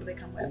someone? What do they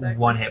come back?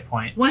 1 hit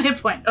point. 1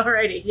 hit point.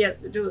 Alrighty.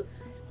 Yes, it will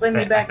bring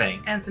me I back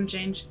think. and some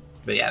change.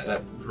 But yeah,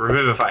 the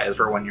Revivify is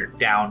for when you're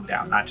down,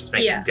 not just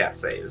making Yeah. death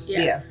saves.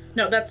 Yeah.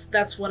 No,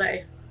 that's what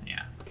I.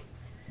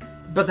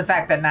 But the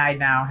fact that I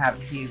now have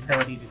the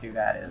ability to do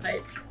that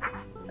is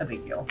a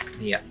big deal.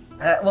 Yeah.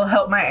 That will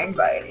help my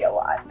anxiety a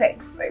lot.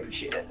 Thanks, I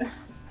appreciate it.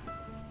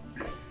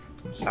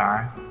 I'm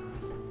sorry.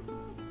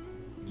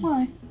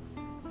 Why?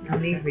 No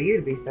need for you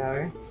to be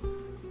sorry.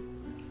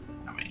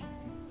 I mean,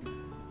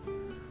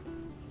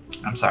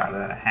 I'm sorry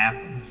that it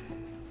happened.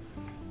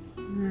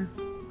 Yeah.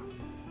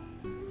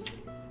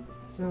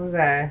 So was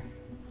I.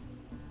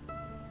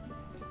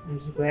 I'm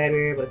just glad we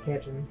were able to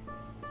catch him.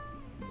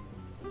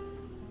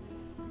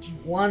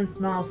 One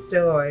small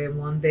story and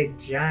one big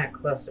giant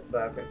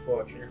clusterfuck,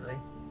 unfortunately.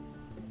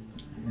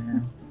 Yeah.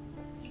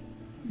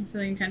 And so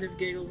he kind of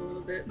giggles a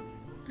little bit,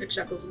 or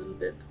chuckles a little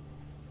bit.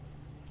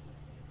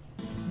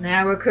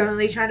 Now we're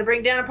currently trying to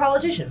bring down a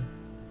politician.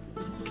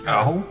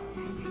 Oh?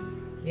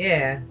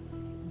 Yeah.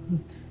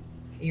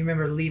 You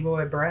remember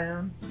Leroy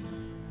Brown?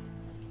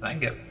 I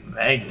think I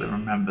vaguely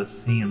remember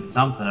seeing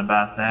something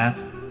about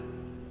that.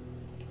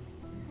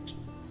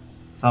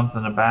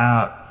 Something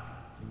about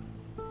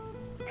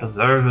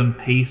preserving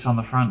peace on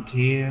the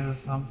frontier or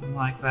something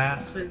like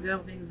that.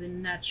 Preserving the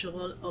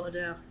natural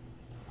order.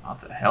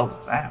 What the hell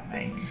does that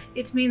mean?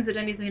 It means that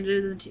anything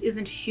that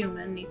isn't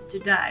human needs to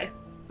die.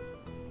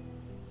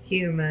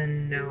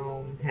 Human,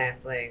 gnome,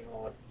 halfling,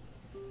 or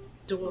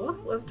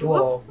Dwarf? Was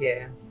dwarf? dwarf,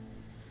 yeah.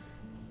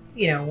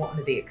 You know, one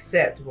of the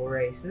acceptable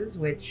races,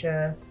 which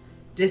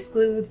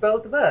discludes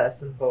both of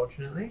us,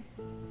 unfortunately.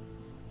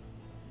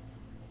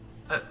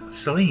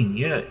 Celine,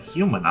 you're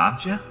human,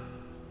 aren't you?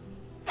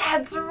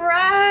 That's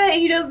right!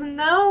 He doesn't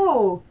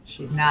know!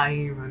 She's not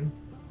human.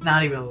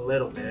 Not even a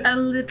little bit. A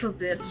little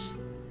bit.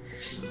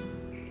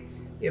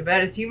 You're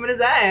about as human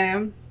as I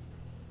am.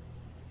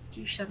 Would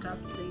you shut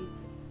up,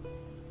 please?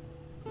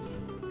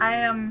 I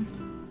am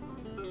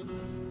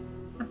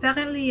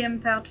apparently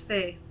part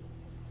Fae.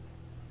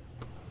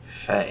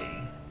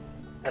 Fae.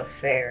 A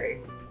fairy.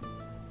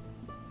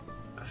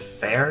 A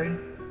fairy?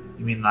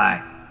 You mean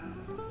like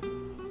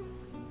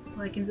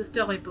Like in the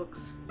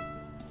storybooks.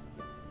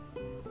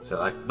 so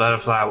like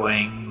butterfly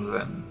wings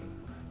and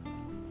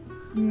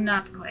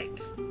Not quite.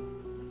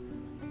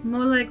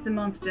 More like the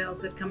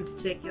monsters that come to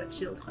take your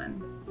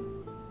children.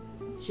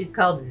 She's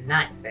called a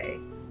Night Fae.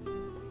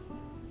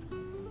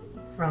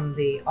 From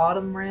the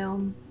Autumn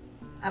Realm,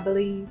 I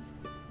believe.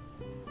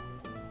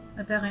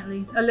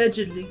 Apparently.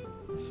 Allegedly.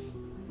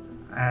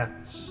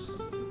 that's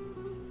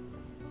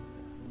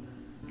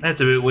a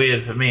bit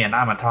weird for me, and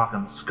I'm a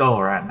talking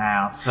skull right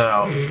now,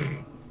 so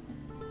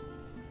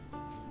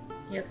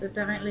Yes,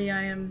 apparently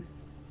I am.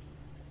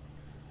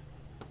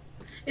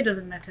 It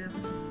doesn't matter.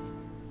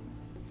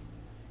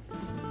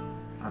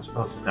 I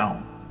suppose it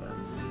don't.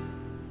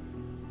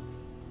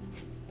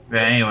 But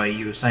anyway,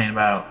 you were saying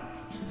about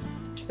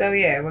So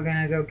yeah, we're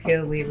gonna go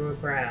kill Leroy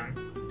Brown.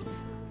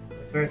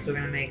 But first we're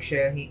gonna make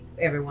sure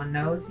everyone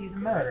knows he's a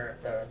murderer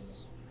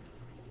first.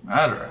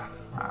 murderer.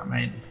 I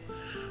mean,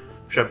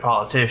 I'm sure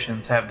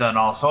politicians have done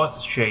all sorts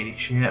of shady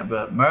shit,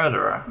 but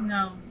murderer.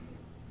 No.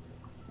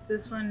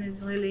 This one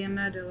is really a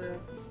murderer.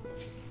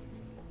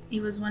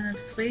 He was one of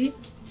 3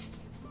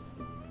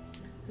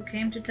 who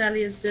came to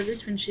Talia's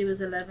village when she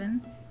was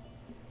 11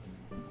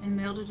 and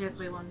murdered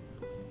everyone.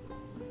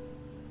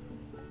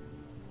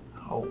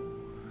 Oh,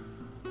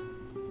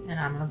 And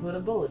I'm gonna put a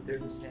bullet through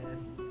his head.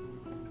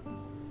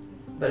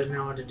 But in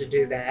order to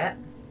do that,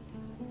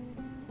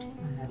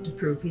 I have to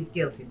prove he's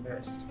guilty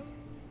first.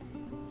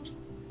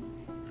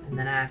 And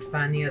then I have to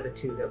find the other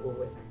 2 that were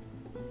with him.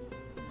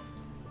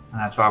 and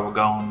that's why we're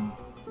going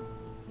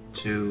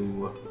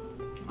to,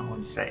 what did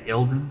you say,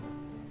 Ilden?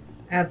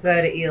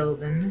 outside of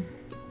Eildon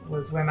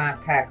was where my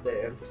pack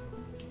lived.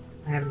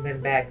 I haven't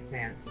been back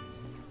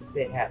since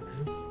it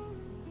happened.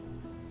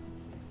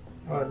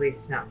 Or at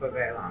least not for a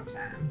very long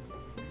time.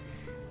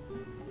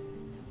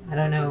 I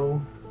don't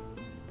know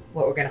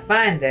what we're gonna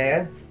find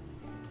there.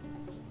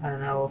 I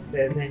don't know if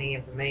there's any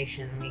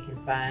information we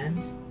can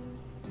find.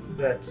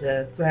 But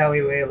that's how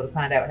we were able to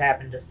find out what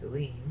happened to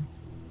Celine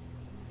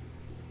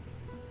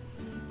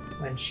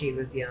when she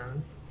was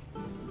young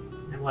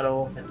and what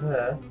orphaned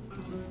her.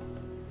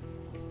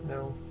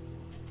 So,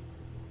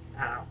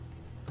 I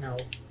don't know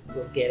if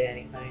we'll get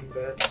anything,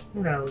 but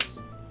who knows.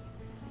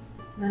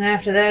 Then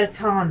after that, it's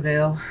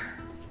Hawnville.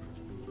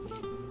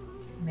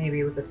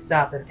 Maybe with a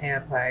stop in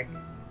Airpike.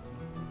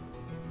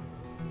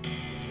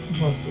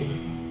 We'll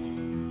see.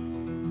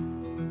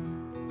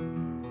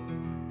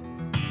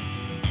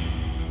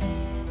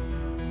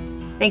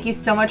 Thank you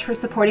so much for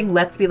supporting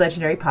Let's Be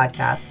Legendary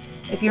podcast.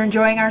 If you're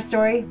enjoying our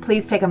story,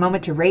 please take a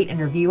moment to rate and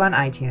review on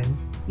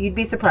iTunes. You'd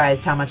be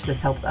surprised how much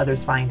this helps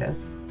others find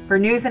us. For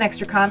news and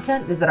extra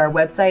content, visit our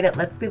website at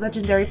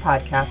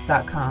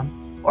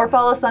letsbelegendarypodcast.com or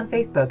follow us on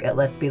Facebook at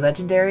Let's Be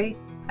Legendary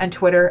and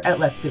Twitter at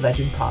Let's Be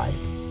Legend Pod.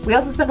 We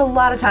also spend a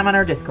lot of time on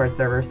our Discord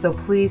server, so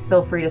please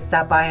feel free to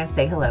stop by and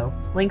say hello.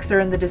 Links are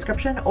in the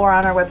description or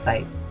on our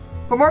website.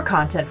 For more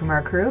content from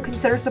our crew,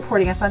 consider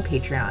supporting us on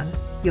Patreon.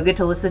 You'll get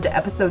to listen to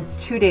episodes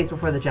 2 days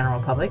before the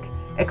general public,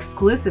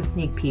 exclusive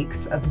sneak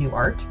peeks of new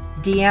art,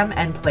 DM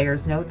and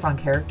players' notes on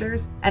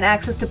characters, and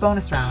access to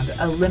Bonus Round,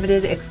 a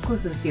limited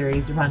exclusive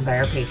series run by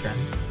our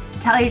patrons.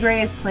 Talia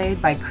Gray is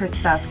played by Chris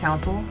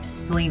Sass-Council,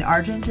 Celine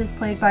Argent is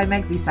played by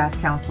Megzy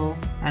Sass-Council,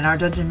 and our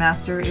Dungeon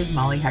Master is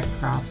Molly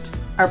Hexcroft.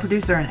 Our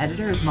producer and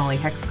editor is Molly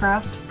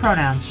Hexcroft,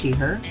 pronouns she,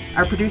 her.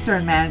 Our producer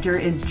and manager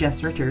is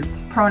Jess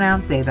Richards,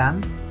 pronouns they,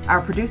 them. Our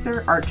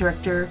producer, art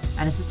director,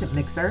 and assistant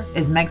mixer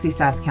is Megzy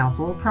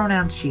Sass-Council,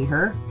 pronouns she,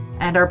 her.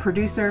 And our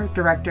producer,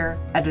 director,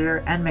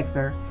 editor, and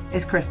mixer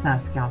is Chris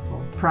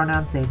Sass-Council,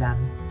 pronouns they, them.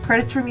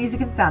 Credits for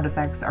music and sound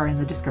effects are in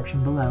the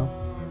description below.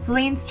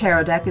 Celine's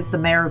tarot deck is the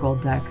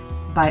Marigold deck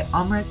by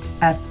Omrit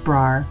S.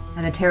 Brar,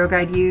 and the tarot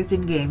guide used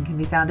in-game can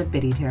be found at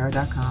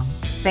biddytarot.com.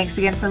 Thanks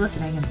again for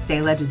listening, and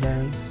stay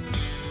legendary.